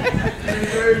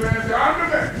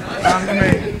 I'm the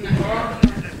man.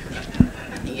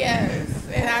 Yes,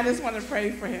 and I just want to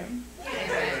pray for him.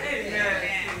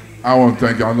 I want to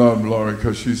thank you. I love Lori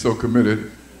because she's so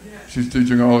committed. She's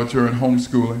teaching all the children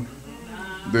homeschooling.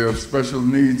 They have special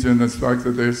needs in the fact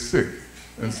that they're sick,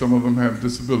 and some of them have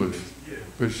disabilities.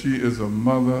 But she is a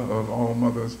mother of all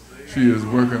mothers. She is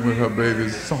working with her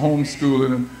babies,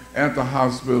 homeschooling them at the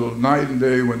hospital night and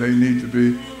day when they need to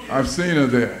be. I've seen her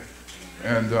there.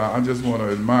 And I just want to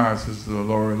admire Sister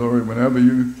Lori. Lori, whenever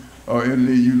you are in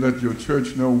need, you let your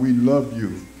church know we love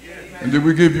you. And did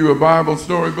we give you a Bible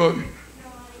storybook?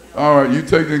 All right, you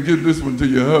take and give this one to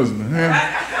your husband. Huh?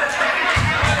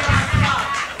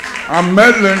 I'm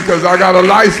meddling because I got a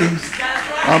license.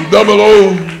 I'm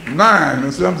 009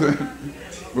 or something.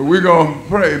 But we're going to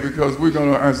pray because we're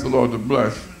going to ask the Lord to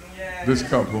bless this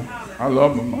couple. I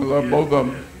love them. I love both of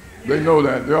them. They know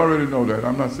that. They already know that.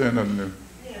 I'm not saying nothing new.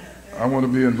 I want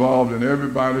to be involved in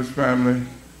everybody's family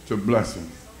to bless them.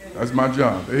 That's my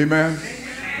job. Amen?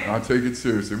 And I take it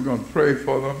seriously. We're going to pray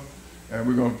for them, and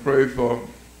we're going to pray for,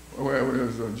 where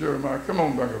is Jeremiah? Come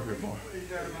on back up here, boy.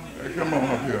 Hey, come on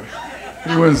up here.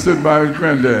 He went and sit by his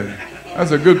granddaddy.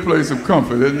 That's a good place of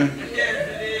comfort, isn't it?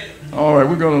 All right,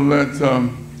 we're going to let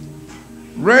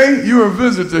Ray, you're a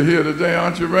visitor here today,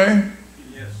 aren't you, Ray?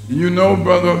 Yes. You know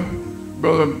Brother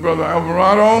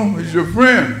Alvarado? He's your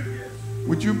friend.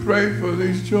 Would you pray for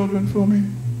these children for me?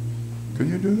 Can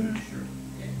you do that? Sure.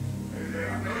 Amen.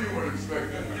 I know you weren't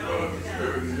expecting the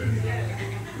Spirit is in you.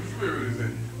 The Spirit is in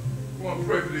you. We want to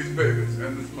pray for these babies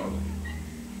and this mother.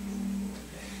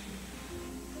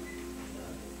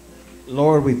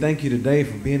 Lord, we thank you today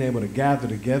for being able to gather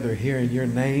together here in your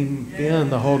name, feeling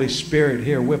the Holy Spirit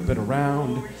here whipping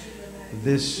around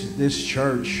this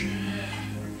church.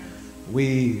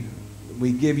 We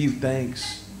give you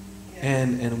thanks.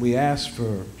 And we ask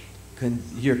for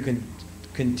your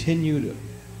continued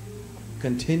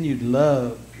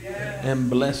love and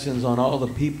blessings on all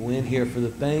the people in here for the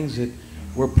things that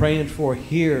we're praying for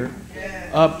here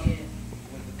up with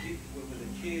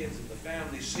the kids and the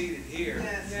family seated here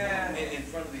in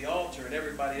front of the altar, and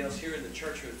everybody else here in the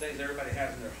church for the things everybody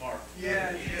has in their heart.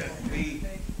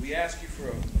 We ask you for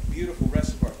a beautiful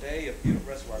rest of our day, a beautiful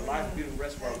rest of our life, a beautiful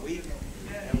rest of our week.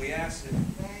 And we ask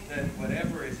that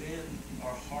whatever is in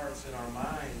our hearts and our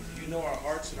minds, you know our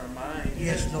hearts and our minds.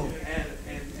 Yes, Lord. And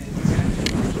you ask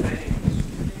those things,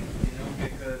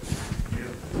 because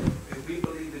if we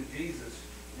believe in Jesus,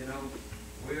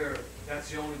 that's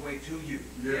the only way to you.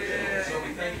 Yes. So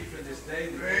we thank you for this day.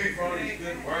 We thank you for all these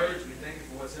good words. We thank you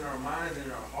for what's in our minds and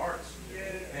in our hearts.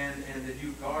 And that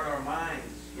you guard our minds,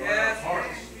 guard our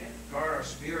hearts, guard our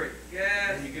spirit.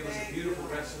 And you give us a beautiful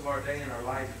rest of our day and our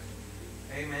life.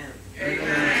 Amen. Amen.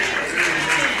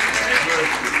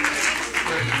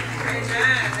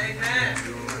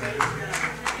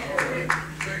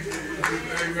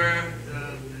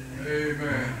 Amen.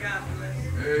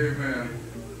 Amen.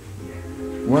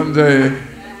 One day,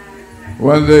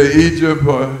 One day Egypt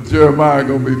or Jeremiah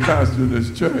going to be pastoring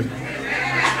this church.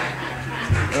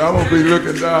 And I'm going to be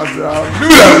looking down and say, I knew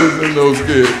that was in those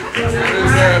kids.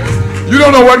 Amen. You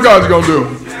don't know what God's going to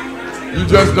do. You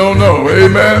just don't know.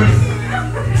 Amen.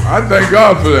 I thank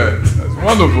God for that. That's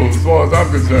wonderful as far as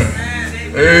I'm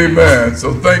concerned. Amen.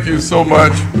 So thank you so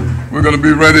much. We're going to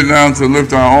be ready now to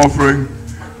lift our offering.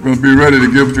 We're going to be ready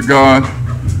to give to God.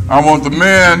 I want the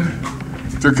men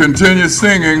to continue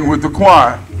singing with the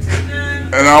choir.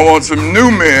 And I want some new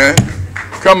men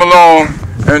come along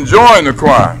and join the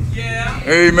choir.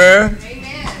 Amen.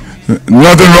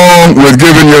 Nothing wrong with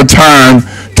giving your time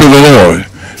to the Lord.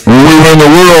 When we were in the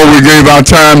world, we gave our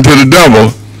time to the devil.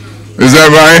 Is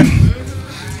that right?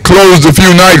 Closed a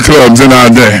few nightclubs in our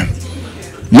day.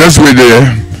 Yes, we did.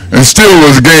 And still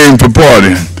was game for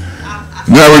partying.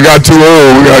 Now we got too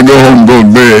old, we got to go home and go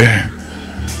to bed.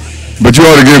 But you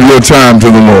ought to give your time to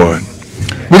the Lord.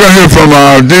 We're going to hear from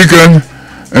our deacon,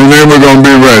 and then we're going to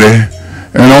be ready.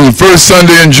 And on the first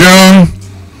Sunday in June,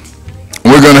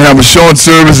 we're going to have a short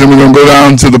service, and we're going to go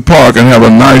down to the park and have a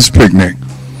nice picnic.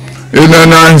 Isn't that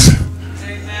nice?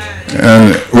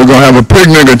 And we're going to have a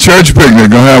picnic, a church picnic.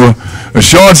 We're going to have a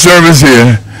short service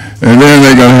here, and then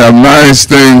they're going to have nice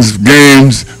things,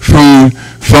 games, food,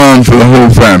 fun for the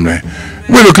whole family.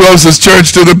 We're the closest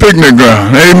church to the picnic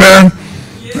ground. Amen?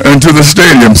 And to the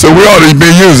stadium. So we ought to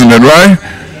be using it, right?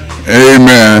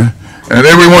 Amen. And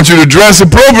then we want you to dress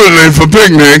appropriately for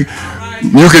picnic.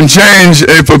 You can change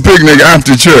for picnic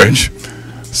after church.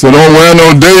 So don't wear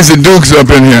no Daisy Dukes up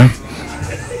in here.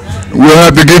 We'll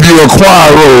have to give you a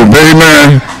choir robe,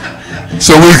 amen,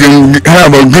 so we can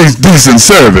have a decent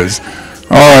service.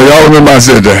 All right, y'all remember I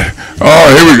said that. All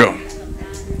right, here we go.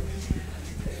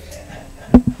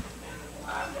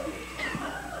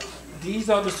 These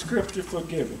are the scriptures for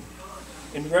giving.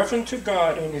 In reference to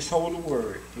God and his holy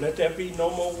word, let there be no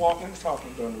more walking and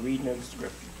talking during the reading of the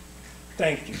scripture.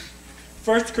 Thank you.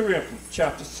 1 Corinthians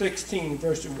chapter 16,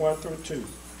 verses 1 through 2.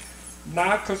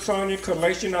 Now concerning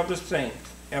collation of the saints,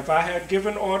 if I have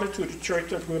given order to the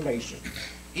church of Galatia,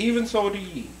 even so do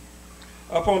ye.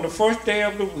 Upon the first day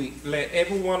of the week, let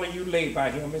every one of you lay by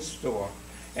him in store,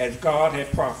 as God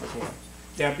hath promised him.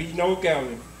 There be no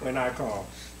gathering when I come.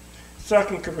 2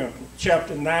 Corinthians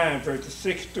chapter 9, verses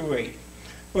 6 through 8.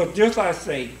 But just I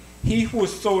say, he who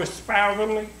soweth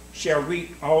sparingly shall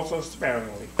reap also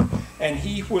sparingly, and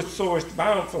he who soweth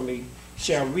bountifully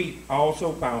shall reap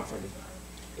also bountifully.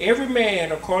 Every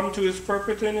man according to his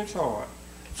purpose in his heart,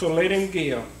 so let him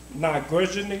give, not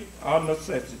grudgingly or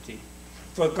necessity.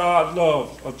 For God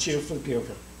loves a cheerful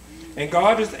giver. And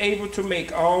God is able to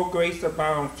make all grace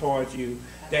abound towards you,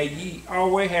 that ye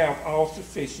always have all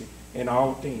sufficient in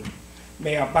all things,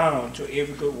 may abound to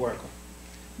every good worker.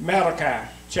 Malachi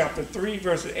chapter 3,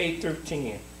 verses 8 through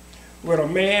 10. Will a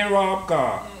man rob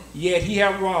God? Yet he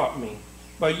have robbed me.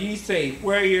 But ye say,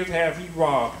 wherein have he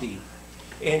robbed thee?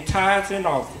 In tithes and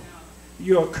offerings.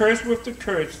 You are cursed with the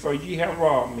curse, for ye have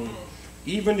robbed me,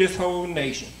 even this whole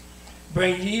nation.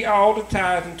 Bring ye all the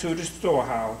tithes into the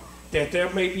storehouse, that there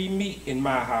may be meat in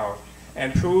my house,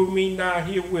 and prove me now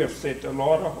herewith, said the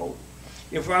Lord of hosts.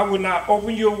 If I will not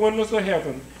open your windows of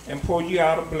heaven and pour you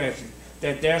out a blessing,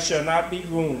 that there shall not be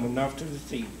room enough to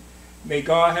receive it. May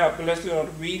God have blessing on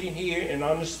the reading here and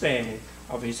understanding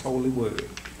of his holy word.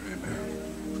 Amen.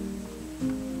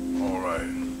 All right.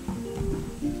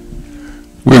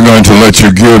 We're going to let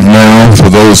you give now for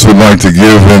those who'd like to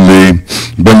give in the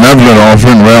benevolent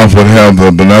offering. Ralph would have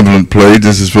the benevolent plate.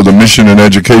 This is for the mission and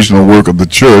educational work of the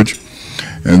church.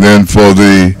 And then for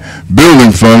the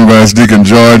building fund, we're going to ask Deacon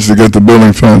George to get the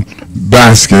building fund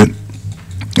basket.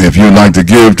 If you'd like to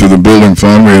give to the building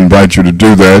fund, we invite you to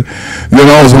do that. And then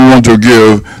also want to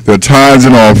give the tithes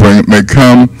and offering may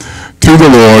come to the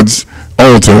Lord's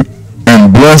altar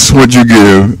and bless what you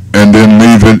give and then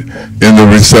leave it in the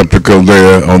receptacle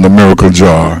there on the miracle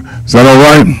jar. Is that all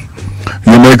right?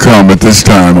 You may come at this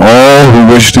time, all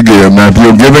who wish to give. Now, if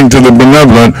you're giving to the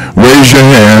benevolent, raise your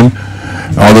hand,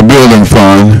 or the building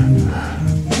fund.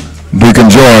 Deacon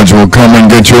George will come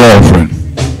and get your offering.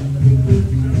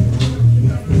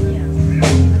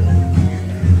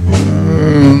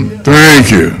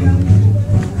 Thank you.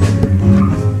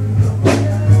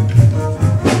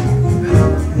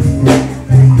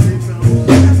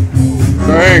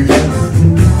 Thank you.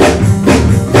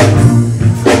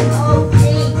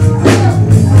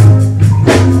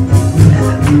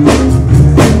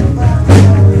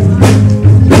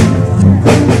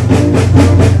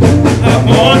 I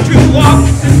want to walk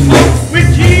and talk with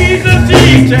Jesus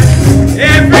each and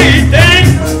every day.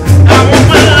 I want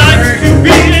my life to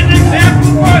be an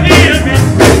example for him in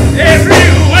every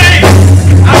way.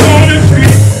 I want to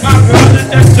treat my brother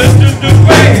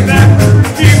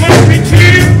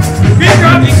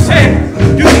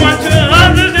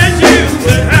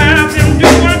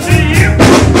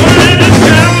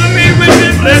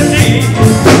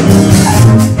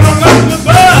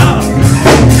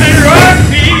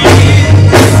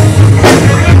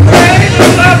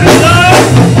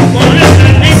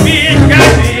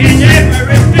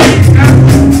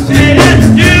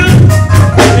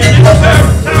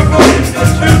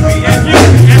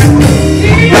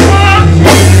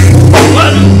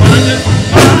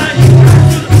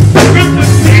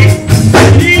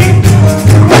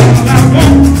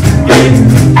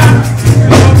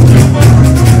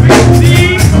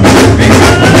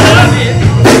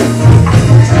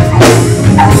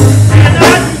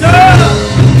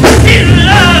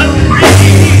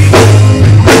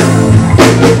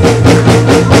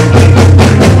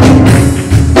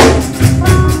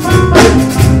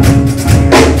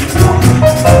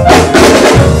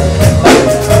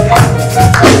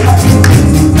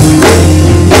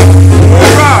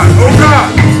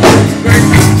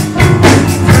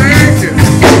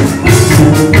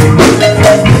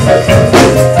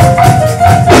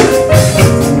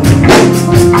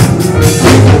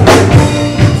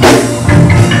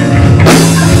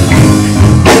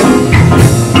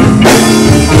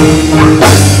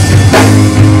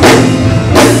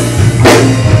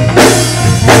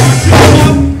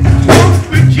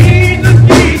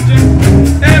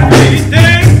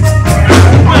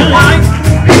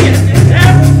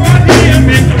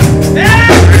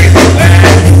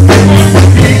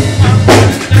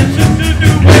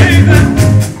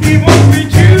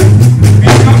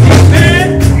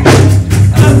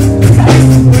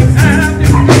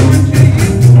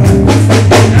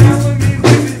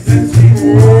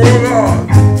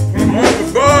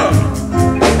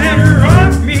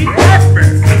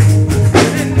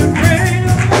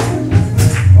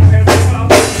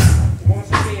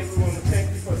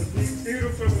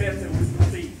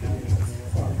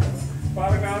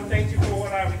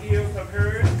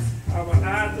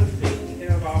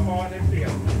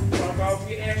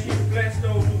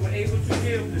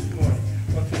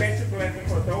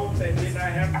those that did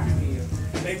not have to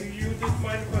give. May we use this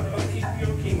money for the upkeep of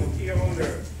your kingdom here on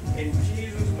earth. In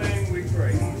Jesus' name we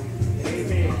pray.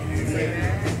 Amen.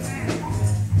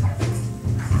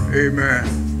 Amen.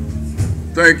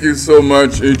 Thank you so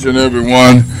much, each and every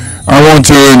one. I want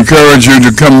to encourage you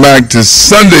to come back to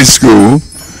Sunday school.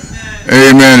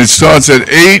 Amen. It starts at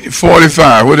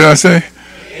 8:45. What did I say?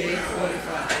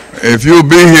 8:45. If you'll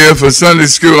be here for Sunday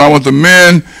school, I want the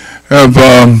men have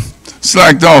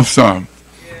slacked off some.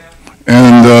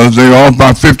 And they're off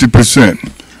by 50%.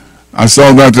 I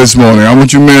saw that this morning. I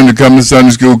want you men to come to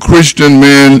Sunday school. Christian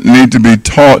men need to be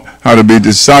taught how to be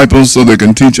disciples so they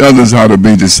can teach others how to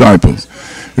be disciples.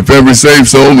 If every saved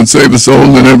soul would save a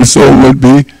soul, then every soul would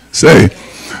be saved.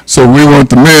 So we want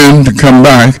the men to come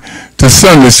back to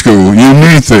Sunday school. You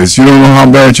need this. You don't know how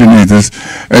bad you need this.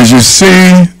 As you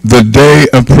see the day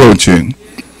approaching,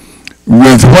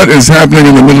 with what is happening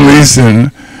in the Middle East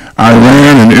and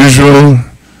Iran and Israel,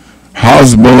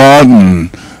 Hezbollah and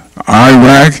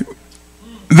Iraq,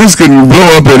 this could blow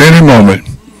up at any moment.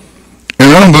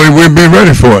 And I don't believe we'd be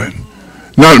ready for it.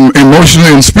 Not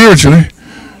emotionally and spiritually.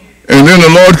 And then the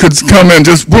Lord could come and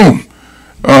just, boom,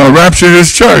 rapture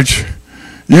his church.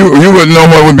 You wouldn't know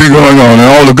what would be going on. And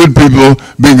all the good people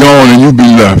be gone and you'd be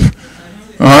left.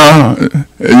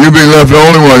 You'd be left the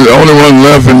only one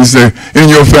left, and you say, in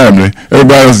your family.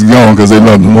 Everybody else is gone because they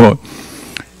love the Lord.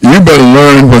 You better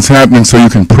learn what's happening so you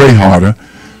can pray harder,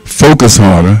 focus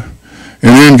harder,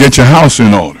 and then get your house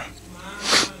in order.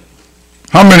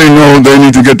 How many know they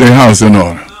need to get their house in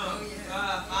order?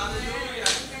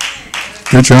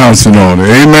 Get your house in order.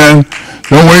 Amen.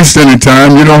 Don't waste any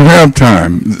time. You don't have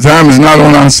time. Time is not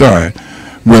on our side.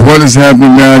 With what is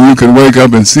happening now, you can wake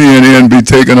up and CNN be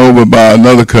taken over by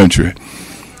another country.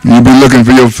 You'll be looking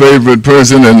for your favorite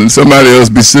person and somebody else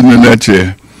be sitting in that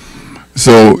chair.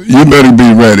 So you better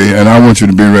be ready, and I want you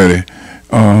to be ready.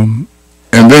 And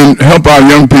then help our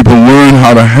young people learn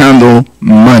how to handle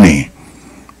money.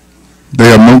 They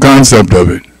have no concept of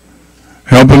it.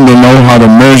 Help them to know how to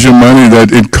measure money,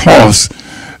 that it costs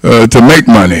to make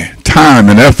money, time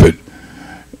and effort.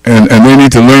 And they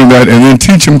need to learn that, and then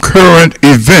teach them current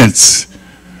events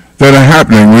that are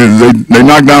happening. They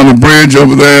knocked down the bridge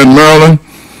over there in Maryland,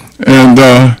 and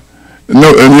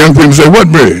young people say, what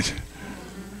bridge?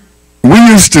 We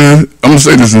used to, I'm going to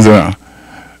say this now,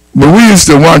 but we used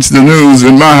to watch the news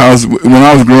in my house when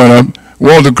I was growing up.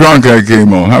 Walter Cronkite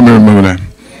came on. How many remember that?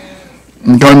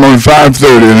 He came on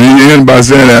 5:30, and he ended by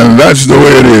saying that, and that's the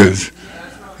way it is.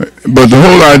 But the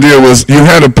whole idea was you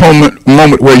had a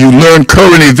moment where you learn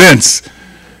current events.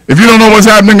 If you don't know what's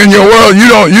happening in your world,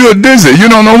 you're dizzy. You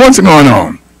don't know what's going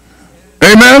on.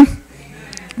 Amen?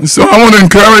 So I want to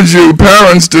encourage you,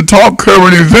 parents, to talk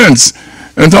current events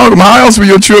and talk about how else will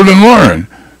your children learn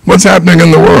what's happening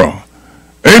in the world.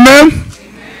 Amen?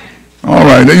 All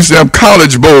right. They used to have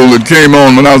College Bowl that came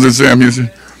on when I was at Sam Houston.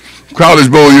 College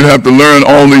Bowl, you'd have to learn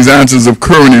all these answers of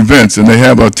current events, and they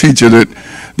have a teacher that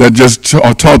just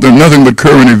taught them nothing but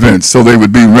current events so they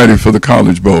would be ready for the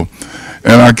College Bowl.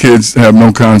 And our kids have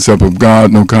no concept of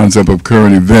God, no concept of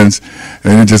current events,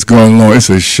 and they're just going along. It's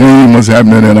a shame what's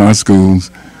happening in our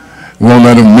schools. Won't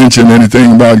let them mention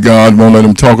anything about God, won't let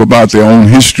them talk about their own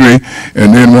history,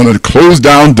 and then want to close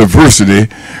down diversity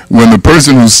when the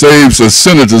person who saves a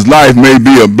senator's life may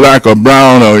be a black or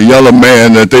brown or yellow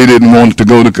man that they didn't want to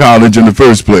go to college in the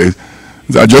first place.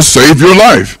 I just saved your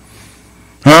life.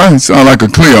 Huh? It sounds like a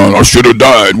Cleon. I should have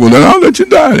died. Well, then I'll let you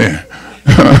die then.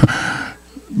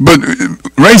 But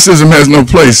racism has no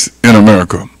place in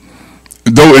America.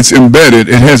 Though it's embedded,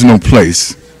 it has no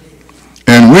place.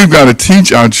 And we've got to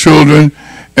teach our children,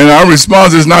 and our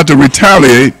response is not to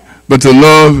retaliate, but to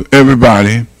love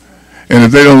everybody. And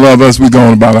if they don't love us, we're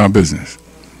going about our business.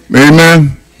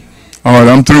 Amen? All right,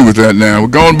 I'm through with that now. We're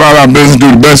going about our business,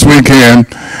 do the best we can,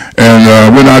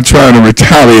 and we're not trying to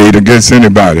retaliate against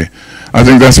anybody. I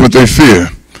think that's what they fear.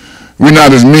 We're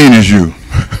not as mean as you.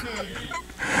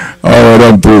 All right,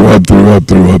 I'm through.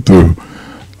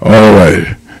 All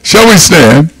right. Shall we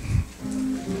stand?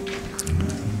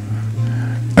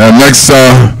 And next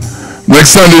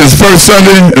Sunday is first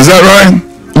Sunday. Is that right?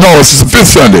 No, it's the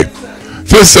fifth Sunday.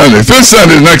 Fifth Sunday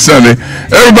is next Sunday.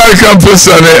 Everybody come fifth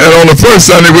Sunday, and on the first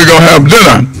Sunday we're going to have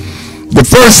dinner. The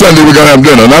first Sunday we're going to have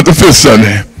dinner, not the fifth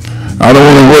Sunday. I don't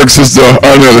want to work Sister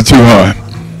Arnetta too hard.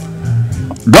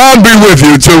 God be with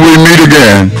you till we meet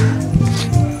again.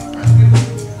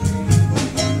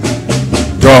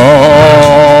 God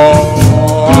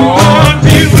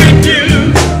be with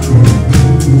you.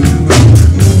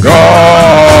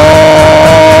 God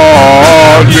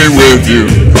be with you.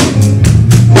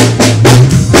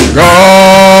 God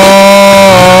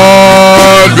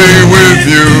be with you. with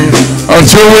you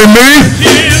until we meet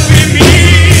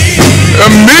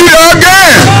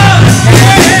again.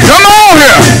 Come on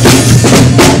here.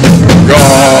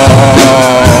 God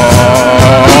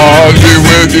be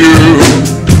with you.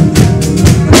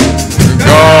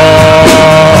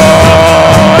 God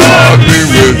be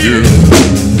with you.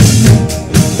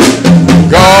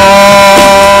 God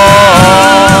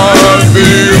be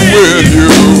with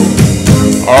you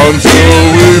until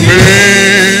we meet.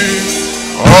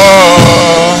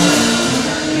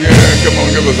 Yeah, come on,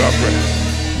 give us our prayer.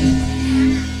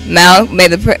 Now, may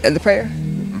the prayer.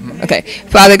 Okay.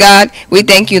 Father God, we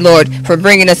thank you, Lord, for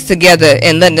bringing us together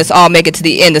and letting us all make it to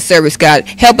the end of service, God.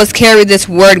 Help us carry this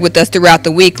word with us throughout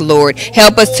the week, Lord.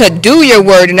 Help us to do your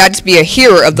word and not just be a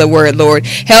hearer of the word, Lord.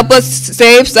 Help us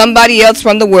save somebody else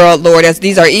from the world, Lord, as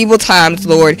these are evil times,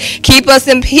 Lord. Keep us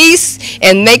in peace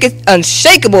and make it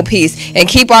unshakable peace and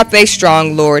keep our faith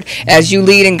strong, Lord, as you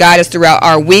lead and guide us throughout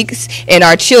our weeks and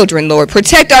our children, Lord.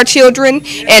 Protect our children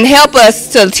and help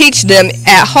us to teach them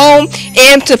at home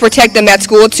and to protect them at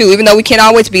school, too, even though we can't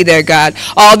always be there, God.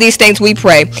 All these things we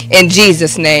pray in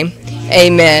Jesus' name.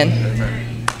 Amen.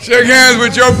 Amen. Shake hands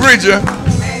with your preacher.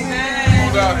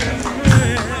 Amen.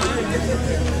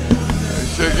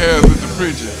 Shake hands with the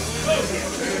preacher.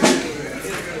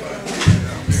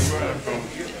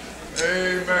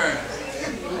 Amen.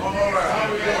 All right.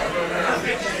 How we doing?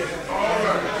 All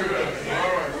right. Good. All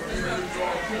right. We're going to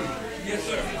talk too. Yes,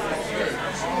 sir. Okay.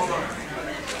 All right.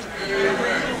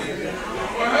 Amen.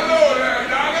 Well, hello there,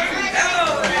 darling.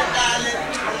 Hello there, darling.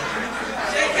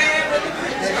 Shake hands with the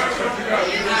preacher. That's what you got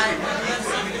to do.